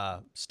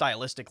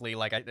 Stylistically,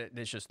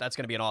 that's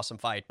going to be an awesome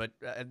fight. But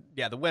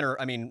the winner,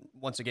 I mean,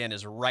 once again,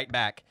 is right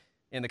back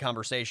in the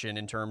conversation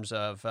in terms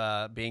of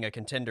being a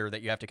contender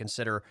that you have to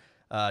consider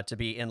to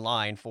be in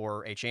line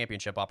for a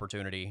championship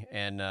opportunity.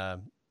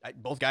 And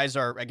both guys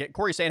are. Again,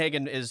 Corey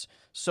Sandhagen is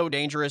so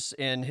dangerous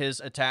in his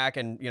attack,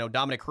 and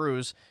Dominic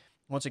Cruz,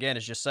 once again,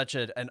 is just such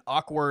an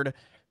awkward,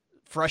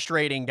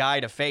 frustrating guy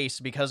to face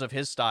because of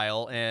his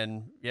style.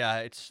 And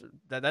yeah,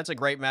 that's a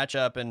great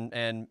matchup.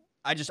 And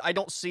I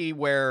don't see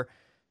where,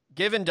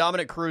 given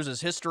Dominic Cruz's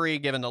history,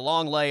 given the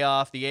long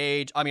layoff, the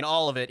age, I mean,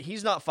 all of it,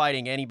 he's not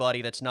fighting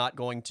anybody that's not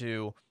going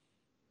to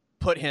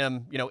put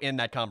him, in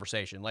that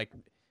conversation. Like,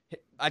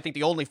 I think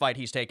the only fight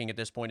he's taking at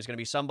this point is going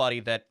to be somebody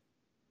that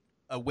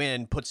a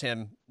win puts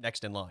him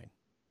next in line.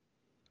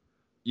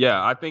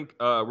 Yeah, I think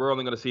we're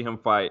only going to see him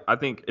fight. I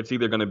think it's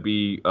either going to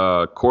be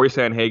Corey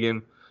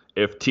Sandhagen.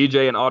 If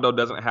TJ and Aldo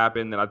doesn't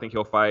happen, then I think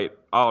he'll fight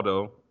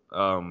Aldo.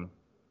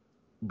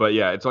 But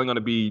yeah, it's only going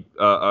to be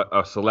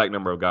a select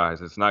number of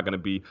guys. It's not going to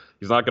be.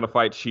 He's not going to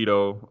fight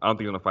Cheeto. I don't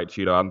think he's going to fight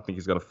Cheeto. I don't think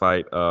he's going to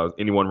fight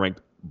anyone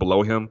ranked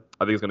below him.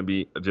 I think it's going to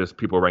be just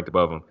people ranked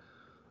above him.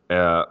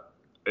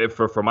 If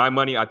for my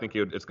money, I think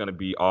it's going to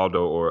be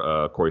Aldo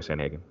or Corey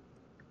Sandhagen.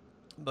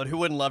 But who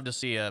wouldn't love to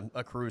see a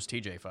Cruz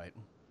TJ fight?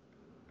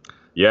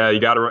 Yeah,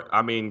 you got to.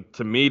 I mean,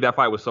 to me, that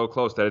fight was so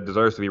close that it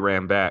deserves to be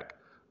ran back.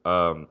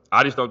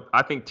 I just don't.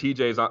 I think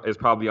TJ is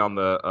probably on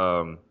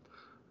the.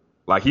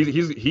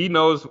 He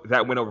knows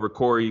that win over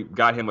Corey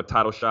got him a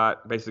title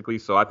shot basically.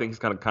 So I think he's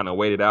kind of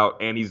waited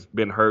out, and he's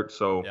been hurt.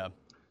 So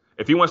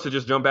if he wants to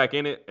just jump back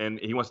in it and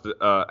he wants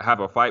to have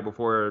a fight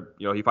before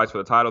he fights for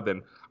the title,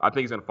 then I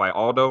think he's gonna fight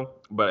Aldo.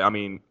 But I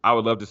mean, I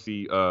would love to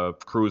see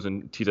Cruz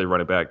and TJ run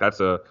it back. That's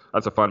a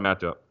fun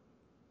matchup.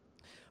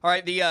 All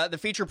right, the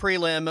feature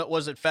prelim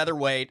was at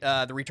featherweight.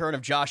 The return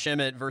of Josh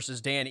Emmett versus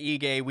Dan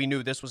Ige. We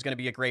knew this was going to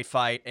be a great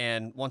fight,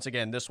 and once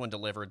again, this one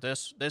delivered.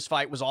 This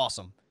fight was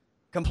awesome.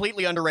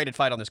 Completely underrated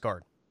fight on this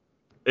card.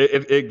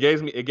 It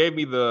gave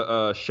me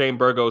the Shane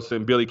Burgos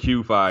and Billy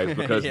Q vibes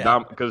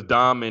because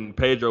Dom and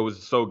Pedro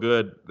was so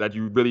good that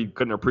you really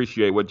couldn't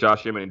appreciate what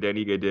Josh Emmett and Dan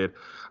Ige did.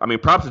 I mean,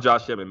 props to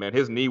Josh Emmett, man.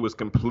 His knee was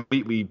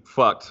completely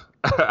fucked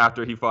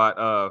after he fought.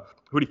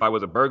 Who did he fight?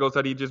 Was it Burgos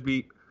that he just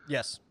beat?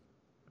 Yes.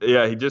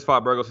 Yeah, he just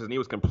fought Burgos. His knee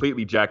was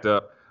completely jacked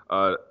up.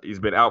 He's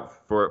been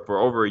out for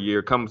over a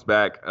year. Comes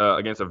back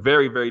against a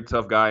very, very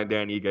tough guy in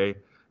Dan Ige,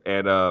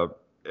 and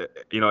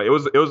it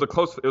was a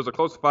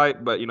close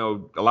fight. But a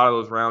lot of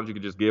those rounds you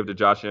could just give to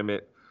Josh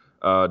Emmett.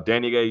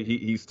 Dan Ige,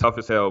 he's tough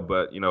as hell,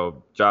 but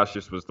Josh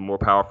just was the more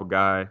powerful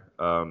guy,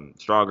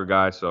 stronger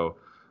guy. So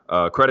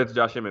credit to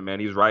Josh Emmett, man.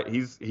 He's right.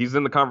 He's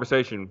in the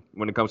conversation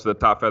when it comes to the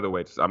top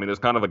featherweights. I mean, there's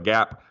kind of a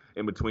gap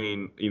in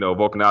between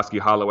Volkanovski,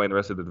 Holloway, and the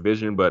rest of the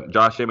division, but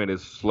Josh Emmett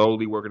is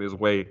slowly working his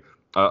way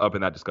up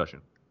in that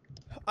discussion.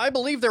 I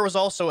believe there was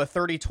also a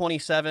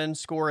 30-27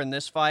 score in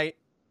this fight,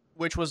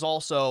 which was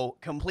also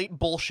complete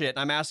bullshit.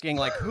 I'm asking,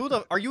 like,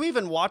 are you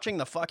even watching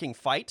the fucking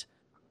fight?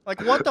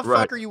 Like, what the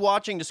fuck are you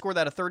watching to score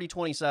that a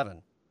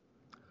 30-27?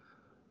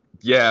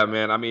 Yeah,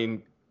 man. I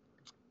mean,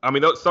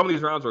 some of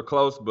these rounds were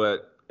close,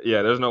 but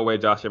yeah, there's no way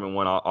Josh Emmett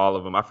won all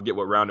of them. I forget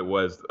what round it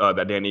was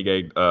that Dan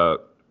Ige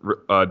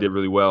did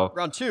really well.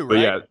 Round 2, right? But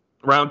yeah,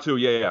 round 2.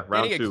 Yeah,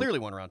 round 2. Dan Ige clearly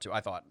won round 2, I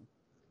thought.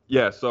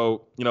 Yeah,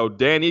 so,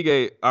 Dan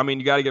Ige, I mean,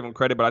 you got to give him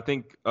credit, but I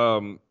think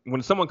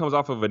when someone comes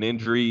off of an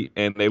injury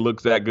and they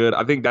look that good,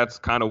 I think that's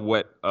kind of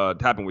what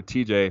happened with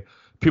TJ.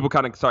 People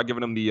kind of start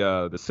giving him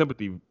the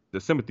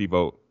sympathy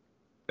vote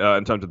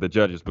in terms of the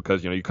judges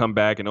because, you come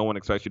back and no one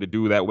expects you to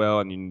do that well,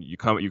 and you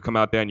come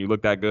out there and you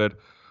look that good.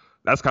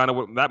 That's kind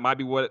of that might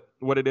be what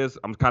it is.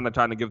 I'm kind of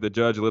trying to give the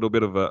judge a little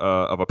bit of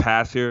a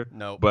pass here.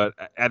 No. But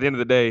at the end of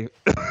the day,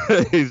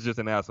 he's just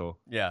an asshole.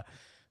 Yeah.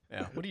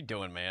 What are you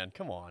doing, man?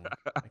 Come on.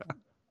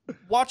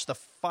 Watch the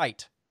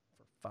fight,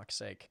 for fuck's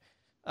sake.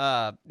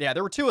 Yeah,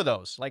 there were 2 of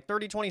those, like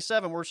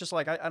 30-27, where it's just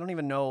like I don't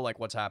even know like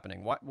what's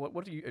happening.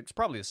 What do you? It's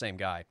probably the same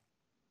guy,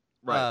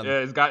 right? Yeah,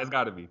 it's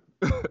got to be.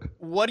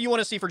 What do you want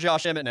to see for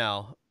Josh Emmett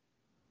now?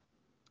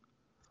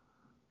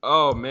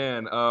 Oh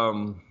man,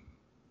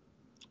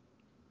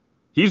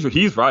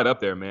 he's right up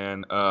there,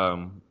 man.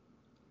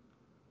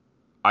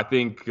 I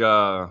think.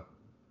 I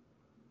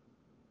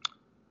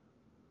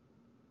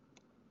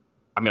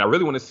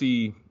really want to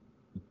see.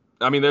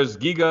 There's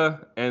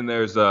Giga and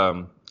there's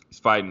he's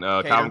fighting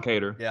Calvin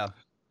Kattar. Yeah.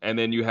 And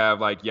then you have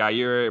like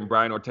Yair and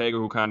Brian Ortega,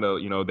 who kind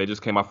of they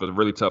just came off of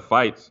really tough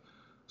fights.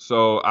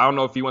 So I don't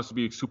know if he wants to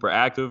be super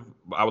active.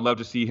 I would love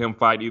to see him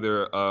fight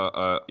either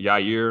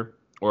Yair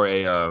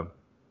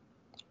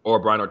or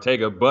Brian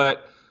Ortega,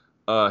 but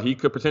he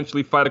could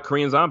potentially fight a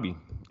Korean Zombie.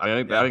 I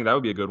think that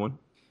would be a good one.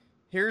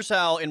 Here's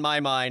how, in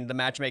my mind, the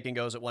matchmaking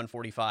goes at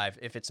 145.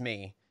 If it's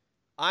me,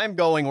 I'm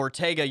going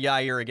Ortega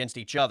Yair against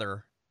each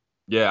other.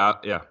 Yeah.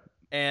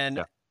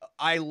 And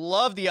I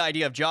love the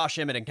idea of Josh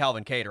Emmett and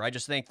Calvin Kattar. I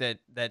just think that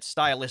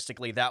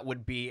stylistically that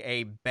would be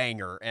a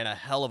banger and a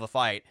hell of a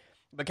fight.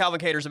 But Calvin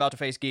Kattar's about to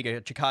face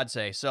Giga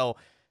Chikadze. So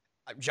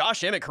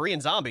Josh Emmett,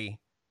 Korean Zombie,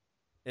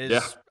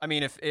 is,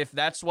 if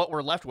that's what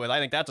we're left with, I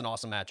think that's an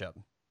awesome matchup.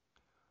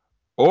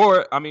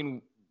 Or,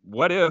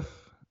 what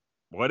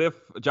if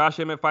Josh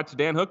Emmett fights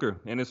Dan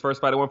Hooker in his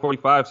first fight at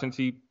 145 since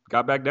he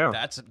got back down?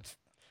 That's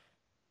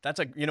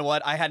you know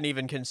what? I hadn't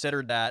even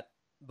considered that,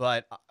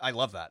 but I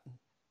love that.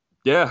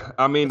 Yeah,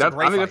 I think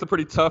that's a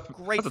pretty tough,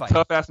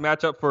 tough ass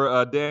matchup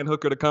for Dan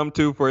Hooker to come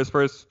to for his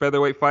first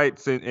featherweight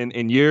fights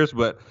in years.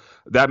 But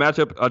that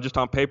matchup, just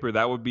on paper,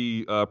 that would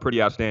be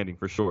pretty outstanding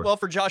for sure. Well,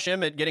 for Josh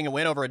Emmett, getting a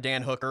win over a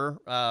Dan Hooker,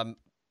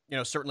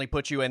 certainly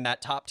puts you in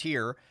that top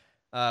tier,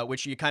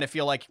 which you kind of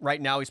feel like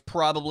right now he's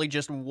probably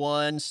just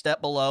one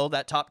step below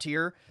that top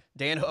tier.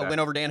 A win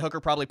over Dan Hooker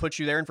probably puts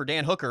you there, and for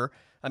Dan Hooker,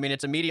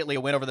 it's immediately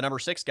a win over the number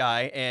 6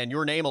 guy, and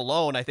your name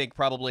alone, I think,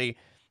 probably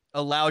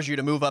allows you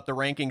to move up the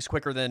rankings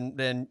quicker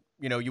than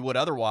you would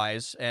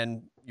otherwise,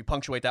 and you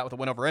punctuate that with a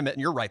win over Emmett,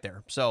 and you're right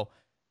there. So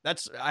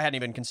I hadn't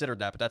even considered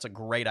that, but that's a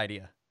great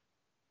idea.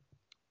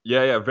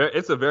 Yeah,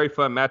 it's a very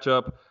fun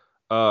matchup.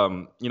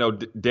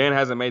 Dan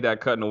hasn't made that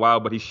cut in a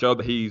while, but he showed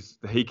that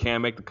he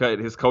can make the cut.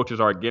 His coaches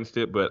are against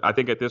it, but I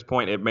think at this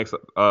point it makes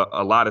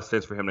a lot of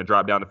sense for him to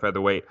drop down to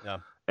featherweight. Yeah.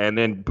 And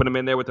then put him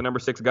in there with the number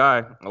 6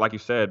 guy. Like you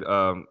said,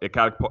 it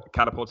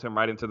catapults him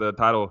right into the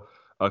title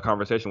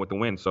conversation with the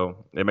win.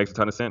 So it makes a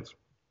ton of sense.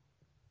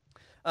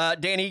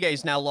 Dan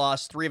Ige's now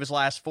lost 3 of his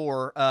last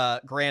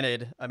 4.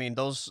 Granted,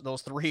 those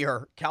 3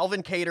 are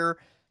Calvin Kattar,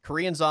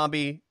 Korean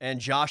Zombie, and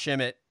Josh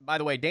Emmett. By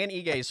the way, Dan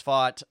Ige's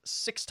fought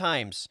 6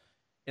 times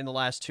in the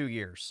last 2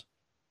 years.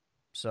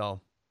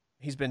 So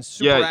he's been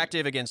super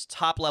active against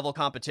top-level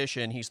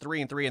competition. He's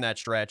 3-3 in that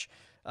stretch.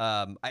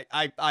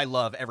 I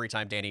love every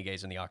time Dan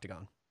Ige's in the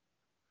octagon.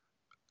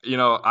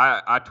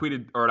 I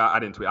tweeted, or I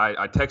didn't tweet.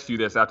 I texted you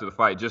this after the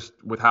fight, just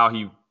with how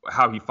he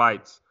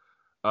fights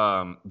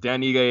Dan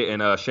Ige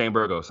and Shane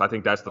Burgos. I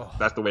think that's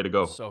the way to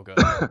go. So good.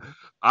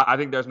 I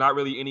think there's not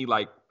really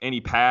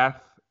any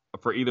path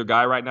for either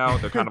guy right now.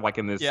 They're kind of like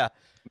in this. Yeah.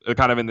 They're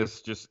kind of in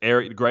this just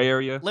gray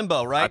area.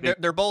 Limbo, right?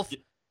 They're both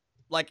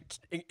like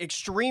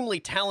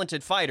extremely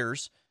talented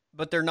fighters,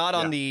 but they're not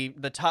on the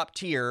top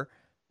tier.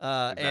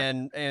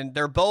 Exactly. And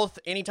they're both,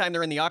 anytime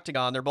they're in the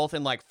octagon, they're both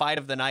in like fight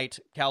of the night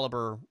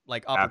caliber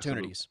like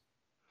opportunities.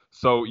 Absolutely.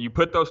 So you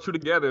put those two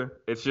together,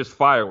 it's just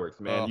fireworks,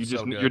 man.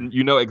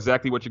 You know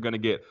exactly what you're gonna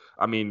get.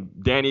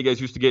 Dan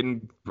Ige used to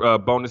getting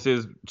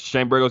bonuses.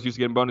 Shane Burgos used to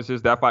getting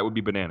bonuses. That fight would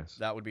be bananas.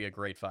 That would be a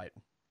great fight.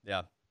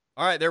 Yeah.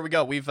 All right, there we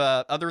go. We've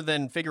other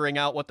than figuring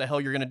out what the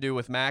hell you're gonna do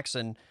with Max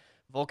and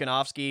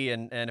Volkanovski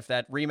and if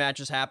that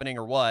rematch is happening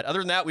or what. Other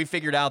than that, we've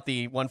figured out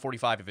the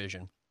 145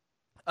 division.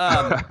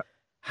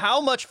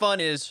 How much fun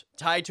is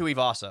Tai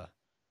Tuivasa?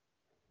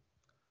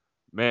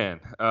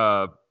 Man,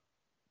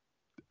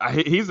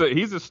 he's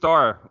a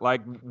star.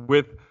 Like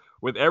with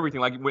everything.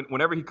 Like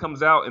whenever he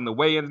comes out in the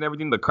weigh-ins and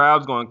everything, the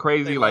crowd's going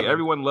crazy. Like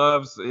everyone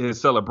loves his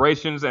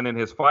celebrations and then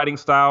his fighting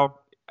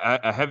style.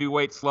 A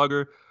heavyweight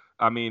slugger.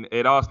 I mean,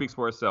 it all speaks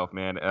for itself,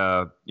 man.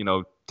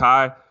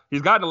 Tai,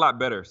 he's gotten a lot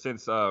better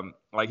since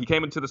like he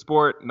came into the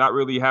sport not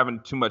really having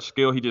too much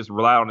skill. He just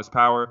relied on his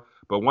power.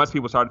 But once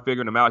people started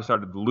figuring him out, he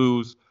started to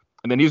lose.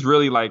 And then he's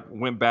really like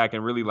went back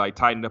and really like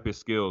tightened up his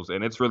skills,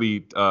 and it's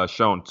really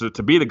shown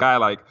to be the guy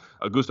like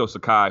Augusto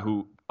Sakai,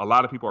 who a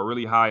lot of people are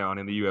really high on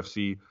in the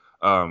UFC.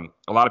 A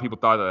lot of people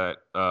thought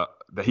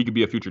that he could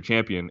be a future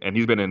champion, and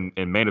he's been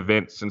in main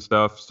events and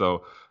stuff.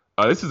 So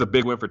this is a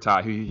big win for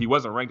Tai. He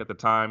wasn't ranked at the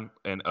time,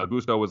 and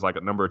Augusto was like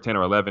a number 10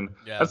 or 11.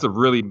 Yeah. That's a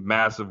really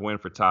massive win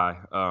for Tai.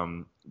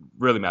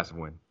 Really massive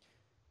win.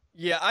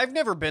 Yeah, I've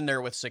never been there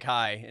with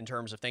Sakai in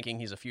terms of thinking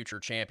he's a future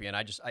champion.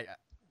 I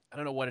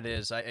don't know what it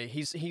is.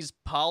 He's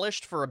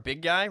polished for a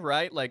big guy,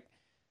 right? Like,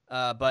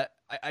 but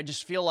I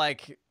just feel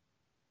like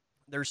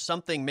there's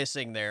something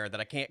missing there that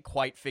I can't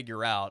quite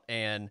figure out.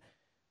 And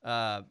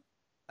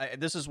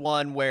this is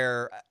one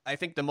where I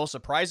think the most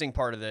surprising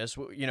part of this,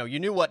 you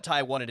knew what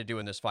Tai wanted to do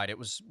in this fight. It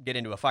was get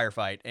into a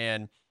firefight.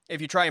 And if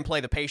you try and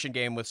play the patient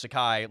game with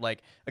Sakai,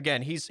 like,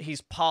 again,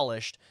 he's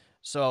polished,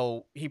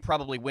 so he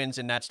probably wins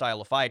in that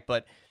style of fight.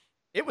 But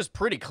it was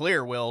pretty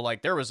clear, Will,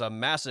 like there was a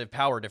massive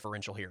power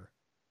differential here.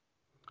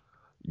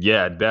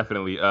 Yeah,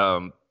 definitely.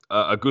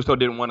 Augusto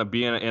didn't want to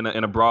be in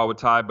a brawl with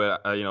Tai,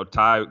 but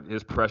Tai,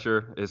 his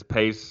pressure, his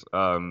pace,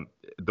 the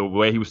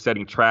way he was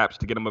setting traps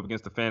to get him up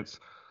against the fence.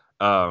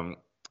 Tai,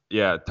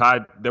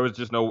 there was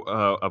just no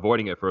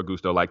avoiding it for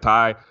Augusto. Like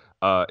Tai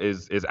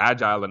is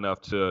agile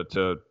enough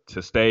to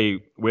stay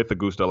with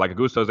Augusto. Like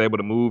Augusto's able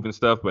to move and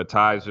stuff, but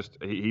Tai's just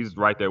he's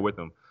right there with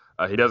him.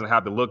 He doesn't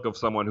have the look of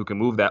someone who can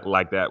move that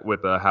like that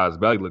with how his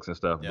belly looks and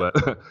stuff, yeah.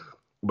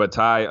 But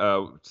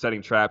Tai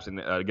setting traps and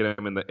getting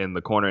him in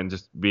the corner and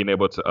just being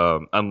able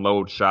to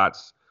unload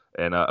shots,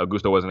 and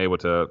Augusto wasn't able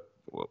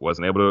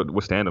to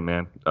withstand him,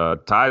 man.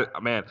 Tai,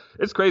 man,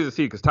 it's crazy to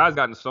see because Tai's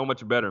gotten so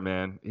much better,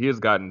 man. He has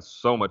gotten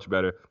so much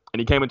better,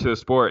 and he came into the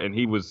sport and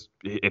he was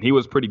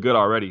pretty good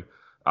already.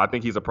 I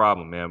think he's a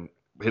problem, man.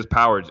 His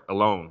power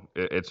alone,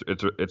 it's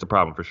a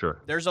problem for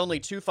sure. There's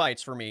only 2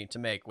 fights for me to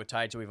make with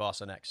Tai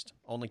Tuivasa next.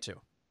 Only 2. You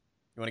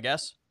want to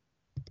guess?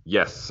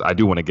 Yes, I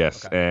do want to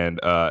guess. Okay.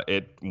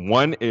 And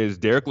one is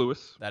Derek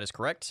Lewis. That is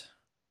correct.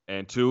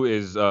 And 2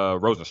 is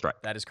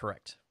Rosenstrike. That is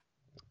correct.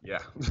 Yeah.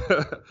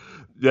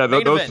 Yeah,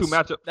 those events. 2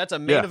 matchups. That's a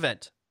main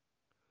event.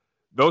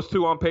 Those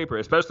 2 on paper,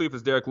 especially if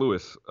it's Derek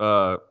Lewis.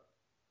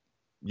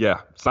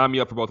 Yeah, sign me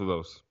up for both of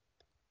those.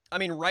 I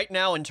mean, right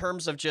now, in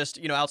terms of just,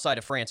 outside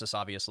of Francis,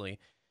 obviously,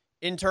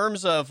 in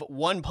terms of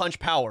one-punch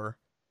power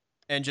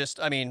and just,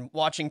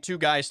 watching 2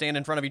 guys stand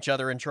in front of each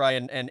other and try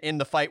and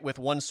end the fight with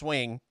one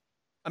swing,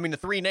 the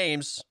 3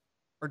 names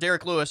are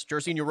Derek Lewis,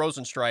 Jairzinho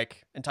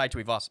Rozenstruik, and Tai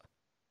Tuivasa.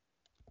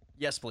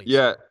 Yes, please.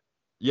 Yeah.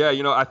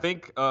 I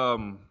think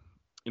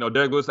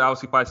Derek Lewis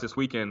obviously fights this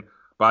weekend,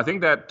 but I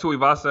think that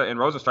Tuivasa and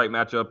Rozenstruik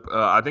matchup,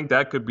 I think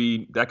that could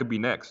be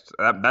next.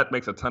 That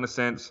makes a ton of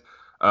sense.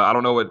 I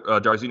don't know what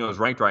Jairzinho is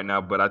ranked right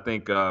now, but I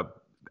think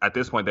at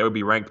this point they would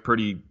be ranked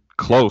pretty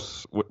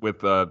close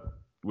with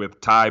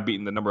Tai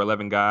beating the number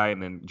 11 guy,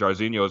 and then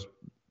Jairzinho is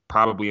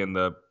probably in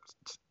the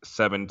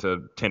 7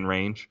 to 10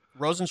 range.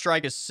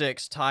 Rozenstruik is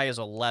 6, Tai is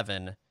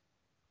 11.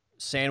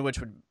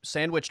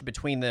 Sandwiched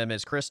between them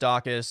is Chris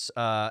Daukus,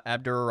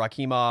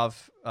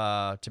 Abdurakhimov,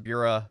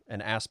 Tabura,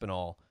 and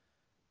Aspinall.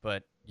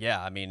 But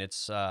yeah,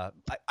 it's I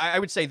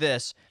would say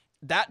this.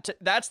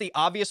 That's the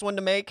obvious one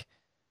to make,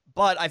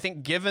 but I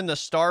think given the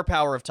star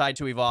power of Tai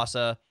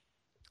Tuivasa,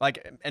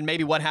 and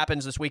maybe what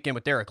happens this weekend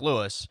with Derek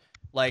Lewis,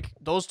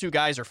 those 2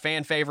 guys are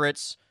fan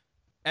favorites.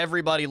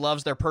 Everybody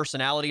loves their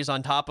personalities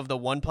on top of the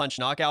one-punch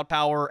knockout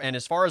power. And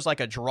as far as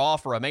a draw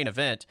for a main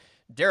event,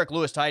 Derek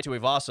Lewis, Tai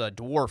Tuivasa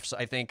dwarfs,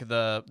 I think,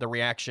 the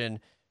reaction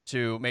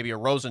to maybe a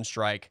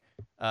Rozenstruik,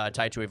 Tai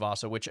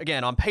Tuivasa, which,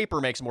 again, on paper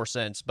makes more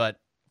sense. But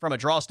from a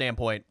draw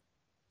standpoint,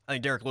 I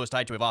think Derek Lewis,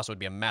 Tai Tuivasa would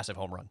be a massive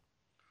home run.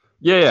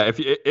 Yeah.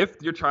 If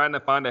you're trying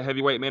to find a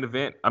heavyweight main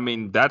event,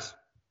 that's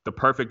the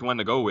perfect one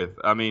to go with.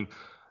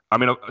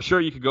 Sure,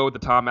 you could go with the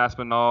Tom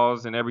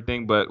Aspinalls and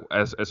everything, but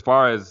as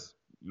far as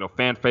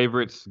fan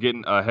favorites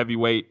getting a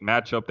heavyweight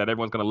matchup that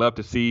everyone's going to love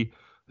to see,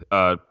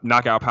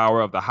 knockout power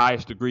of the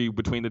highest degree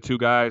between the 2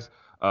 guys.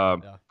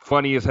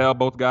 Funny as hell,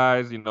 both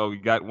guys. You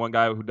got one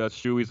guy who does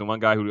shoeys and one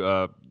guy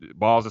who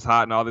balls is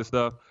hot and all this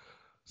stuff.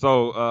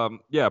 So,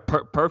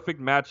 perfect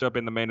matchup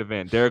in the main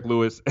event. Derek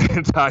Lewis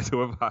and Tai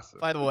Tuivasa.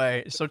 By the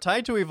way, so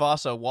Tai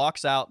Tuivasa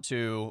walks out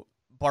to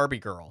Barbie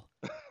Girl.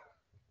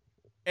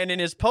 And in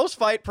his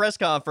post-fight press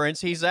conference,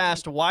 he's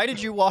asked, why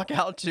did you walk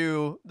out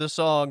to the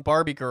song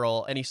Barbie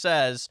Girl? And he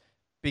says,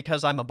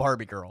 because I'm a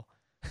Barbie girl.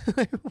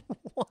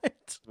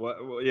 What?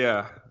 Well,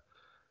 yeah.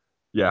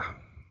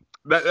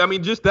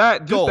 Just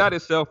that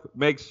itself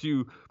makes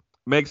you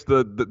makes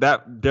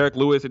that Derek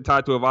Lewis and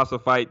Tai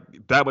Tuivasa fight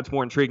that much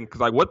more intriguing.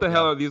 Because like, what the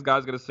hell are these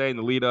guys gonna say in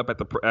the lead up at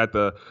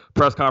the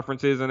press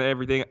conferences and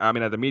everything? I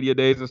mean, at the media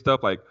days and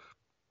stuff. Like,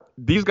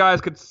 these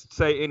guys could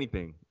say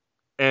anything,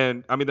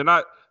 and I mean,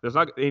 there's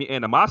not any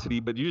animosity,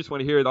 but you just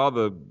want to hear all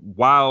the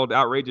wild,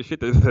 outrageous shit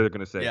that they're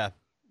gonna say.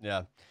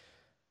 Yeah.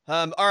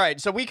 All right,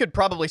 so we could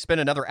probably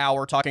spend another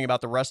hour talking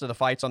about the rest of the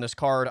fights on this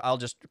card. I'll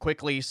just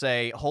quickly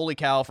say, holy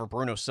cow for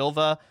Bruno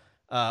Silva.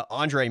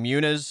 Andre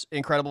Muniz,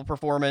 incredible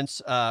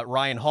performance.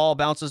 Ryan Hall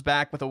bounces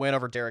back with a win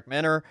over Derek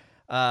Minner.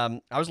 I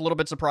was a little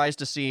bit surprised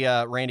to see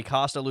Randy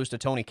Costa lose to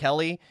Tony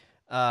Kelly.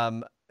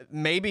 This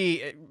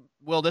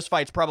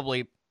fight's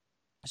probably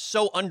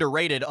so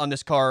underrated on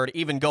this card,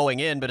 even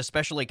going in, but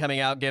especially coming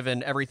out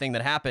given everything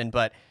that happened.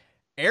 But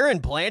Erin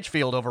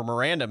Blanchfield over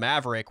Miranda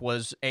Maverick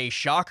was a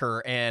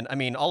shocker. And, I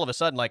mean, all of a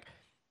sudden, like,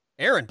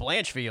 Erin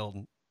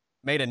Blanchfield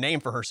made a name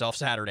for herself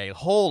Saturday.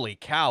 Holy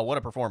cow, what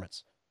a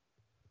performance.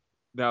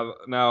 Now,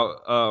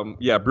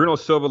 Bruno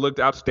Silva looked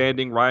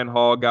outstanding. Ryan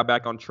Hall got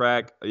back on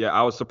track. Yeah,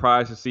 I was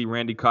surprised to see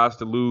Randy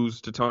Costa lose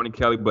to Tony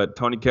Kelly, but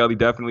Tony Kelly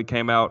definitely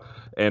came out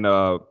and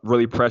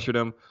really pressured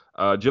him.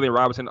 Jillian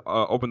Robinson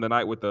opened the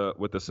night with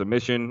the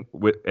submission,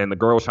 and the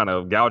girl was trying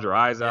to gouge her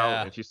eyes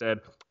out, and she said,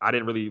 "I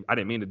didn't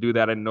mean to do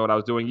that. I didn't know what I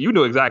was doing." You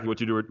knew exactly what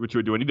you were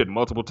doing. You did it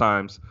multiple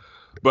times,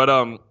 but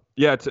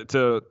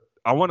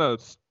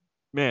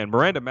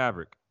Miranda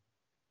Maverick.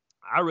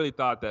 I really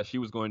thought that she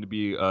was going to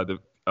be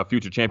a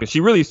future champion.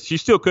 She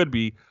still could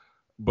be,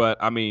 but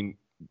I mean,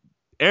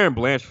 Erin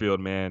Blanchfield,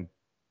 man,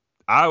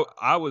 I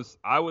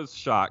was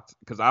shocked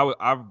because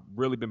I've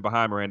really been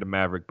behind Miranda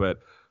Maverick, but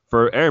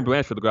for Erin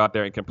Blanchfield to go out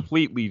there and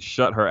completely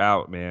shut her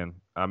out, man.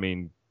 I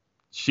mean,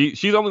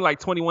 she's only like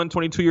 21,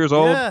 22 years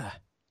old. Yeah.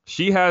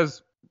 She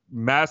has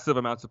massive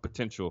amounts of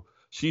potential.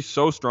 She's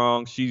so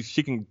strong. She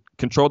can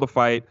control the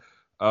fight.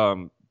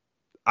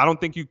 I don't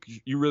think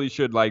you really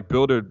should like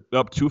build her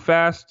up too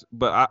fast,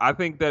 but I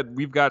think that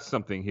we've got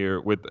something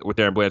here with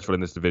Erin Blanchfield in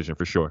this division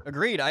for sure.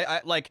 Agreed.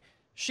 I like,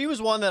 she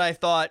was one that I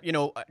thought,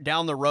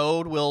 down the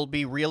road will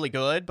be really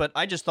good, but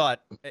I just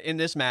thought in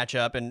this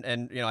matchup,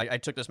 and I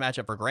took this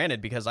matchup for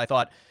granted because I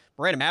thought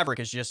Miranda Maverick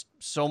is just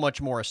so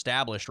much more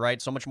established,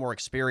 right? So much more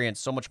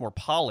experienced, so much more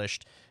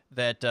polished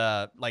that,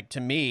 to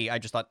me, I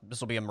just thought this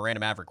will be a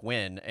Miranda Maverick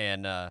win.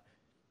 And, I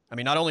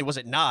mean, not only was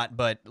it not,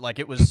 but like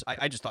it was,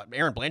 I just thought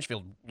Erin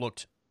Blanchfield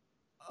looked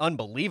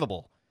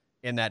unbelievable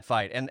in that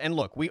fight. And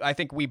look, I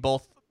think we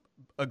both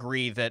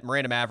agree that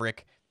Miranda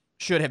Maverick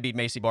should have beat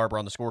Macy Barber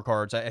on the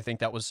scorecards. I think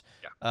that was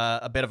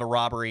a bit of a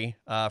robbery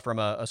from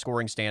a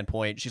scoring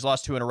standpoint. She's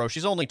lost 2 in a row.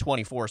 She's only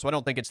 24, so I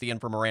don't think it's the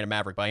end for Miranda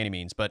Maverick by any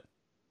means. But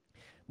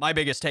my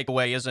biggest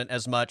takeaway isn't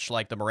as much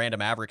like the Miranda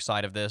Maverick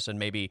side of this and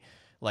maybe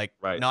like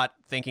not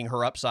thinking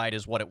her upside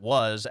is what it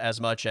was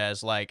as much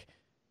as like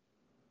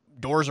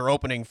doors are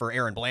opening for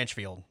Erin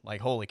Blanchfield.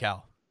 Like, holy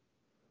cow.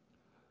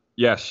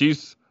 Yeah,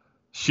 she's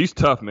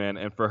tough, man.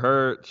 And for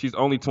her, she's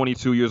only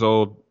 22 years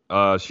old.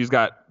 She's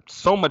got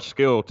so much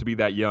skill to be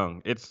that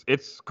young.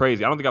 It's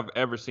crazy. I don't think I've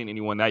ever seen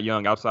anyone that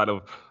young outside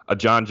of a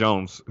John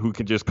Jones who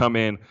can just come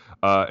in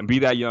and be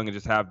that young and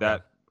just have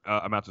that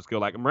amount of skill.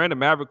 Like Miranda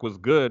Maverick was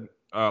good.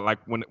 Like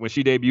when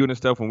she debuted and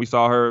stuff, when we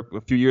saw her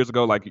a few years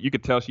ago, like you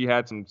could tell she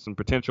had some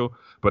potential,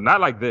 but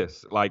not like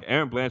this. Like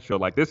Erin Blanchfield,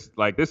 like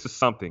this is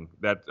something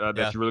that you're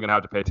really gonna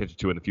have to pay attention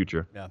to in the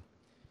future. Yeah.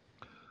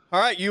 All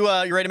right, you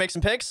ready to make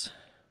some picks?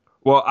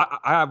 Well,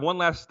 I have one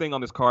last thing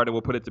on this card, and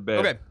we'll put it to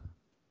bed. Okay.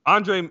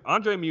 Andre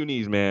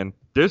Muniz, man,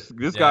 this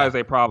guy is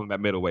a problem at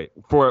middleweight.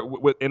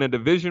 In a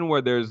division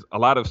where there's a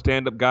lot of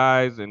stand-up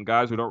guys and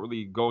guys who don't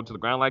really go into the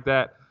ground like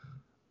that,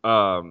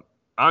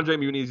 Andre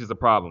Muniz is a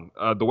problem.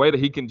 The way that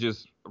he can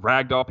just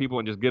ragdoll people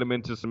and just get them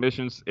into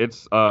submissions,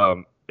 it's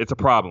a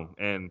problem.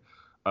 And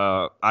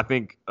I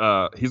think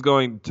he's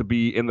going to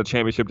be in the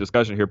championship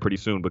discussion here pretty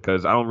soon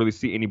because I don't really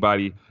see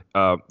anybody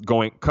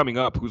coming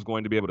up who's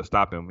going to be able to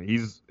stop him.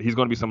 He's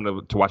going to be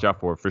someone to watch out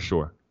for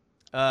sure.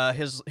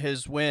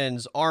 His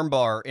wins: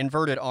 armbar,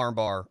 inverted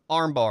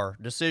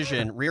armbar,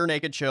 decision, rear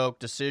naked choke,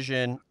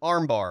 decision,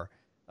 armbar,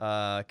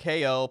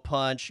 KO,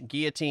 punch,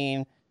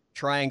 guillotine,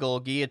 triangle,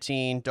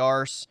 guillotine,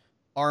 darce,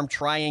 arm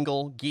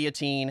triangle,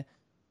 guillotine,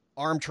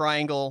 arm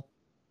triangle,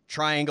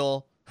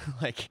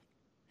 like,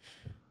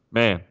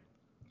 man.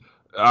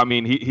 I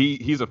mean,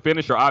 he's a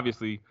finisher.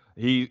 Obviously,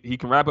 he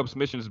can wrap up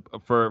submissions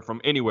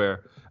from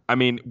anywhere. I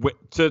mean,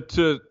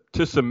 to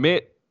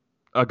submit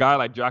a guy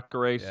like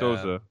Jacare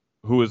Souza,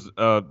 who is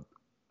a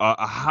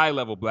high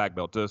level black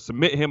belt, to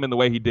submit him in the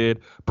way he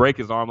did, break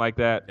his arm like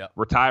that,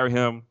 retire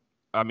him.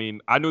 I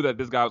mean, I knew that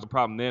this guy was a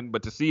problem then,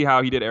 but to see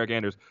how he did Eric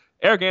Anders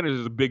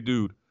is a big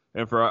dude,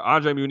 and for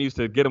Andre Muniz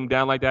to get him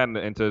down like that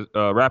and to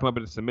wrap him up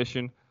in a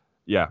submission,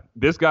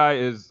 this guy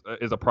is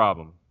a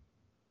problem.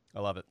 I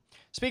love it.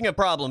 Speaking of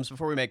problems,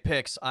 before we make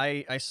picks,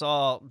 I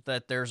saw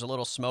that there's a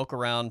little smoke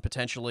around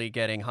potentially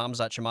getting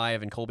Khamzat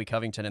Chimaev and Colby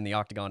Covington in the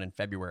octagon in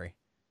February.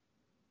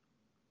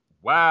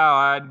 Wow,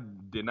 I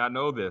did not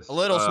know this. A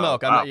little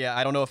smoke.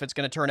 I don't know if it's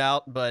going to turn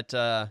out, but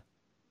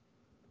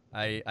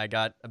I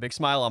got a big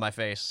smile on my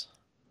face.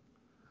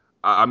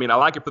 I mean, I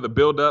like it for the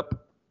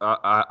build-up.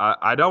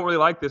 I don't really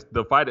like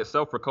the fight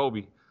itself for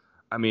Colby.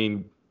 I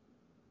mean,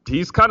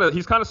 he's kind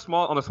of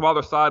small on the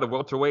smaller side of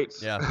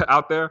welterweights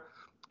out there,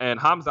 and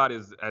Khamzat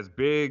is as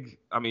big.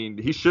 I mean,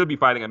 he should be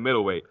fighting at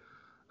middleweight.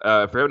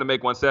 For him to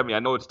make 170, I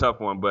know it's a tough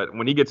one, but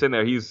when he gets in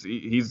there,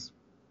 he's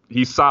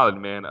solid,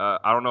 man. I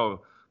don't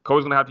know.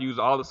 Cody's gonna have to use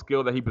all the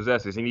skill that he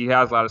possesses, and he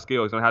has a lot of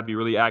skill. He's gonna have to be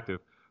really active.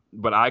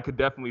 But I could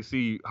definitely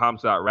see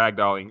Khamzat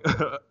ragdolling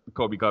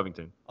Colby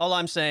Covington. All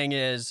I'm saying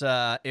is,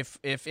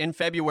 if in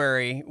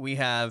February we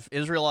have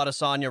Israel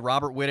Adesanya,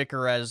 Robert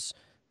Whittaker as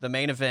the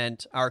main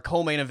event, our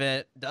co-main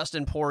event,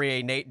 Dustin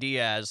Poirier, Nate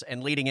Diaz,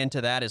 and leading into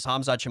that is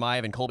Khamzat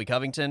Chimaev and Colby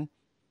Covington,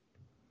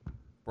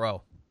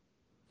 bro.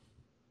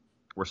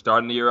 We're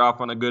starting the year off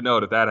on a good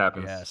note if that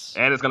happens. Yes.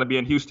 And it's going to be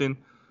in Houston.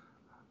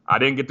 I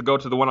didn't get to go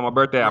to the one on my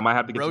birthday. I might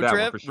have to get to that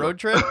one for sure. Road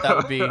trip? That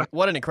would be,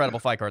 what an incredible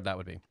fight card that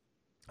would be.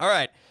 All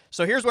right,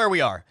 so here's where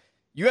we are.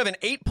 You have an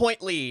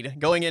 8-point lead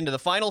going into the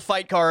final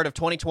fight card of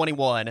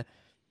 2021.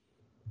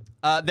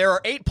 There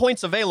are 8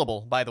 points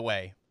available, by the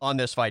way, on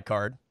this fight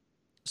card.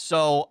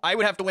 So I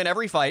would have to win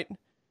every fight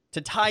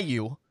to tie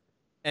you,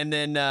 and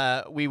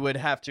then we would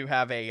have to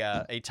have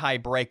a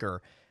tiebreaker.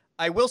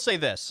 I will say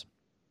this.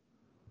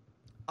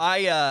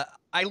 I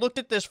looked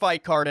at this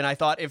fight card, and I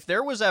thought if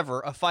there was ever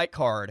a fight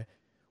card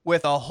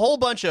with a whole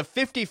bunch of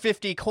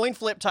 50-50 coin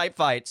flip type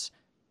fights,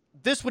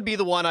 this would be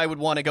the one I would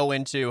want to go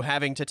into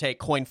having to take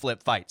coin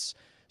flip fights.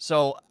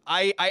 So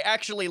I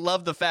actually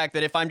love the fact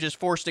that if I'm just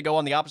forced to go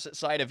on the opposite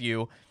side of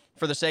you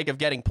for the sake of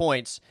getting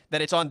points,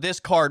 that it's on this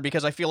card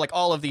because I feel like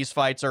all of these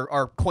fights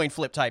are coin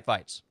flip type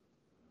fights.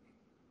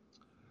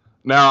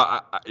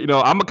 Now,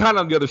 I'm kind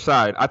of on the other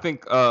side. I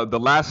think the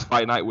last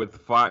fight night with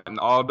Fight and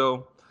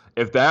Aldo,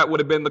 if that would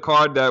have been the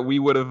card that we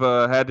would have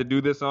had to do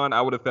this on,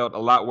 I would have felt a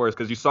lot worse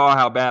because you saw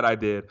how bad I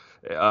did.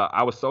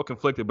 I was so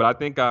conflicted, but I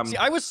think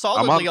I was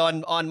solidly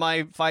on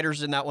my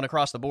fighters in that one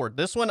across the board.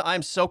 This one,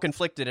 I'm so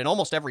conflicted in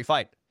almost every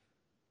fight.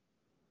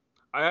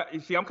 You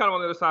see, I'm kind of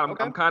on the other side.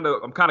 Okay. I'm kind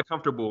of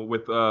comfortable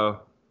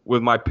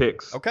with my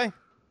picks. Okay,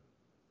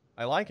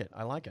 I like it.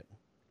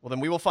 Well, then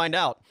we will find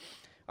out.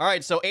 All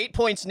right, so 8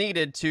 points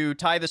needed to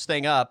tie this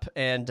thing up,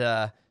 and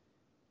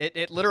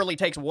it literally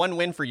takes one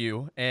win for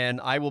you, and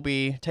I will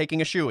be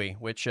taking a shoey,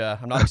 which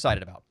I'm not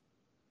excited about.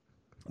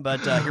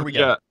 But here we go.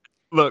 Yeah.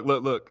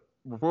 Look.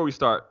 Before we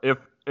start, if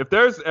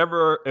there's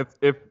ever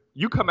if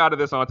you come out of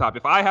this on top,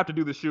 if I have to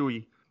do the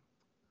shoey,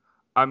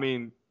 I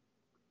mean,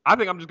 I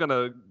think I'm just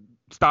gonna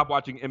stop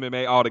watching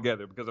MMA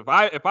altogether because if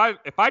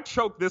I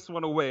choke this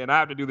one away and I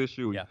have to do this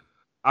shoey,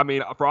 I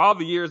mean, for all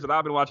the years that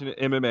I've been watching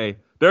MMA,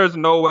 there's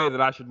no way that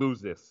I should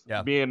lose this.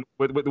 Yeah. Being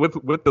with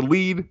the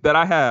lead that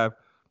I have,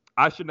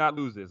 I should not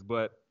lose this.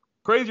 But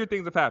crazier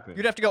things have happened.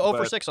 You'd have to go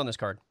 0 for 6 on this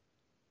card.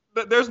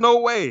 There's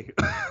no way.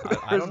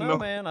 I don't know,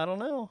 man. I don't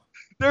know.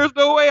 There's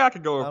no way I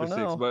could go 0 for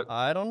 6. But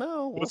I don't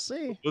know. We'll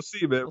see. We'll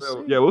see, man.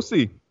 Yeah, we'll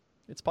see.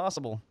 It's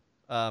possible.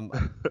 I'm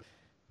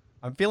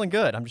feeling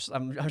good. I'm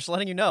just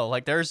letting you know.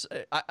 Like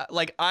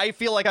I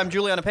feel like I'm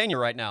Juliana Pena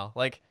right now.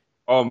 Like,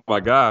 oh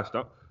my gosh.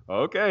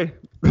 Okay.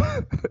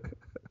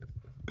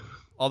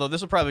 Although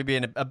this would probably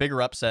be a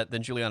bigger upset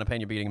than Juliana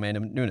Pena beating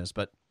Amanda Nunes,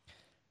 but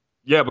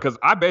yeah, because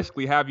I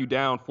basically have you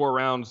down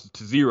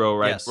 4-0,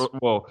 right? Yes.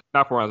 Well,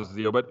 not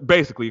 4-0, but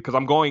basically because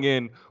I'm going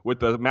in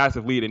with a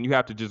massive lead, and you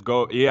have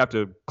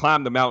to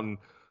climb the mountain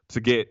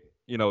to get,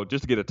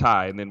 just to get a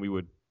tie, and then we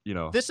would.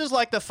 This is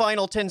like the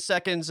final 10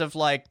 seconds of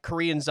like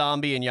Korean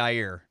Zombie and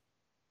Yair.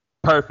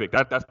 Perfect.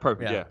 That's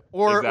perfect. Yeah.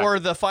 Or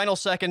the final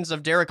seconds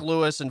of Derek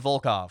Lewis and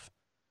Volkov.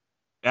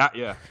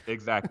 Yeah,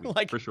 exactly.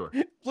 Like, for sure.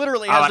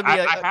 Literally has to be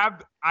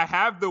I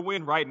have the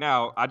win right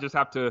now. I just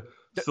have to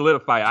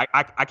solidify.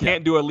 I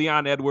can't do a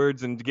Leon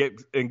Edwards and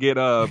get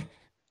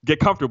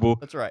comfortable.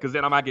 That's right. Because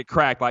then I might get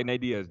cracked like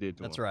Nate Diaz did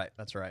to him.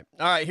 That's right.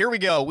 All right, here we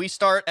go. We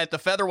start at the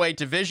featherweight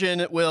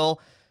division.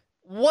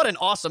 What an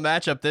awesome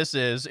matchup this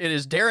is. It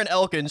is Darren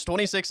Elkins,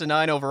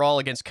 26-9 overall,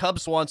 against Cub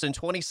Swanson,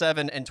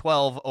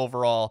 27-12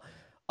 overall.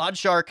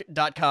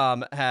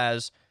 Oddshark.com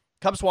has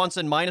Cub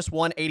Swanson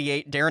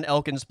 -188, Darren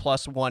Elkins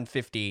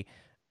 +150.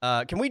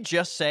 Can we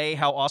just say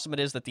how awesome it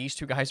is that these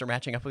two guys are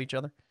matching up with each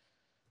other?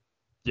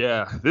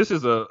 Yeah, this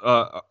is for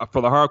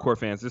the hardcore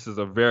fans, this is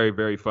a very,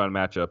 very fun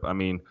matchup. I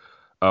mean,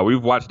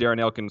 we've watched Darren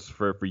Elkins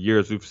for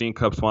years. We've seen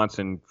Cub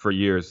Swanson for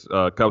years.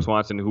 Cub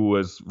Swanson, who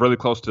was really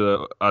close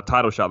to a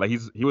title shot. Like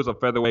he was a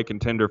featherweight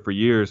contender for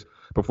years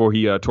before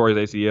he tore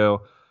his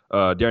ACL.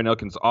 Darren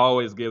Elkins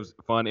always gives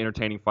fun,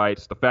 entertaining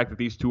fights. The fact that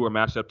these two are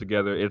matched up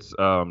together, it's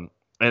and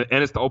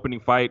it's the opening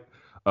fight.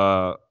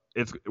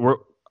 We're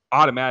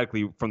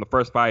automatically from the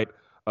first fight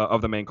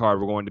of the main card,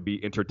 we're going to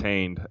be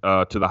entertained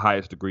to the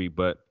highest degree.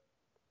 But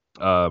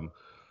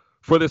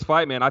for this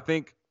fight, man, I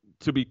think.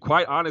 To be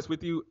quite honest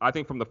with you, I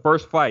think from the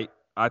first fight,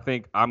 I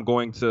think I'm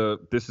going to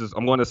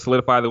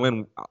solidify the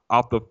win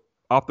off the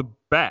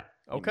bat.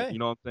 Okay. You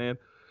know what I'm saying?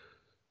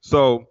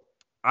 So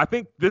I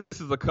think this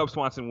is a Cub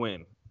Swanson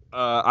win.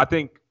 I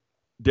think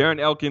Darren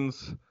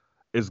Elkins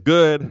is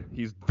good.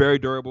 He's very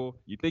durable.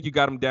 You think you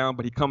got him down,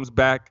 but he comes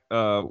back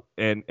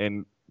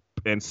and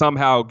and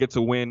somehow gets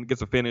a win,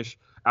 gets a finish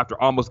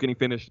after almost getting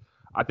finished.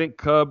 I think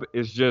Cub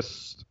is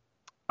just,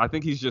 I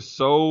think he's just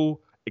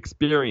so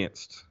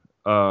experienced.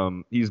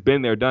 He's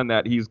been there, done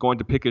that. He's going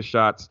to pick his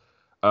shots.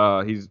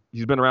 He's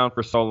been around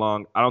for so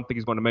long. I don't think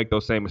he's going to make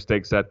those same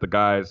mistakes that the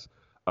guys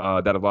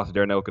that have lost to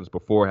Darren Elkins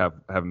before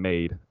have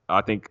made.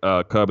 I think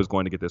Cub is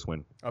going to get this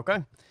win.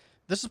 Okay.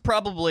 This is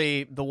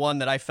probably the one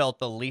that I felt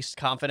the least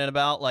confident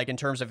about, like in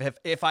terms of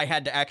if I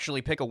had to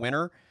actually pick a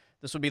winner,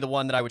 this would be the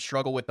one that I would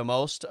struggle with the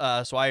most.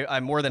 So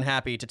I'm more than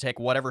happy to take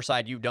whatever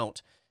side you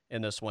don't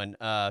in this one.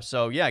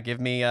 So yeah,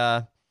 give me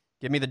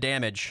the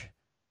damage,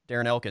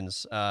 Darren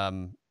Elkins.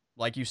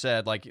 Like you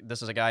said, like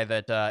this is a guy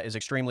that is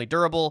extremely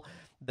durable,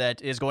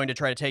 that is going to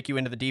try to take you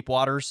into the deep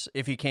waters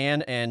if he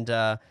can, and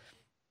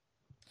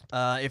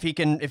if he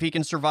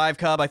can survive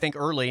Cub, I think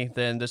early,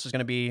 then this is going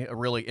to be a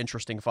really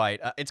interesting fight.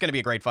 It's going to be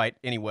a great fight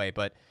anyway,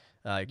 but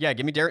yeah,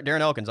 give me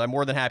Darren Elkins. I'm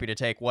more than happy to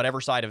take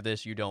whatever side of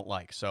this you don't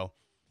like. So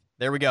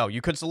there we go.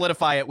 You could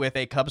solidify it with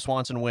a Cub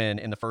Swanson win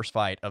in the first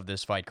fight of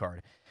this fight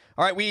card.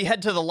 All right, we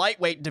head to the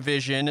lightweight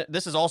division.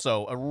 This is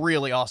also a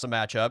really awesome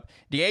matchup.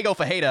 Diego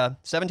Ferreira,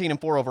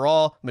 17-4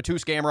 overall.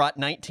 Mateusz Gamrot,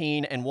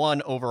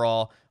 19-1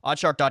 overall.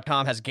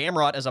 Oddshark.com has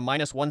Gamrot as a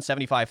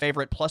 -175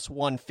 favorite,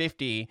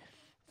 +150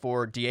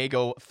 for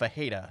Diego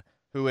Ferreira,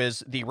 who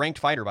is the ranked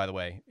fighter, by the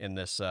way, in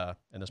this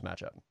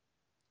matchup.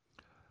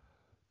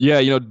 Yeah,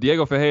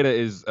 Diego Ferreira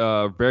is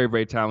very,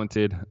 very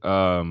talented.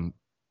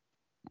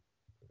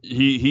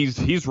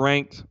 He's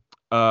ranked.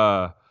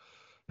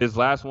 His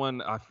last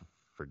one, I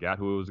forgot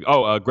who it was.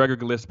 Oh, Gregor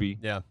Gillespie.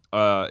 Yeah.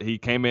 He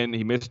came in.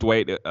 He missed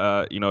weight. It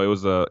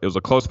was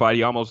a close fight.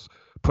 He almost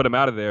put him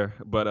out of there,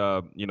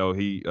 but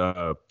he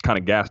kind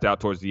of gassed out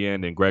towards the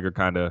end, and Gregor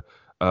kind of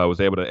was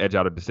able to edge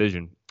out a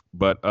decision.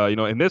 But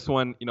in this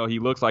one, he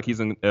looks like he's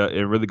in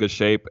really good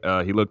shape.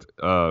 He looked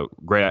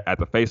great at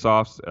the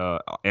face-offs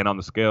and on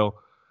the scale.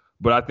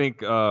 But I think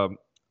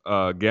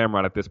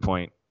Gamrot at this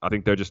point, I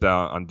think they're just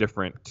on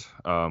different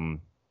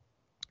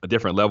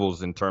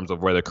levels in terms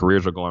of where their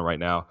careers are going right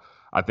now.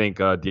 I think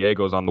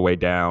Diego's on the way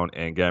down,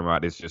 and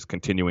Gamrot is just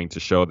continuing to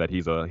show that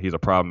he's a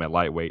problem at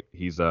lightweight.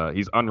 He's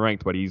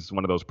unranked, but he's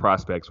one of those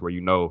prospects where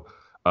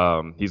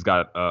he's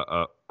got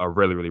a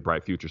really, really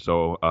bright future.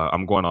 So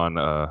I'm going on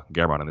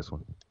Gamrot on this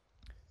one.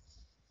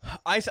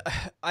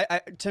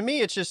 To me,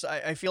 it's just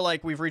I feel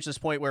like we've reached this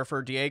point where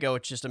for Diego,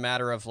 it's just a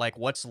matter of like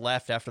what's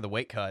left after the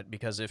weight cut.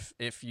 Because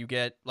if you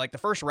get like the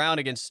first round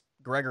against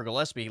Gregor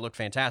Gillespie, he looked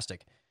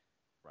fantastic,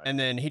 right, and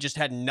then he just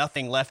had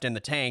nothing left in the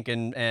tank,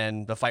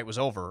 and the fight was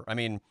over. I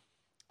mean,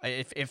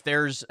 if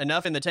there's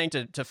enough in the tank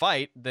to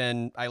fight,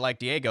 then I like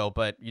Diego,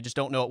 but you just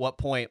don't know at what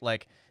point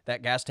like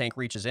that gas tank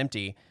reaches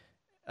empty.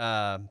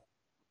 I'm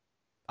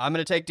going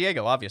to take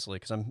Diego, obviously,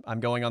 because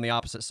I'm going on the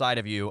opposite side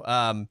of you.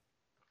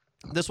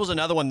 This was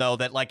another one though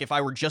that like if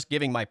I were just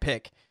giving my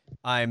pick,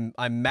 I'm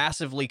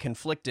massively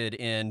conflicted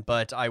in,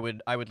 but I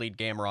would lead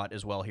Gamrot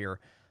as well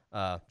here,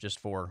 just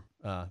for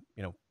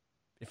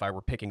if I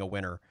were picking a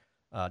winner,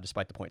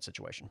 despite the point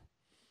situation.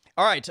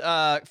 All right,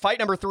 fight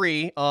number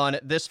 3 on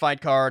this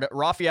fight card: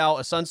 Rafael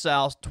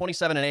Assunção,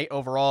 27-8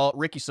 overall.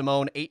 Ricky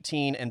Simón,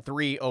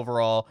 18-3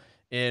 overall.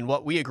 In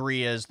what we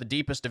agree is the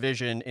deepest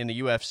division in the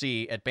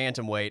UFC at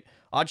bantamweight.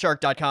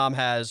 Oddshark.com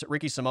has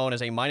Ricky Simón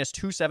as a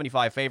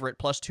 -275 favorite,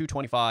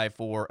 +225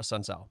 for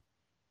Assunção.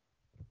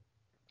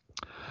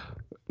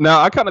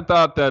 Now, I kind of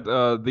thought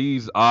that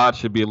these odds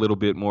should be a little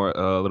bit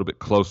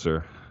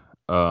closer.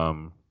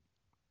 I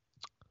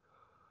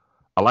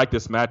like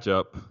this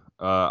matchup.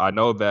 I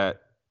know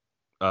that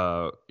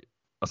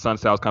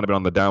Assunção's kind of been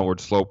on the downward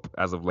slope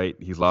as of late.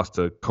 He's lost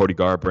to Cody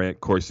Garbrandt,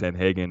 Corey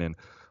Sandhagen, and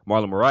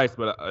Marlon Moraes,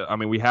 but I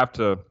mean, we have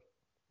to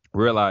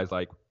realize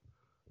like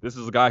this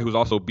is a guy who's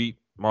also beat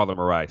Marlon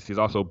Moraes. He's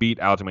also beat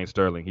Aljamain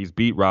Sterling. He's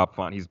beat Rob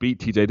Font. He's beat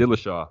TJ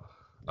Dillashaw.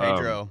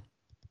 Pedro.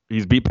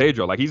 He's beat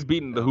Pedro. Like he's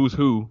beaten the who's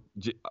who.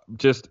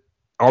 Just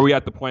are we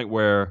at the point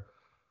where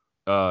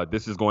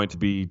this is going to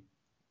be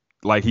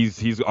like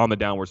he's on the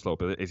downward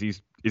slope? Is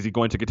he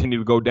going to continue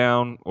to go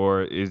down,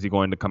 or is he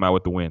going to come out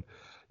with the win?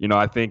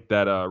 I think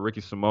that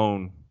Ricky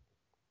Simón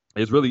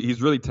he's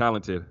really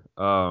talented.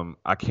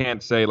 I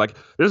can't say like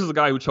this is a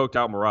guy who choked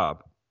out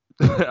Merab.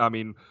 I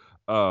mean,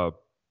 out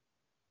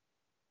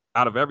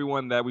of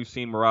everyone that we've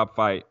seen Merab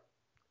fight,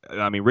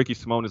 I mean Ricky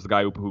Simón is the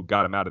guy who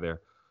got him out of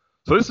there.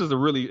 So this is a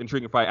really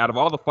intriguing fight. Out of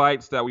all the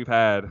fights that we've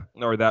had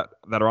or that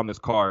are on this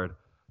card,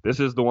 this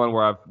is the one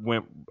where I've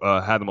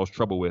had the most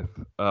trouble with.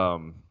 I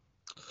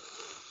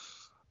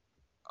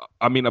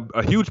mean,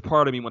 a huge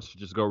part of me wants to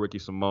just go Ricky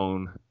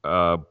Simón,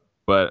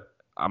 but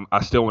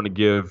I still want to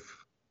give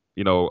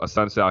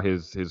Assunção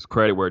his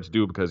credit where it's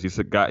due because he's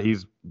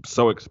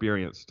so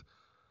experienced.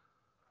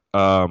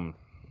 Man,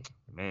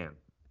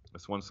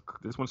 this one's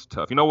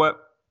tough. You know what?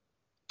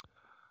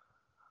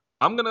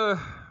 I'm gonna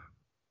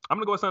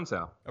go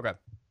Assunção. Okay.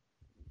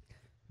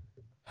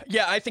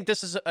 Yeah, I think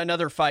this is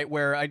another fight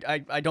where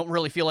I don't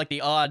really feel like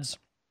the odds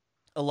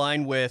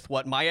align with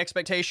what my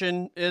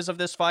expectation is of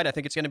this fight. I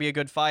think it's going to be a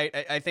good fight.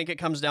 I think it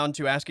comes down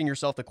to asking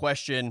yourself the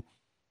question,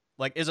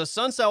 like, is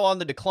Assunção on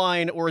the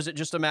decline, or is it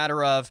just a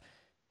matter of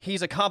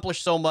he's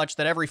accomplished so much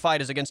that every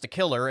fight is against a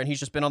killer, and he's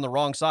just been on the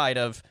wrong side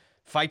of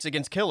fights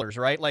against killers,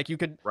 right? Like you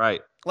could,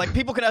 Right. like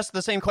people could ask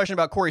the same question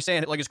about Corey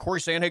Sandhagen. Like, is Corey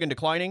Sandhagen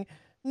declining?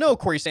 No,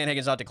 Corey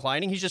Sandhagen's not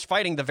declining. He's just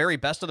fighting the very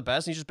best of the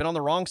best. And he's just been on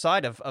the wrong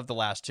side of the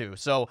last two.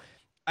 So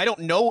I don't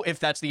know if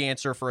that's the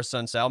answer for a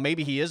Sun Sal.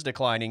 Maybe he is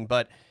declining,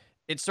 but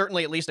it's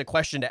certainly at least a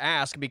question to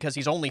ask because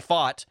he's only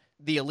fought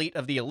the elite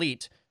of the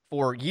elite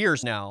for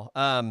years now.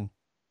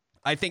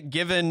 I think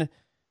given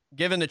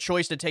the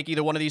choice to take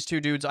either one of these two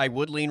dudes, I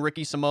would lean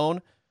Ricky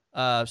Simone.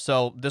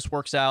 So this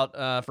works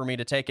out for me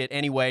to take it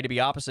anyway, to be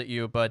opposite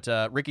you, but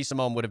Ricky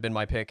Simone would have been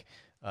my pick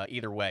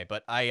either way.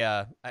 But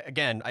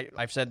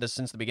I've said this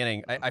since the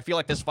beginning. I feel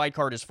like this fight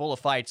card is full of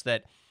fights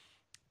that,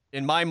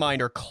 in my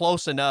mind, are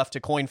close enough to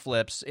coin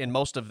flips in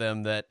most of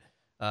them that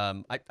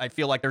I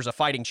feel like there's a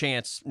fighting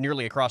chance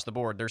nearly across the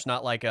board. There's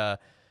not like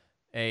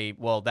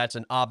well, that's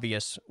an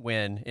obvious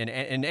win in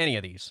any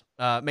of these.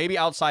 Maybe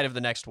outside of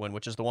the next one,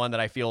 which is the one that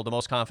I feel the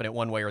most confident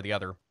one way or the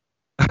other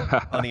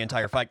on the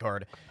entire fight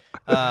card.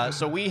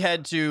 So we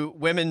head to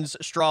women's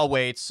straw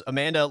weights.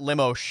 Amanda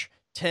Lemos,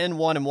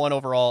 10-1-1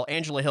 overall.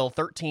 Angela Hill,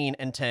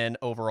 13-10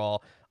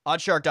 overall.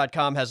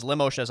 Oddshark.com has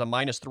Lemos as a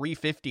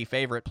 -350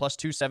 favorite, plus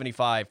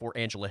 275 for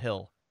Angela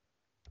Hill.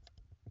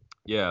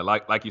 Yeah,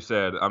 like you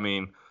said, I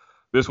mean,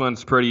 this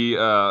one's pretty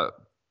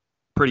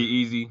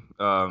easy.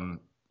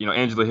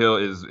 Angela Hill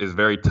is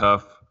very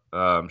tough.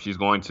 She's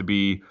going to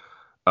be,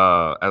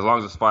 as long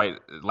as this fight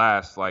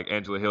lasts, like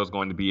Angela Hill is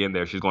going to be in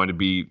there. She's going to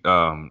be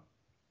in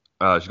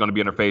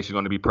her face. She's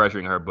going to be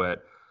pressuring her.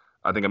 But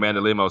I think Amanda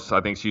Lemos,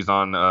 I think she's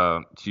on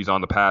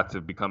the path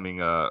to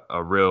becoming a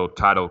real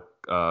title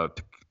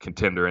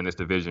contender in this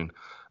division.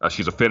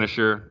 She's a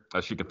finisher.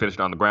 She can finish it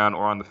on the ground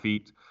or on the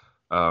feet.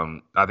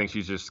 I think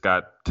she's just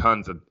got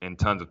tons of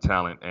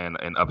talent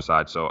and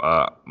upside. So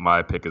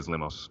my pick is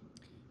Lemos.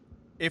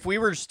 If we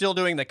were still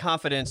doing the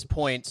confidence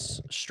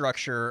points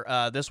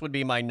structure, this would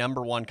be my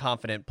number one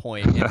confident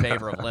point in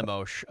favor of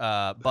Lemos.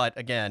 But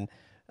again,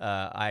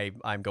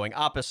 I'm going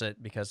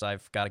opposite because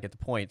I've got to get the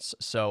points.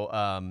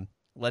 So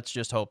let's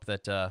just hope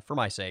that, for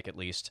my sake at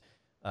least,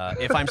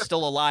 if I'm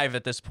still alive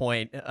at this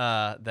point,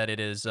 that it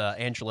is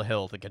Angela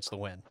Hill that gets the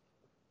win.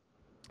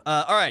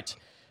 All right.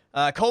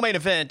 Co-main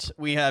event,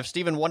 we have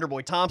Stephen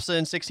Wonderboy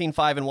Thompson,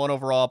 16-5-1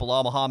 overall.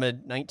 Bilal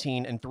Muhammad,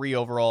 19-3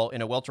 overall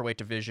in a welterweight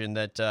division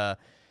that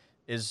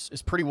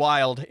is pretty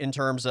wild in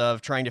terms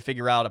of trying to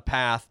figure out a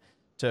path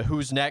to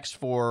who's next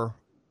for,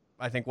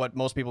 I think, what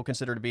most people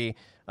consider to be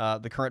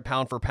the current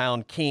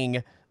pound-for-pound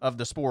king of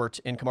the sport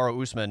in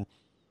Kamaru Usman.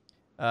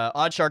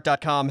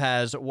 Oddshark.com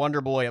has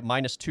Wonderboy at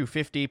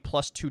 -250,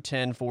 plus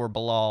 210 for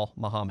Bilal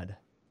Muhammad.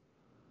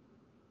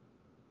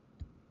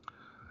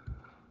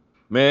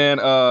 Man,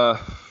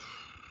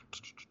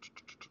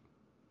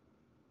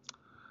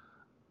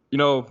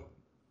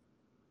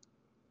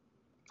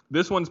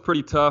 this one's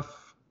pretty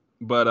tough,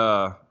 but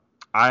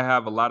I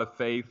have a lot of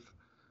faith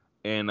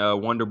in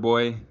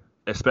Wonderboy,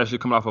 especially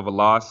coming off of a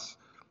loss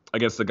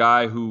against a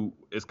guy who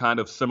is kind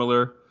of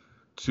similar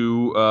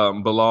to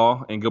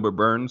Bilal and Gilbert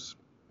Burns.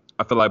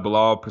 I feel like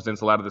Bilal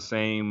presents a lot of the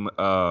same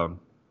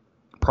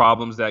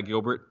problems that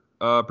Gilbert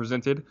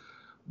presented,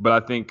 but I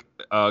think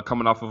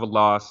coming off of a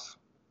loss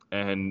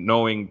and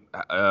knowing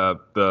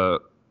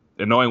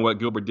what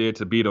Gilbert did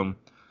to beat him,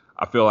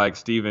 I feel like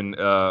Steven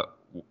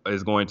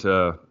is going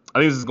to. I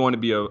think this is going to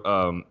be a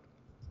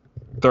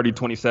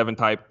 30-27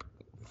 type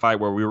fight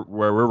where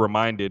we're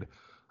reminded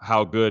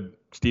how good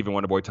Stephen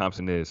Wonderboy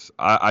Thompson is.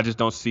 I just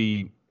don't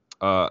see,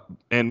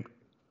 and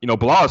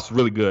Bilal is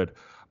really good,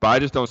 but I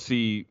just don't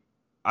see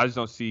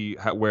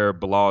where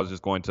Bilal is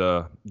just going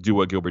to do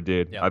what Gilbert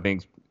did. Yep. I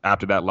think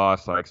after that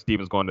loss, like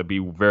Stephen's going to be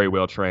very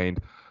well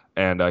trained,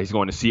 and he's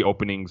going to see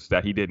openings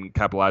that he didn't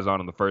capitalize on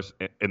in the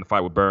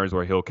fight with Burns,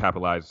 where he'll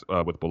capitalize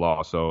with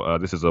Bilal. So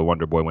this is a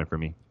Wonderboy win for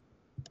me.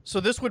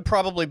 So this would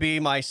probably be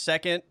my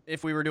second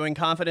if we were doing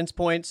confidence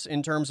points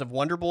in terms of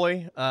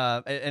Wonderboy.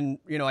 And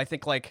I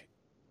think like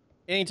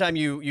anytime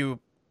you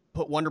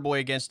put Wonderboy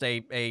against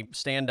a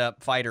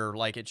stand-up fighter,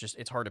 like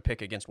it's hard to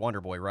pick against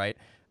Wonderboy, right?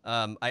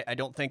 I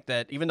don't think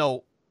that, even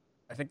though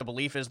I think the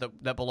belief is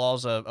that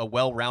Bilal's a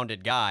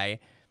well-rounded guy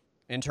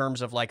in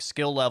terms of like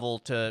skill level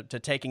to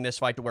taking this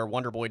fight to where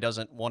Wonderboy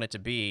doesn't want it to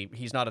be,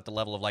 he's not at the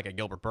level of like a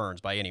Gilbert Burns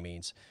by any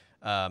means.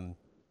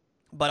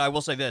 But I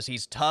will say this,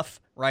 he's tough,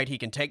 right? He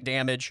can take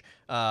damage.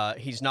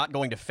 He's not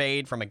going to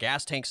fade from a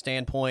gas tank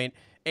standpoint,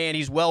 and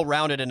he's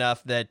well-rounded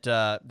enough that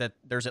that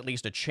there's at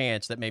least a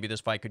chance that maybe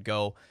this fight could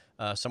go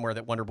somewhere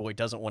that Wonderboy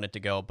doesn't want it to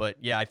go. But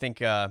yeah, I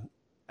think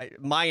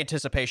my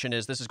anticipation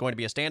is this is going to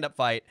be a stand-up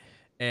fight,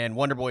 and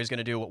Wonderboy is going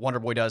to do what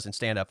Wonderboy does in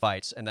stand-up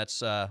fights, and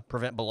that's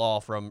prevent Bilal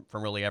from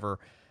really ever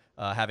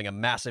having a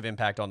massive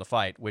impact on the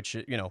fight, which,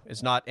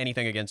 is not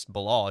anything against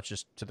Bilal. It's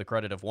just to the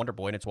credit of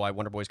Wonderboy, and it's why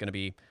Wonderboy is going to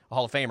be a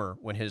Hall of Famer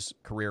when his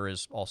career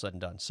is all said and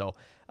done. So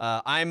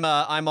I'm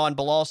on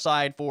Bilal's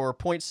side for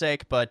point's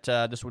sake, but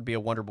this would be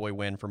a Wonderboy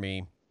win for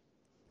me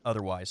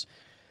otherwise.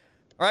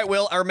 All right,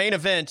 Will, our main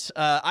event.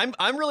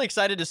 I'm really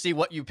excited to see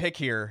what you pick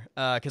here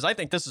because I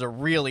think this is a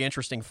really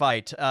interesting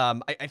fight.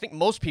 I think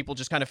most people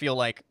just kind of feel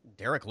like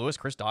Derek Lewis,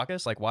 Chris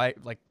Daukus, like why,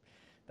 like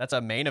that's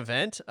a main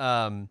event.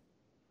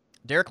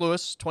 Derek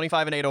Lewis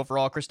 25-8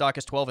 overall, Chris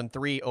Daukus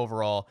 12-3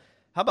 overall.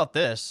 How about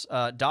this?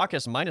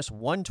 Daukus minus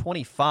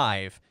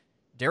 125.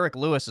 Derek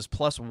Lewis is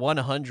plus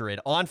 100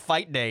 on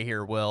fight day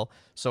here, Will.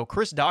 So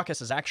Chris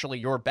Daukus is actually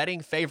your betting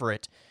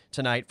favorite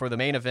tonight for the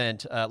main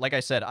event. Like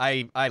I said,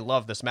 I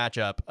love this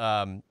matchup,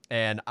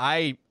 and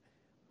I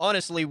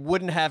honestly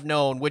wouldn't have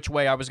known which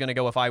way I was going to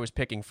go if I was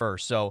picking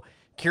first. So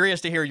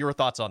curious to hear your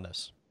thoughts on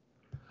this.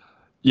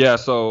 Yeah,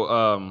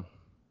 so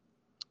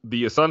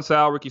the Sun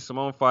Sal Ricky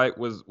Simone fight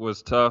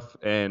was tough,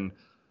 and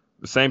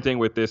the same thing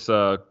with this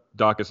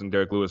Daukus and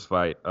Derek Lewis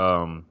fight.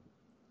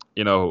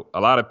 You know, a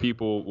lot of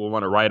people will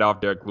want to write off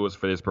Derek Lewis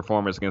for his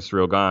performance against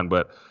Cyril Gane,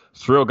 but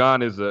Cyril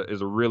Gane is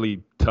a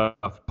really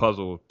tough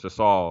puzzle to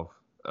solve.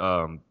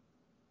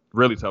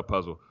 Really tough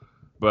puzzle.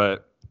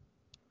 But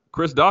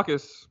Chris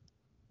Daukus,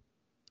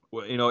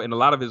 you know, in a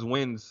lot of his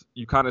wins,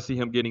 you kind of see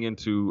him getting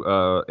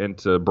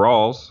into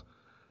brawls,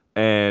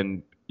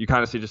 and you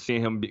kind of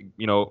seeing him,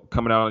 you know,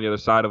 coming out on the other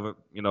side of it,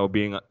 you know,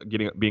 being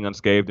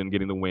unscathed and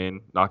getting the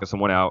win, knocking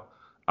someone out.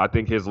 I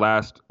think his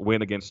last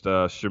win against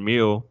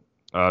Shamil,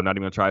 not even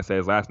gonna try to say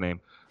his last name.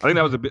 I think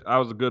that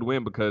was a good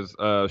win because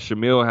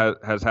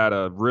Shamil has had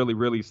a really,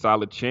 really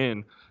solid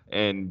chin,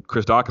 and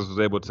Chris Daukus was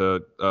able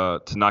to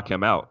knock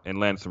him out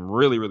and land some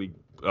really, really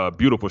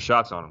beautiful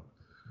shots on him.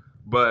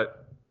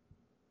 But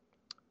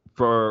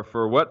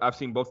for what I've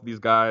seen both of these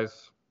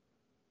guys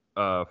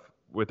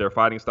with their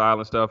fighting style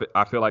and stuff,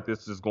 I feel like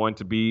this is going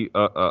to be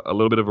a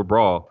little bit of a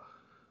brawl.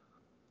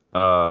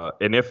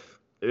 And if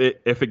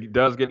it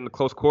does get into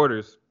close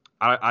quarters,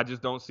 I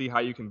just don't see how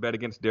you can bet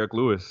against Derek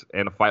Lewis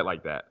in a fight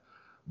like that.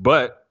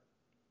 But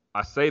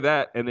I say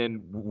that, and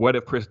then what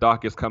if Chris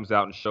Daukus comes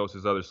out and shows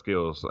his other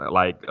skills,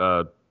 like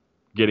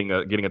getting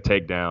a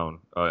takedown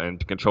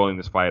and controlling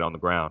this fight on the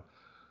ground?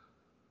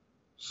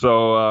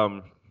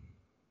 So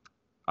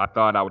I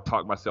thought I would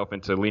talk myself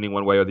into leaning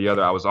one way or the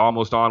other. I was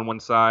almost on one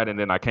side, and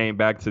then I came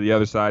back to the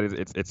other side.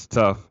 It's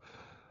tough.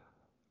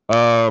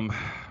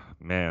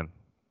 Man.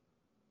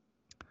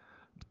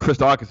 Chris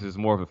Daukus is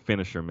more of a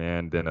finisher,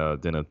 man, than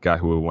a guy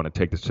who would want to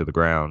take this to the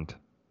ground.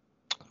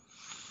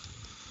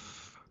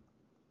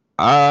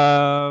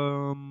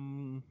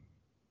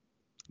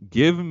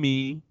 Give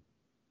me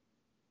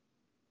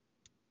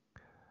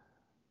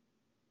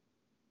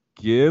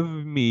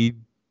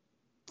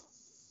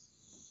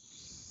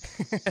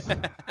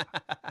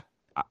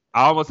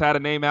I almost had a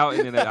name out,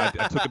 and then I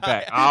took it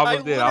back. I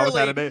almost did. I almost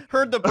had a name.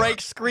 Heard the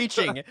brake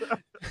screeching.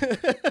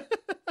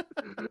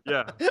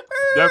 Yeah,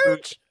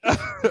 definitely.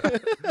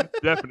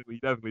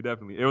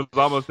 definitely. It was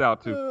almost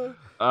out too.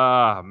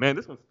 Man,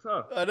 this one's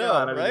tough. I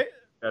know, right?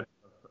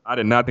 I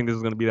did not think this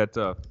was going to be that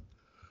tough.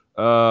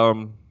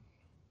 Oh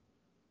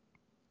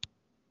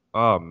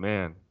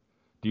man,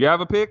 do you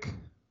have a pick?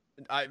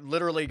 I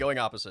literally going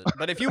opposite.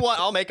 But if you want,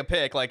 I'll make a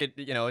pick. Like it,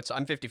 you know,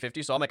 I'm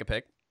 50-50, so I'll make a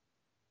pick.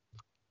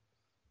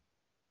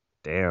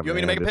 Damn. You want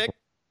me to make a pick?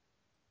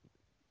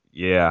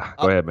 Yeah,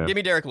 go ahead, man. Give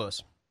me Derek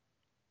Lewis.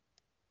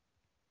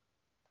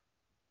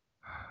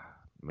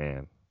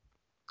 Man,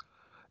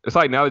 it's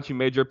like now that you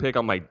made your pick,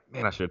 I'm like,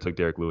 man, I should have took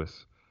Derek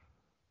Lewis.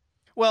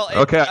 Well,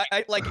 okay.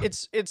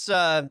 It's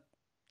the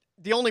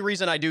only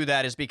reason I do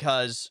that is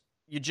because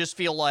you just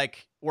feel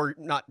like, or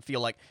not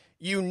feel like,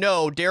 you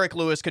know, Derek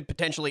Lewis could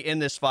potentially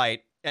end this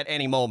fight at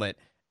any moment.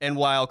 And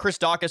while Chris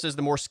Daukus is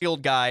the more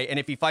skilled guy, and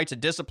if he fights a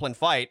disciplined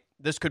fight,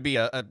 this could be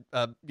a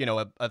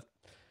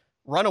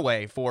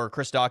runaway for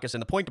Chris Daukus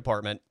in the point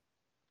department.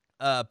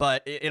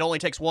 But it only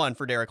takes one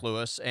for Derek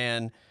Lewis,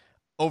 and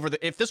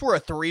if this were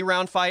a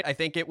 3-round fight, I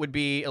think it would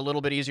be a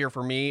little bit easier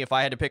for me if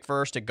I had to pick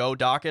first to go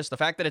Daukus. The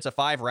fact that it's a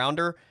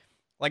 5-rounder,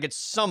 like at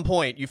some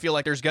point you feel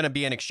like there's going to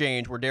be an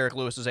exchange where Derek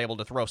Lewis is able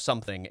to throw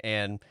something,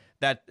 and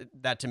that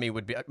to me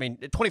would be,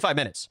 25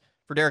 minutes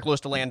for Derek Lewis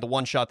to land the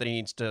one shot that he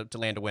needs to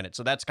land to win it.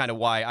 So that's kind of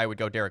why I would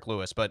go Derek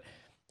Lewis. But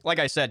like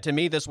I said, to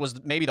me this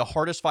was maybe the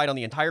hardest fight on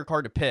the entire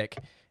card to pick,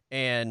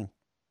 the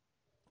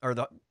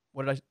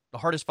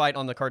hardest fight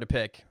on the card to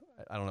pick.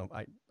 I don't know.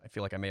 I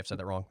feel like I may have said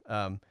that wrong.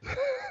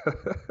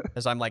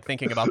 As I'm like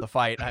thinking about the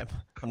fight, I'm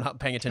not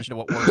paying attention to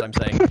what words I'm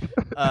saying.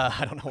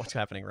 I don't know what's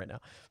happening right now.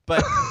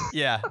 But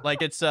yeah,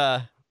 like it's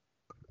that's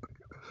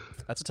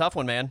a tough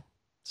one, man.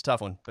 It's a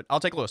tough one. But I'll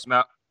take Lewis.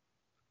 Now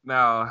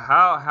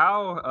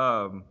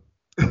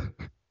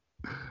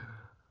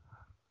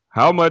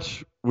how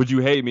much would you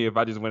hate me if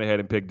I just went ahead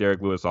and picked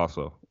Derek Lewis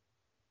also?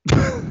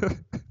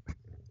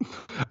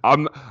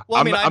 I'm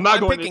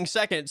picking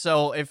second,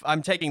 so if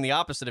I'm taking the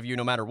opposite of you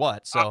no matter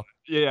what. So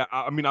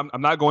I'm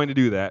not going to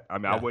do that.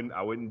 I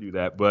wouldn't do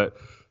that. But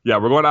yeah,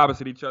 we're going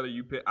opposite each other.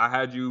 You pick. I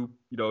had you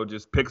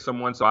just pick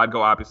someone, so I'd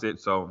go opposite.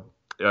 So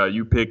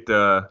you picked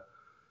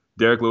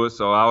Derek Lewis,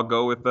 so I'll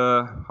go with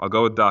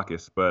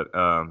Daukus. But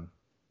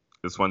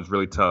this one's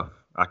really tough.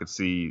 I could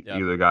see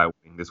either guy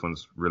winning. This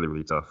one's really,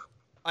 really tough.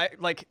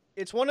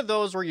 It's one of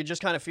those where you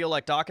just kind of feel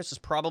like Daukus is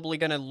probably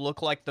going to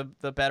look like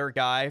the better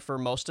guy for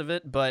most of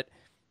it, but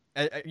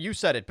you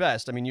said it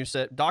best. I mean, you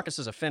said Daukus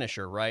is a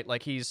finisher, right?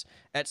 Like, he's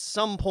at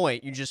some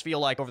point you just feel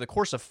like over the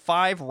course of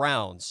 5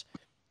 rounds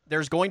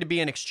there's going to be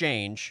an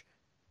exchange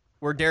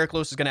where Derek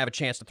Lewis is going to have a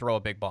chance to throw a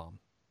big bomb.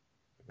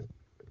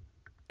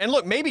 And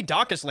look, maybe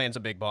Daukus lands a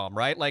big bomb,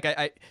 right? Like,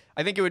 I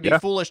think it would be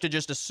foolish to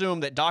just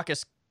assume that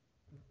Daukus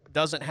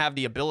doesn't have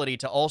the ability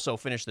to also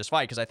finish this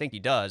fight, because I think he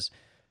does.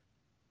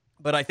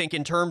 But I think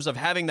in terms of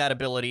having that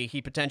ability,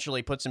 he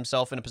potentially puts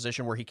himself in a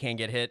position where he can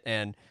get hit.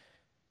 And,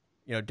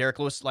 you know, Derek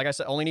Lewis, like I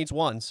said, only needs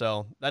one.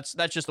 So that's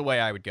just the way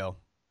I would go.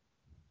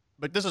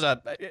 But this is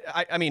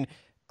I mean,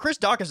 Chris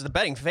Daukus is the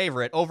betting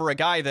favorite over a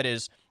guy that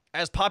is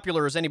as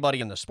popular as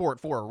anybody in the sport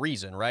for a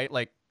reason, right?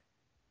 Like,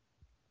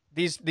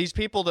 these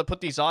people that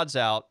put these odds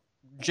out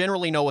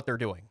generally know what they're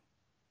doing.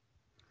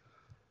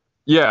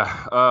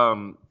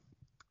 Yeah.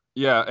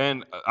 Yeah.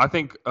 And I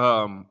think,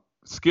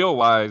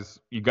 skill-wise,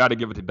 you got to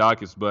give it to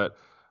Daukus, but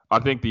I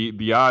think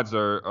the odds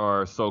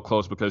are so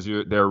close because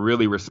they're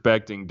really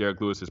respecting Derek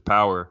Lewis's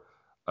power.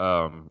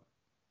 And,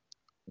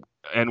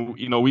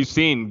 you know, we've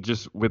seen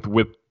just with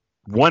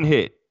one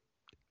hit,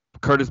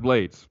 Curtis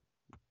Blades,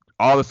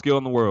 all the skill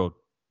in the world,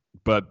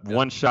 but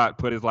one shot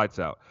put his lights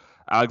out.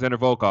 Alexander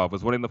Volkov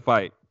was winning the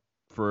fight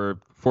for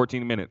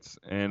 14 minutes,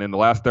 and in the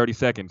last 30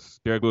 seconds,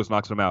 Derek Lewis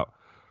knocks him out.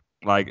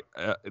 Like,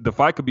 the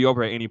fight could be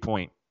over at any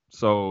point.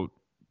 So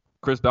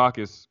Chris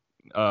Daukus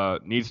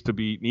needs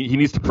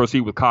to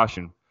proceed with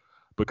caution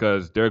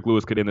because Derek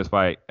Lewis could end this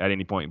fight at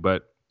any point.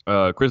 But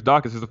Chris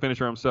Daukus is a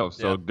finisher himself,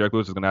 so Derek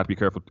Lewis is going to have to be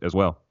careful as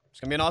well. It's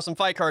going to be an awesome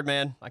fight card,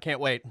 man. I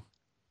can't wait.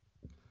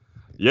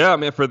 Yeah,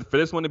 man, for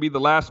this one to be the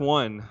last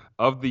one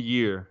of the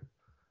year,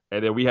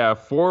 and then we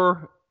have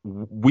 4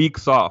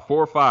 weeks off,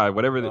 4 or 5,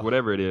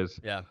 whatever it is.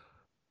 Yeah.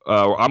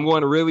 I'm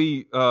going to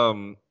really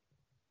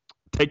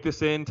take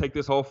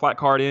this whole fight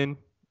card in,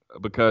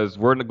 because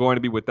we're going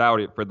to be without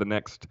it for the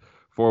next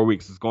 4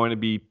 weeks. It's going to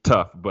be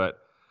tough, but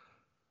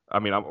I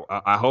mean,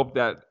 I hope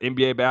that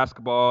NBA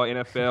basketball,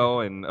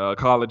 NFL, and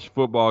college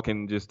football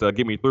can just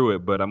get me through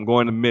it, but I'm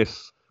going to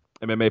miss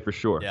MMA for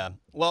sure. Yeah.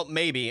 Well,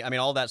 maybe. I mean,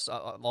 all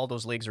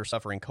those leagues are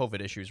suffering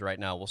COVID issues right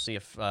now. We'll see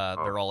if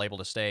they're all able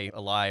to stay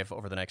alive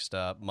over the next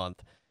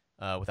month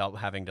without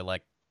having to,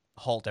 like,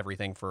 halt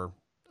everything for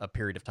a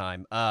period of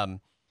time.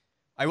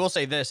 I will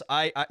say this.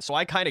 So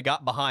I kind of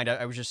got behind.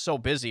 I was just so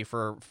busy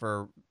for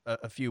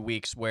a few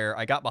weeks where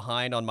I got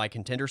behind on my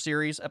Contender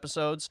Series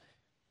episodes.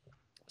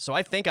 So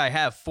I think I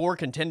have 4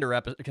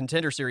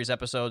 Contender Series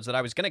episodes that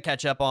I was going to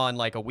catch up on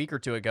like a week or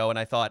 2 ago, and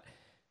I thought,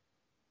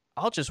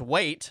 I'll just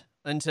wait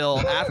until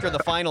after the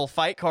final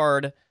fight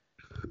card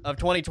of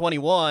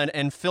 2021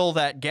 and fill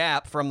that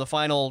gap from the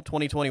final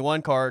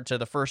 2021 card to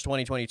the first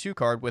 2022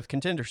 card with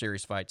Contender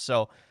Series fights.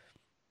 So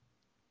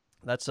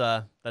that's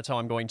how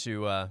I'm going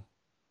to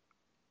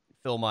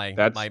fill my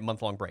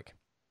month-long break.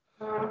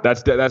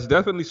 That's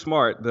definitely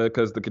smart,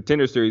 because the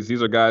Contender Series,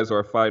 these are guys who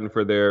are fighting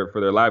for their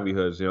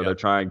livelihoods. You know, they're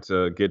trying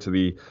to get to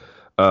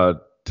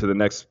the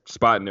next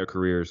spot in their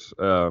careers.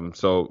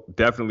 So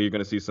definitely you're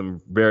going to see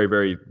some very,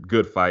 very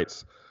good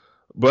fights.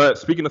 But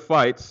speaking of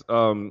fights,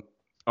 I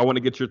want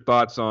to get your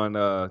thoughts on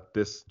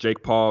this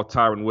Jake Paul,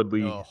 Tyron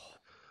Woodley. Oh.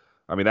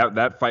 I mean,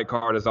 that fight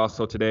card is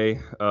also today.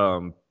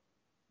 2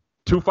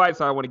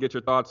 fights I want to get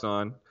your thoughts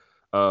on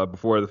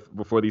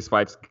before these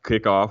fights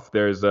kick off.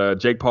 There's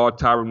Jake Paul,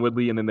 Tyron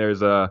Woodley, and then there's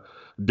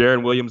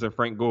Darren Williams and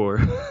Frank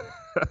Gore.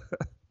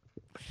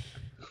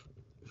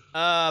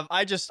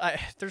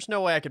 There's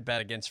no way I could bet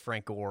against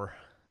Frank Gore.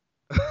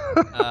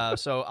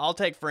 So I'll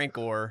take Frank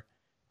Gore.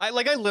 I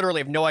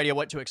literally have no idea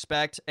what to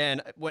expect.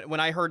 And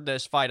when I heard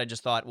this fight, I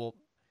just thought, well,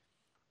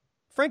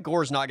 Frank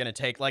Gore's not going to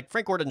take, like,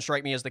 Frank Gore doesn't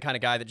strike me as the kind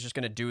of guy that's just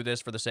going to do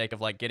this for the sake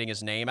of, like, getting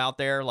his name out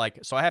there. Like,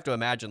 so I have to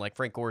imagine, like,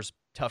 Frank Gore's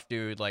tough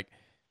dude, like,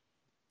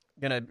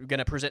 gonna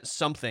present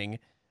something.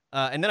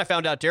 And then I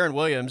found out Darren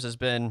Williams has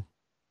been,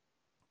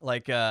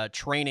 like,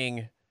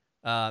 training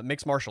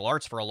mixed martial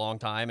arts for a long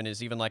time and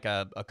is even, like,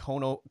 a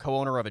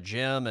co-owner of a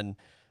gym and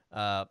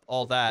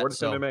all that. Or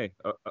so, MMA,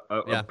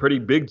 a pretty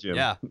big gym.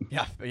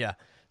 Yeah.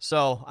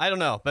 So I don't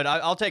know, but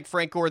I'll take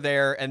Frank Gore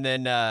there, and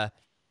then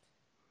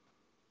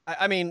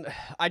I mean,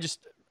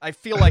 I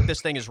feel like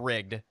this thing is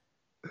rigged,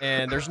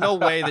 and there's no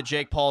way that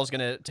Jake Paul is going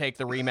to take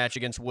the rematch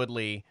against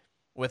Woodley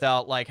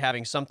without, like,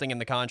 having something in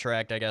the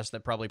contract, I guess,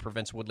 that probably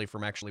prevents Woodley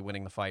from actually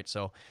winning the fight.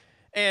 So,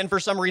 and for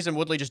some reason,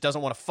 Woodley just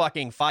doesn't want to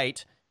fucking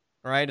fight.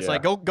 Right? It's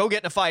like, go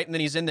get in a fight, and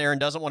then he's in there and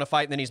doesn't want to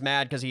fight, and then he's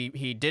mad because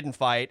he didn't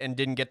fight and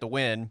didn't get the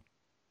win.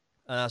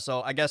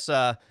 So I guess,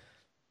 I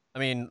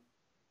mean,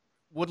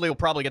 Woodley will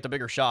probably get the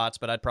bigger shots,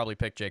 but I'd probably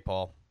pick Jake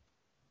Paul.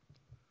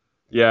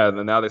 Yeah,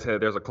 and now they said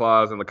there's a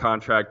clause in the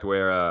contract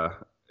where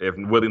if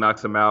Woodley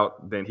knocks him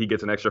out, then he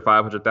gets an extra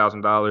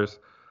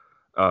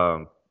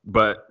 $500,000.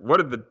 But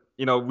what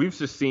are we've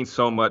just seen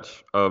so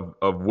much of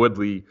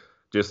Woodley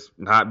just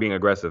not being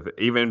aggressive,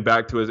 even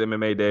back to his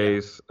MMA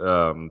days.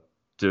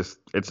 Just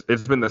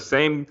it's been the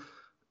same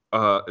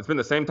It's been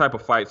the same type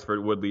of fights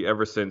for Woodley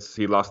ever since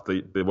he lost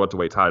the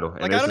welterweight title.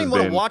 And Like, I don't even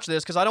want to watch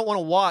this because I don't want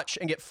to watch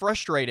and get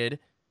frustrated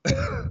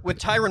with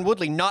Tyron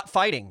Woodley not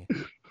fighting.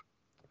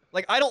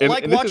 Like, I don't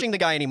like watching the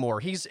guy anymore.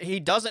 He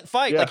doesn't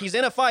fight. Yeah. Like, he's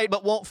in a fight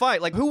but won't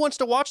fight. Like, who wants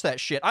to watch that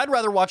shit? I'd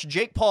rather watch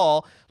Jake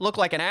Paul look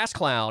like an ass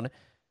clown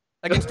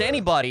against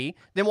anybody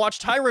than watch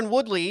Tyron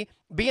Woodley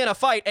be in a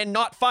fight and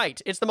not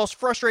fight. It's the most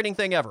frustrating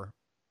thing ever.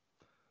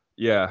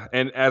 Yeah,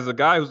 and as a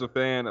guy who's a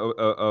fan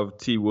of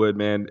T. Wood,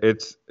 man,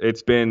 it's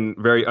been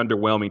very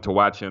underwhelming to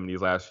watch him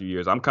these last few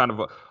years. I'm kind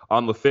of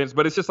on the fence,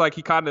 but it's just like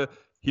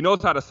he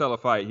knows how to sell a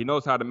fight. He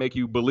knows how to make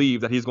you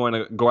believe that he's going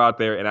to go out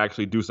there and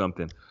actually do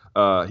something.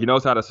 He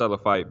knows how to sell a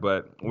fight,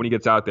 but when he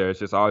gets out there, it's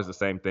just always the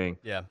same thing.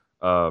 Yeah.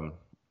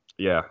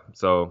 Yeah.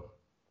 So,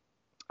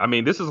 I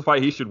mean, this is a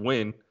fight he should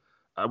win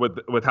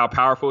with how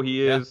powerful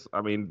he is. Yeah.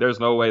 I mean, there's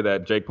no way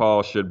that Jake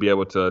Paul should be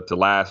able to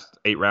last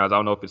 8 rounds. I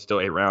don't know if it's still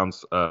 8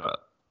 rounds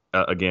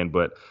again,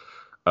 but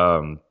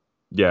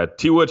yeah,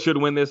 T. Wood should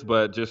win this,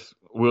 but just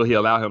will he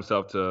allow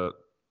himself to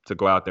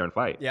go out there and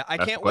fight? Yeah, I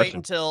can't wait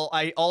until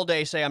I all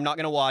day say I'm not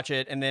going to watch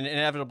it, and then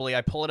inevitably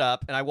I pull it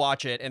up and I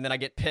watch it, and then I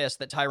get pissed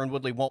that Tyron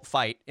Woodley won't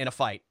fight in a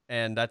fight,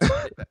 and that's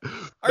I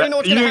already know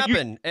what's going to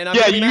happen. And I'm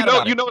you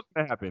know what's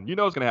going to happen. You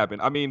know what's going to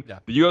happen. I mean,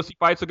 the UFC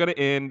fights are going to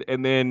end,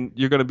 and then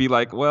you're going to be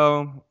like,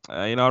 well,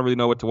 I don't really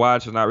know what to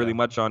watch. There's not really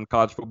much on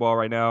college football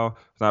right now.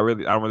 I don't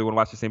really want to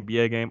watch this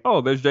NBA game. Oh,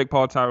 there's Jake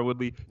Paul, Tyron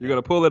Woodley. You're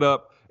going to pull it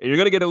up, and you're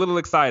going to get a little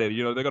excited.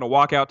 You know, they're going to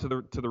walk out to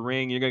the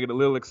ring. You're going to get a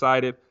little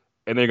excited.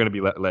 And they're going to be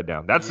let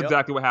down. That's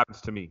exactly what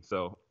happens to me.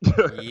 So.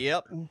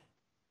 Yep.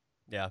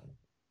 Yeah.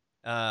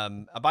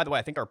 By the way,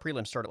 I think our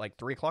prelims start at like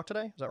 3:00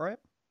 today. Is that right?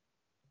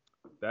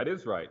 That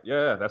is right.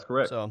 Yeah, that's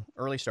correct. So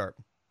early start.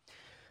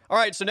 All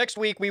right. So next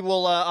week we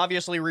will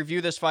obviously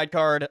review this fight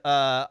card.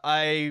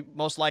 I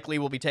most likely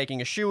will be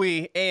taking a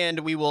shoey,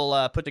 and we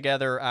will put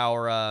together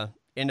our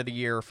end of the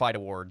year fight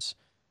awards.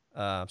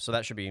 So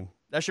that should be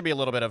a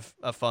little bit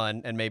of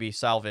fun, and maybe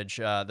salvage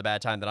the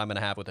bad time that I'm going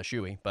to have with a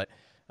shoey. But.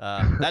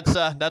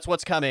 That's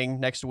what's coming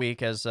next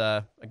week as,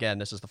 again,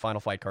 this is the final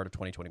fight card of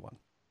 2021.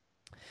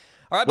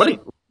 All right, buddy.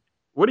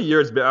 What a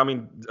year it's been. I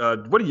mean,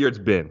 what a year it's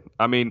been.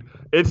 I mean,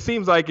 it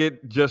seems like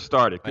it just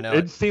started. I know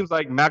it seems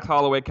like Max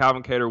Holloway,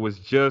 Calvin Kattar was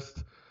just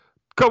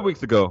a couple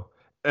weeks ago.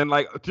 And,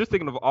 like, just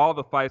thinking of all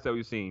the fights that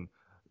we've seen,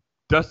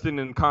 Dustin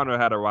and Conor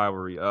had a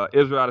rivalry.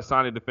 Israel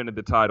Adesanya defended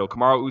the title.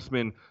 Kamaru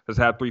Usman has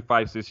had 3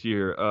 fights this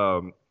year.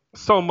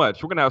 So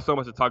much. We're gonna have so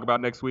much to talk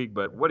about next week,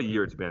 but what a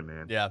year it's been,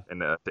 man. Yeah.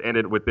 And to end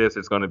it with this,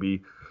 it's gonna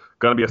be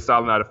a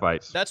solid night of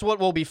fights. That's what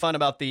will be fun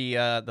about the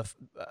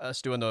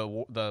us doing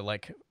the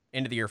like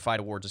end of the year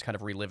fight awards is kind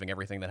of reliving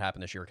everything that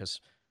happened this year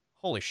because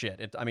holy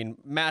shit!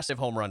 Massive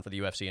home run for the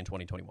UFC in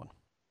 2021.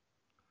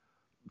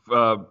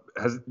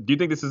 Do you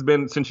think this has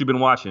been, since you've been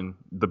watching,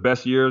 the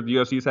best year the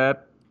UFC's had?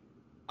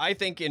 I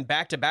think in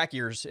back-to-back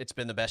years, it's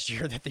been the best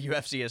year that the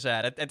UFC has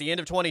had. At the end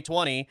of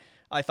 2020,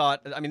 I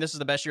thought, this is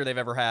the best year they've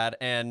ever had,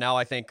 and now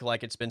I think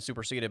like it's been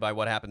superseded by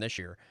what happened this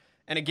year.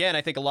 And again,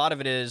 I think a lot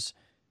of it is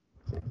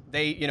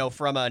they,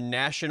 from a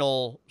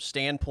national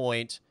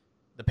standpoint,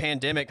 the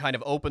pandemic kind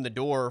of opened the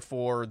door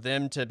for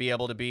them to be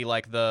able to be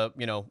like the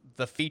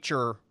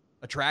feature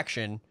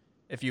attraction,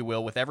 if you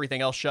will, with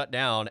everything else shut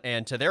down.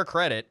 And to their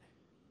credit,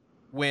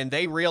 when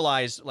they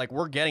realized, like,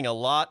 we're getting a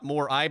lot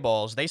more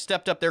eyeballs, they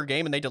stepped up their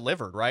game and they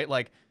delivered, right?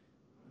 Like,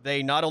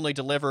 they not only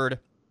delivered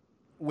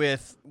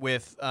with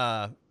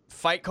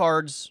fight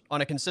cards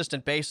on a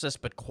consistent basis,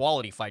 but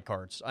quality fight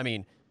cards. I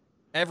mean,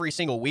 every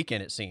single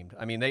weekend, it seemed.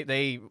 I mean,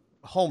 they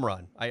home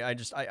run. I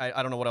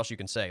don't know what else you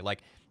can say.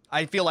 Like,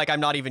 I feel like I'm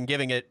not even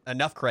giving it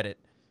enough credit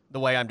the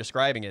way I'm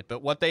describing it,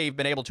 but what they've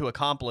been able to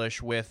accomplish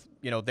with,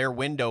 their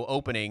window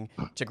opening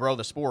to grow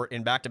the sport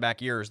in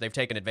back-to-back years, they've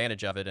taken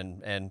advantage of it.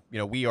 And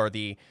we are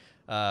the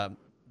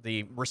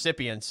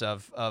recipients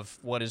of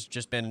what has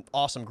just been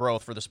awesome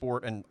growth for the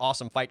sport and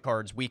awesome fight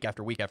cards week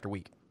after week after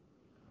week.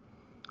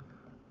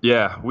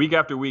 Yeah, week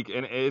after week.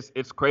 And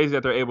it's crazy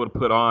that they're able to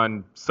put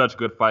on such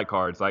good fight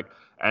cards,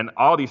 and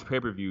all these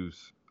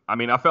pay-per-views. I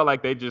mean, I felt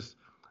like they just,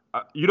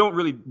 you don't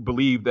really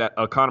believe that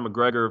a Conor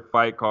McGregor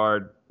fight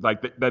card,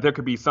 that there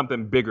could be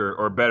something bigger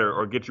or better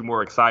or get you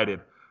more excited.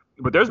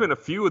 But there's been a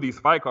few of these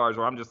fight cards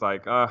where I'm just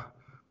like, I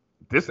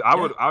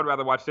would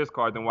rather watch this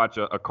card than watch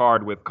a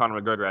card with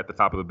Conor McGregor at the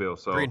top of the bill.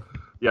 So, Agreed.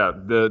 Yeah,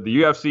 the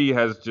UFC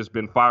has just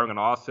been firing on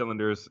all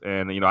cylinders,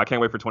 and I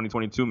can't wait for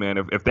 2022,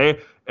 man.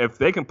 If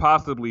they can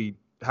possibly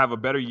have a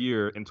better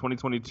year in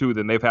 2022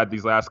 than they've had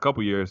these last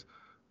couple years,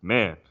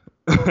 man,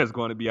 it's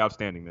going to be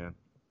outstanding, man.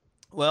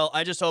 Well,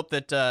 I just hope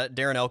that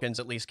Darren Elkins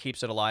at least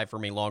keeps it alive for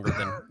me longer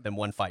than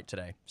one fight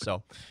today.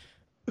 So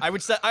I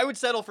would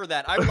settle for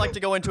that. I would like to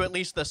go into at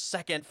least the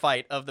second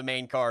fight of the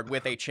main card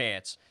with a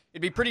chance.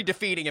 It'd be pretty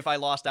defeating if I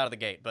lost out of the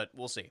gate, but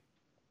we'll see.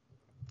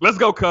 Let's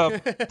go,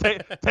 Cub.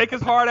 Take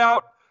his heart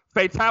out.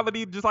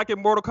 Fatality, just like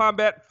in Mortal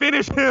Kombat.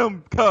 Finish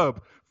him,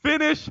 Cub.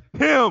 Finish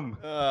him.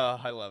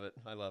 I love it.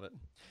 All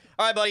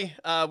right, buddy.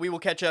 We will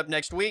catch up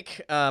next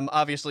week.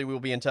 Obviously, we will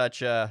be in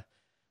touch.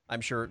 I'm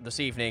sure, this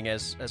evening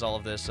as all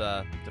of this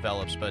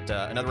develops. But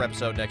another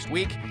episode next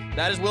week.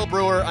 That is Will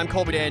Brewer. I'm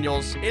Colby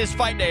Daniels. It is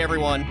Fight Day,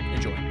 everyone.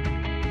 Enjoy.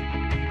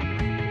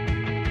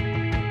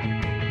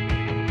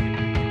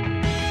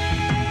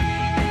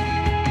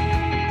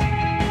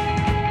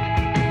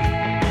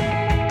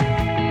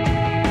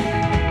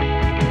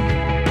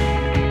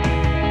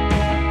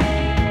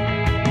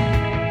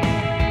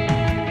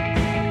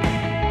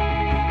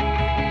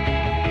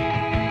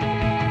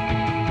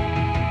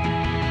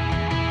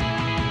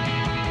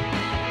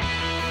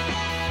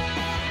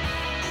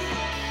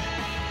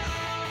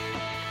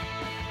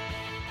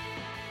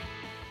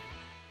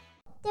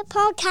 The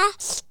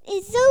podcast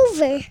is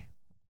over.